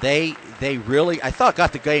they really, I thought,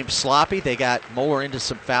 got the game sloppy. They got Moeller into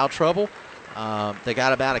some foul trouble. They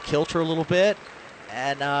got him out of kilter a little bit.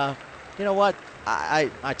 And you know what?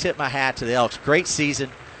 I tip my hat to the Elks. Great season.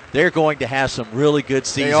 They're going to have some really good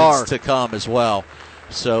seasons to come as well.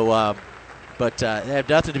 So, but they have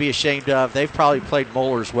nothing to be ashamed of. They've probably played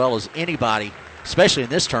Moeller as well as anybody, especially in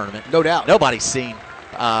this tournament. No doubt. Nobody's seen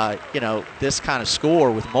this kind of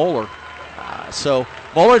score with Moeller. So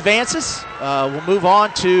Moeller advances. We'll move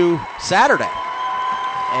on to Saturday.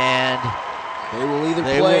 And they will either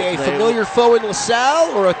play a familiar foe in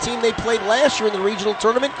LaSalle or a team they played last year in the regional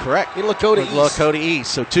tournament. Correct. In Lakota East. Lakota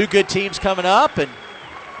East. So 2 good teams coming up. And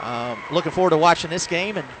looking forward to watching this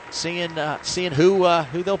game and seeing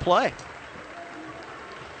who they'll play.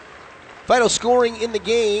 Final scoring in the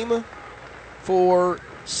game for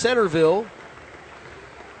Centerville.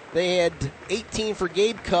 They had 18 for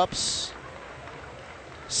Gabe Cups,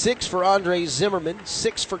 6 for Andre Zimmerman,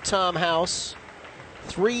 6 for Tom House,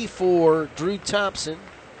 3 for Drew Thompson,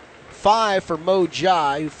 5 for Mo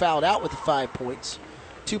Jai, who fouled out with the 5 points,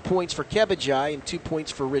 2 points for Kebajai, and 2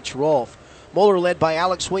 points for Rich Rolfe. Moeller led by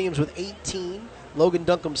Alex Williams with 18, Logan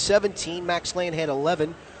Duncombe 17, Max Land had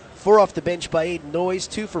 11, 4 off the bench by Aiden Noyes,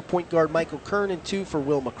 2 for point guard Michael Kern, and 2 for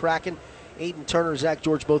Will McCracken. Aiden Turner, Zach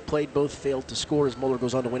George both played, both failed to score as Moeller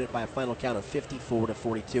goes on to win it by a final count of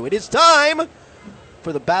 54-42. It is time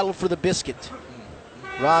for the battle for the biscuit.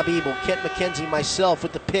 Rob Ebel, Kent McKenzie, myself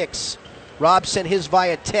with the picks. Rob sent his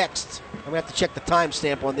via text. I'm going to have to check the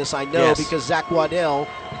timestamp on this, I know, because Zach Waddell,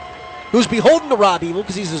 who's beholden to Rob Ebel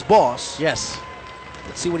because he's his boss. Yes.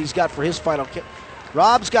 Let's see what he's got for his final.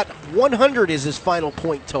 Rob's got 100 as his final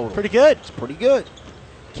point total. Pretty good. It's pretty good.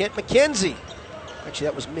 Kent McKenzie. Actually,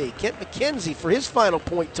 that was me. Kent McKenzie for his final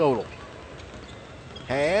point total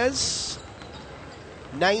has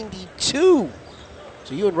 92.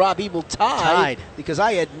 So you and Rob Ebel tied because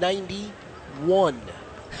I had 91.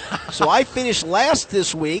 So I finished last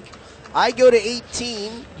this week. I go to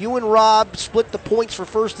 18. You and Rob split the points for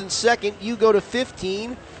first and second. You go to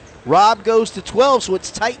 15. Rob goes to 12, so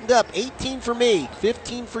it's tightened up. 18 for me,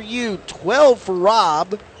 15 for you, 12 for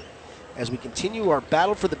Rob. As we continue our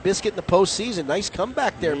battle for the biscuit in the postseason. Nice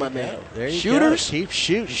comeback there, my man. There you Shooters. Go. Keep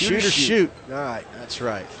shooting. Shooters shoot. All right. That's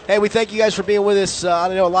right. Hey, we thank you guys for being with us.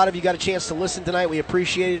 I know a lot of you got a chance to listen tonight. We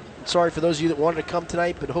appreciate it. Sorry for those of you that wanted to come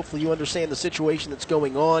tonight, but hopefully you understand the situation that's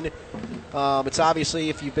going on. It's obviously,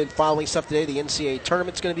 if you've been following stuff today, the NCAA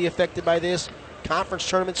tournament's going to be affected by this. Conference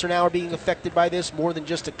tournaments are now being affected by this, more than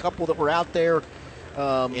just a couple that were out there.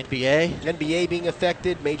 NBA being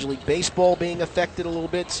affected, Major League Baseball being affected a little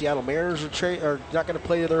bit. Seattle Mariners are not going to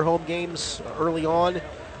play their home games early on.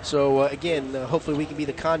 So, again, hopefully we can be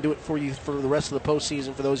the conduit for you for the rest of the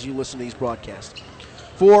postseason for those of you listening to these broadcasts.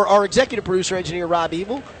 For our executive producer engineer, Rob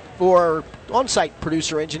Ebel, for our on-site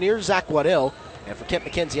producer engineer, Zach Waddell, and for Kent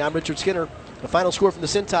McKenzie, I'm Richard Skinner. The final score from the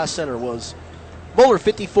Cintas Center was Moeller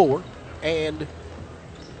 54 and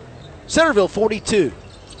Centerville 42.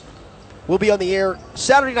 We'll be on the air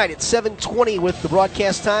Saturday night at 7:20 with the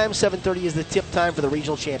broadcast time. 7:30 is the tip time for the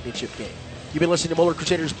regional championship game. You've been listening to Moeller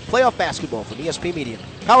Crusaders playoff basketball from ESP Media,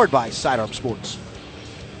 powered by Sidearm Sports.